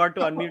 I forgot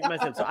to unmute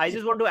myself. So I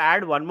just want to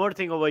add one more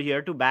thing over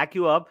here to back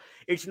you up.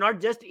 It's not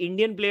just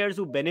Indian players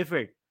who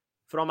benefit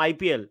from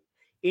IPL.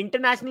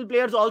 International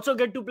players also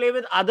get to play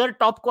with other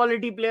top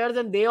quality players,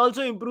 and they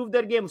also improve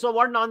their game. So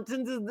what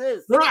nonsense is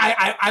this? No,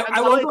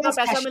 I want to ask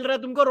पैसा मिल रहा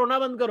है तुमको, रोना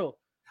बंद करो.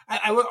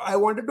 I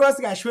wanted to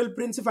ask Ashwal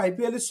Prince, if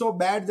IPL is so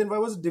bad, then why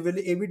was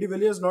AB de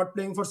Villiers not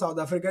playing for South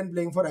Africa and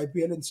playing for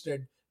IPL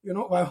instead? You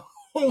know, why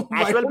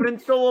Ashwal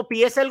Prince तो वो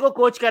PSL को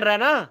coach कर रहा है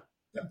ना.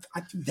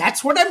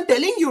 That's what I'm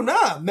telling you,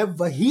 na. मैं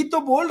वही तो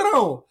बोल रहा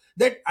हूँ.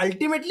 That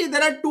ultimately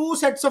there are two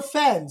sets of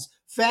fans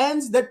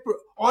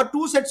or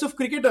two sets of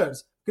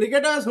cricketers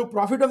who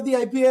profit of the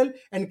IPL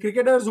and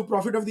cricketers who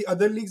profit of the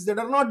other leagues that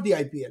are not the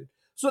IPL.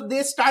 So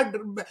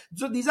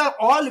these are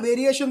all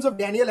variations of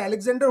Daniel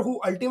Alexander who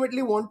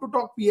ultimately want to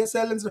talk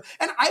PSL and stuff.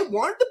 And I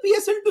want the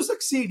PSL to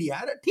succeed,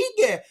 यार. ठीक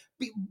है.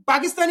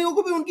 पाकिस्तानियों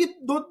को भी उनकी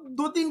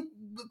दो तीन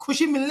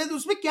खुशी मिलने तो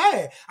उसमें क्या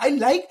है?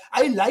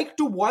 I like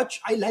to watch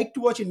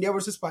India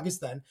versus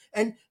Pakistan,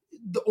 and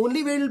the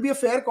only way it will be a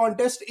fair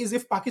contest is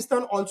if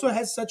Pakistan also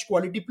has such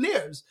quality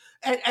players,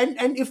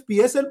 and if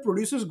PSL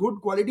produces good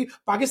quality.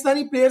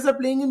 Pakistani players are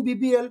playing in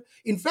BPL.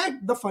 In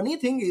fact, the funny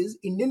thing is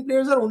Indian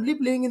players are only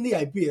playing in the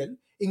IPL.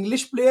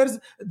 English players,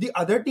 the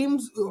other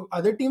teams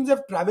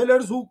have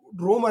travelers who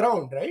roam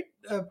around, right?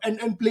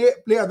 And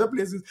play other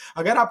places.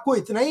 अगर आपको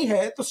इतना ही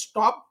है तो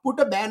put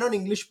a ban on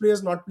English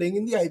players not playing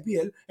in the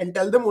IPL and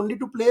tell them only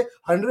to play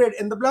 100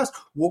 in the blast.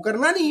 वो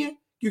करना नहीं है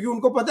क्योंकि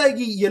उनको पता है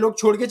कि ये लोग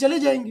छोड़ के चले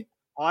जाएंगे.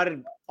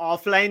 और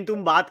ऑफलाइन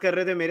तुम बात कर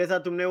रहे थे मेरे साथ,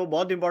 तुमने वो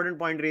बहुत इंपॉर्टेंट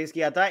पॉइंट रेज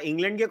किया था.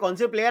 इंग्लैंड के कौन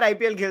से प्लेयर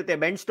आईपीएल खेलते हैं?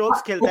 बेन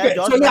स्टोक्स खेलता है,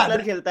 जॉर्ज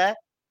बटलर खेलता है.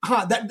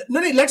 हाँ,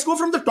 नहीं, let's go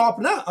from the top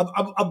ना.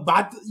 अब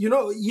बात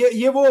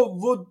ये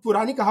वो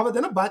पुरानी कहावत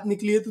है ना, बात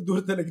निकली है तो दूर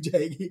तक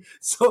जाएगी.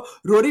 सो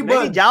रोरी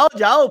बर्न्स,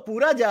 जाओ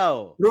पूरा जाओ.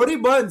 Rory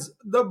Burns,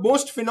 the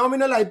most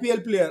phenomenal IPL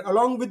player,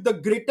 along with the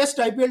greatest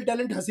IPL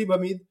talent Hasib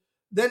Hamid.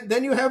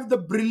 Then you have the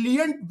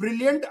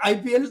brilliant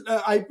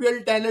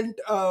IPL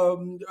talent.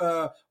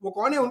 वो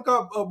कौन है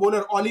उनका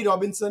bowler? Ollie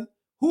Robinson,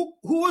 who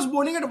was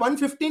bowling at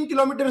 115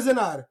 kilometers an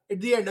hour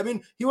at the end. I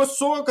mean, he was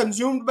so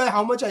consumed by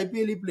how much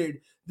IPL he played.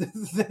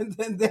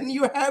 then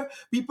you have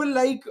people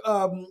like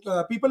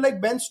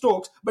Ben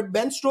Stokes, but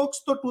Ben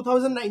Stokes तो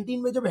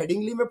 2019 में जब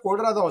Headingley में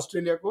फोड़ रहा था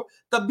Australia को,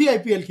 तब भी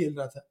IPL खेल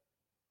रहा था.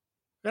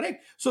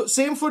 Correct. So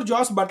same for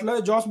Josh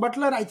Butler. Josh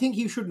Butler, I think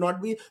he should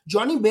not be.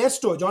 Johnny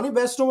Bairstow. Johnny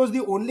Bairstow was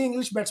the only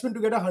English batsman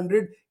to get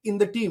 100 in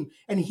the team,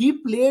 and he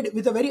played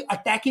with a very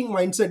attacking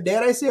mindset.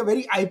 Dare I say, a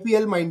very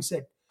IPL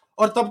mindset.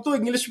 और तब तो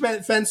English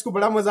fans को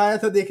बड़ा मजा आया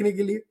था देखने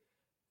के लिए,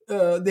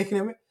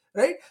 देखने में.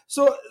 Right.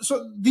 So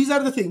these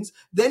are the things.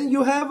 Then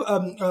you have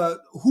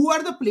who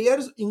are the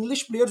players,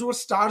 English players who are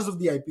stars of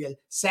the IPL?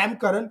 Sam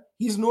Curran.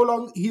 He's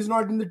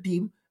not in the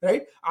team.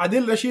 Right.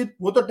 Adil Rashid,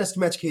 वो तो test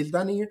match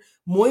खेलता नहीं है.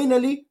 Moin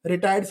Ali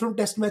retired from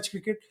test match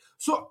cricket.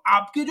 सो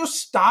आपके जो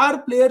star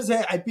players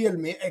है IPL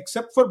में,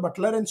 except for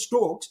Buttler and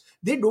Stokes,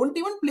 they don't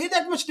even play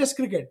that much test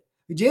cricket.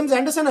 James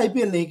Anderson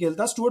IPL नहीं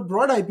खेलता, स्टुअर्ट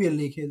ब्रॉड आईपीएल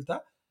नहीं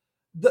खेलता,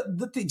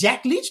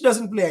 Jack Leach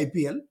doesn't play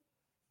IPL.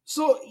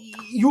 So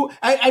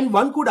and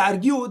one could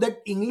argue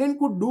that England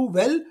could do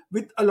well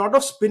with a lot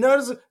of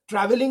spinners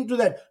traveling to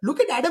that.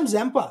 Look at Adam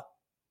Zampa.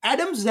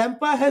 Adam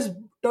Zampa has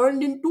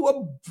turned into a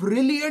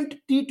brilliant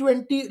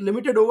T20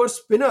 limited over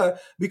spinner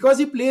because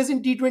he plays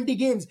in T20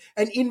 games.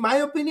 And in my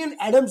opinion,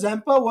 Adam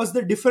Zampa was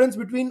the difference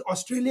between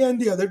Australia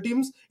and the other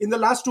teams in the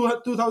last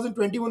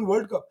 2021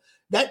 World Cup.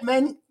 That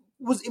man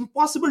was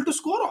impossible to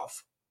score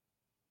off.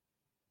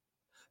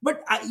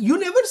 But you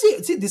never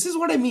see, this is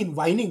what I mean,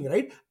 whining,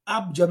 right?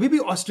 आप जब भी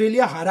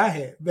Australia हारा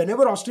है,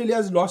 whenever Australia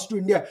has lost to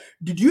India,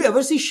 did you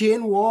ever see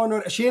Shane Warne?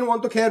 Or Shane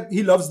Warne, तो खैर,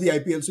 he loves the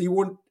IPL, so he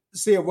won't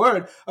say a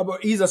word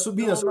about he's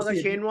been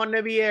associated. Shane Warne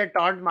ने भी ये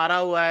taunt मारा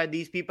हुआ है.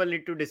 These people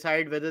need to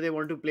decide whether they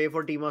want to play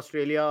for Team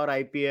Australia or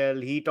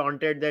IPL. He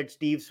taunted that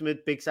Steve Smith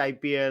picks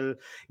IPL.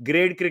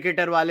 Great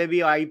cricketer वाले भी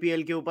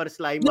IPL के ऊपर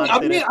slime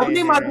मारते रहते हैं. अब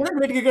नहीं मारते ना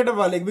great cricketer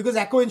वाले, because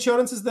Echo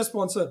Insurance is their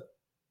sponsor.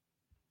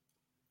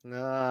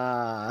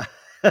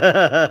 I'm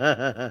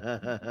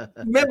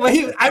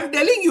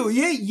telling you,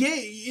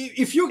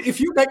 if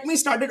you get me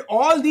started,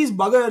 all these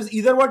buggers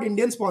either want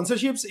Indian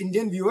sponsorships,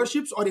 Indian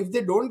viewerships, or if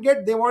they don't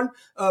get, they want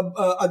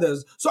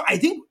others. So I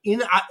think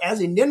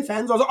as Indian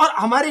fans also, और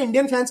हमारे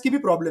Indian fans की भी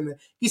problem है.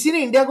 किसी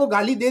ने India को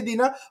गाली दे दी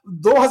ना,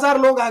 2000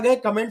 लोग आ गए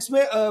comments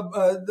में.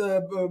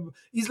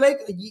 Is like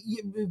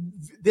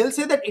they'll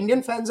say that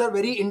Indian fans are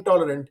very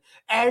intolerant,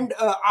 and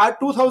our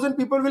 2000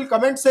 people will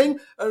comment saying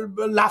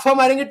लाफा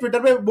मारेंगे ट्विटर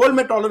पे, बोल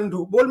मैं टॉलरेंट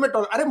हूँ, बोल मैं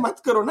अरे मत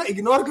करो ना,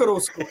 इग्नोर करो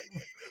उसको.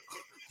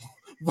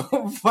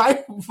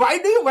 why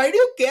do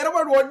you care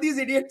about what these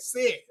idiots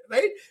say,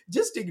 right?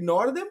 Just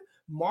ignore them,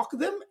 mock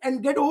them,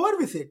 and get over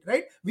with it,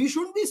 right? We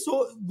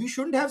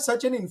shouldn't have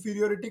such an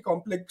inferiority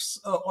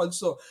complex.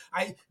 Also,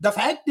 the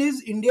fact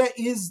is, India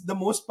is the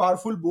most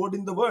powerful board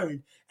in the world,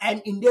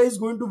 and India is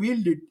going to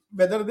wield it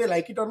whether they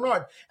like it or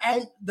not.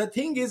 And the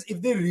thing is, if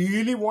they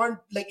really want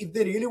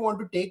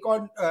to take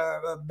on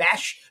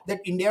bash that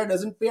India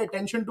doesn't pay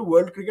attention to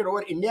world cricket,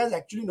 or India has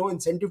actually no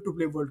incentive to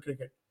play world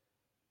cricket.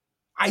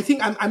 I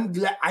think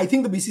I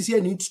think the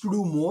BCCI needs to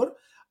do more.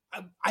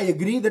 I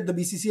agree that the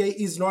BCCI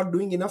is not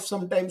doing enough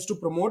sometimes to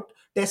promote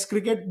Test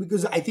cricket,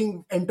 because I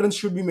think entrance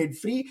should be made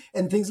free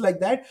and things like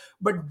that.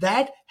 But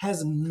that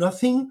has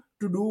nothing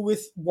to do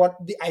with what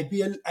the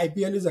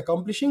IPL is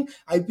accomplishing.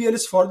 IPL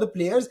is for the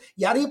players.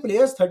 यार ये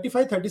players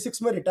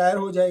 35-36 में retire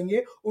हो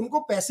जाएंगे, उनको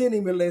पैसे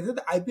नहीं मिल रहे थे.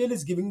 The IPL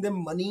is giving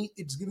them money,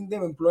 it's giving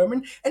them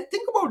employment. And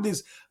think about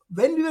this.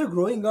 When we were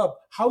growing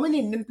up, how many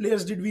Indian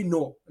players did we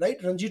know, right?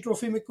 Ranji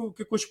Trophy में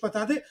कुछ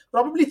पता थे?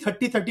 Probably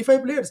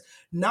 30-35 players.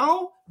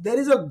 Now there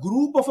is a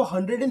group of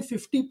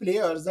 150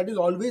 players that is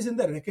always in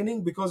the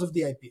reckoning because of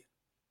the IPL.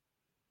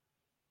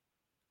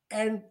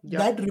 And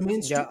that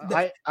remains.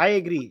 I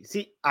agree.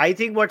 See, I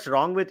think what's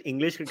wrong with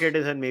English cricket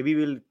is, and maybe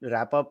we'll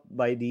wrap up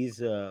by these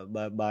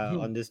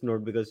on this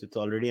note, because it's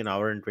already an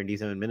hour and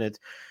 27 minutes.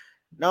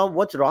 Now,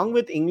 what's wrong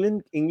with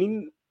England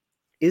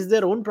is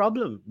their own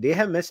problem. They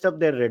have messed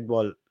up their red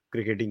ball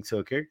cricketing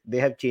circuit. They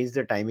have changed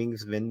the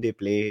timings when they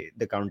play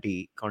the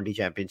county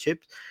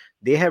championships.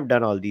 They have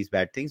done all these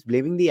bad things.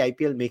 Blaming the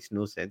IPL makes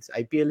no sense.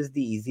 IPL is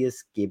the easiest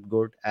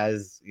scapegoat,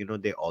 as you know,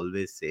 they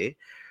always say.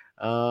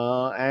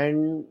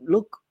 And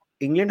look,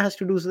 England has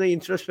to do the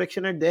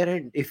introspection at their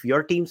end. If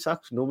your team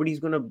sucks, nobody's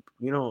going to,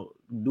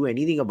 do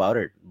anything about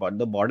it. But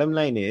the bottom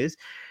line is,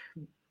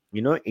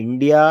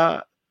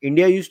 India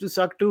used to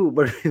suck too,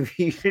 but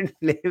we didn't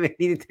play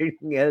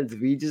anything else.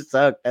 We just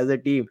sucked as a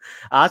team.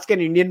 Ask an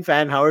Indian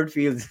fan how it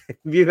feels.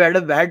 We've had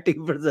a bad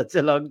team for such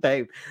a long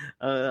time.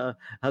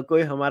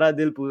 कोई हमारे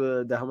दिल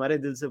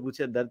से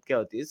पूछे दर्द क्या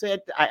होती है. So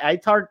I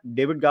thought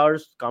David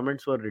Gower's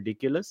comments were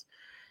ridiculous,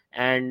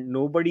 and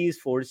nobody is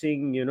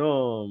forcing,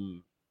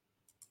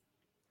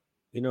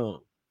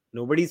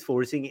 nobody's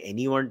forcing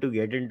anyone to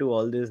get into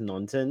all this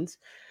nonsense.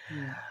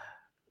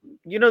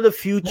 The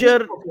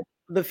future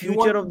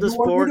of the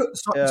sport.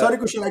 Sorry,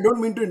 Kushal, I don't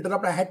mean to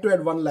interrupt. I had to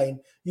add one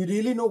line. You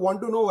really want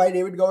to know why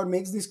David Gower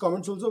makes these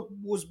comments also?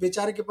 उस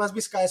बेचारे के पास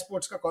भी Sky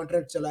Sports का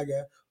contract चला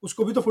गया.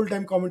 उसको भी तो full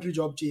time commentary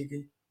job चाहिए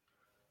गई.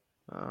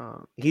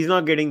 He's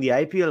not getting the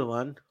IPL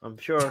one, I'm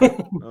sure.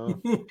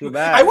 Too I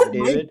bad, would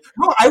mind. David.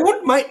 No, I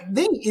would mind.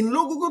 नहीं, इन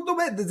लोगों को तो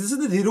मैं, this is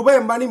the Dhirubhai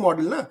Ambani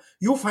model ना.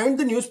 You find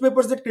the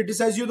newspapers that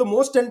criticize you the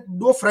most and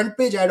do a front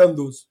page ad on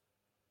those.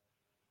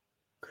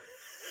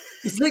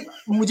 इसलिए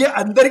मुझे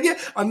अंदर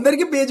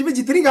के पेज में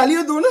जितनी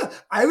गालियां दो ना,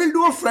 I will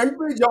do a front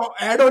page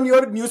add on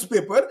your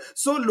newspaper,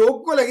 सो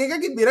लोग को लगेगा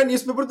कि तेरा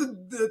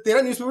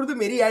न्यूज़पेपर तो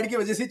मेरी एड की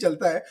वजह से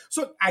चलता है.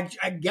 सो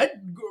I get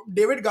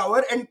David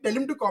गावर and tell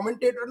him to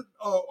commentate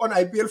on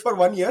IPL for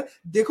 1 year.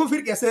 देखो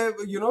फिर कैसे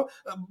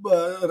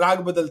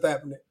राग बदलता है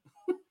अपने.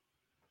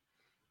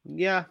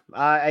 Yeah,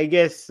 I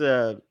guess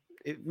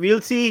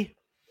we'll see.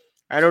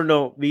 I don't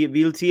know.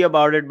 We'll see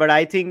about it, but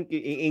I think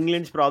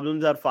England's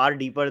problems are far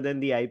deeper than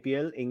the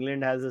IPL.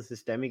 England has a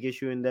systemic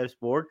issue in their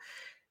sport.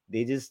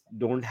 They just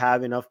don't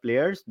have enough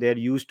players.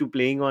 They're used to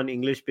playing on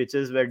English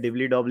pitches where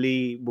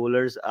dibbly-dobbly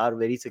bowlers are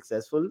very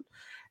successful.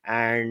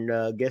 And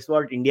guess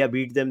what? India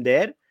beat them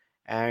there.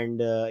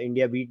 And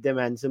India beat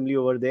them handsomely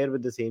over there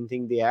with the same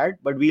thing they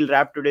had. But we'll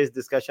wrap today's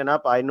discussion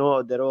up. I know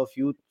there are a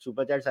few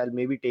super chats. I'll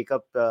maybe take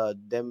up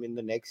them in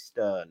the next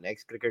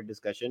cricket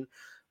discussion.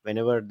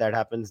 Whenever that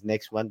happens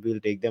next month, we'll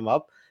take them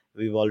up.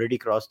 We've already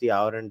crossed the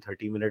hour and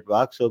 30-minute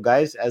mark. So,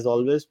 guys, as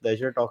always,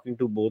 pleasure talking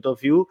to both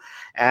of you.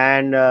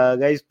 And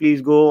guys,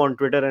 please go on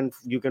Twitter and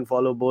you can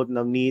follow both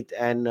Navneet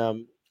and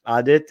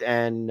Adit.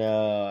 And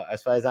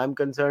as far as I'm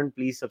concerned,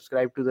 please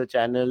subscribe to the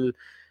channel,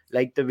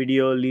 like the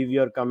video, leave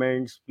your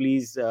comments,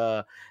 please.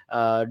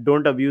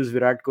 Don't abuse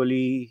Virat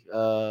Kohli.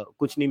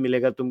 कुछ नहीं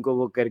मिलेगा तुमको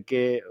वो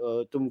करके.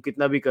 तुम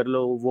कितना भी कर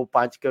लो, वो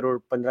 5 करोड़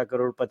 15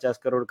 करोड़ 50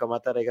 करोड़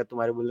कमाता रहेगा,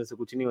 तुम्हारे बोलने से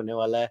कुछ नहीं होने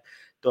वाला है.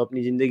 तो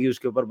अपनी जिंदगी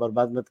उसके ऊपर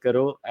बर्बाद मत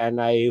करो.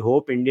 And I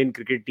hope Indian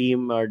cricket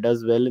team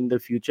does well in the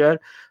future.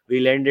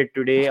 We'll end it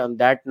today on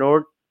that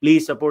note.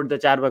 Please support the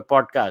Charbak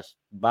podcast.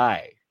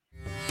 Bye.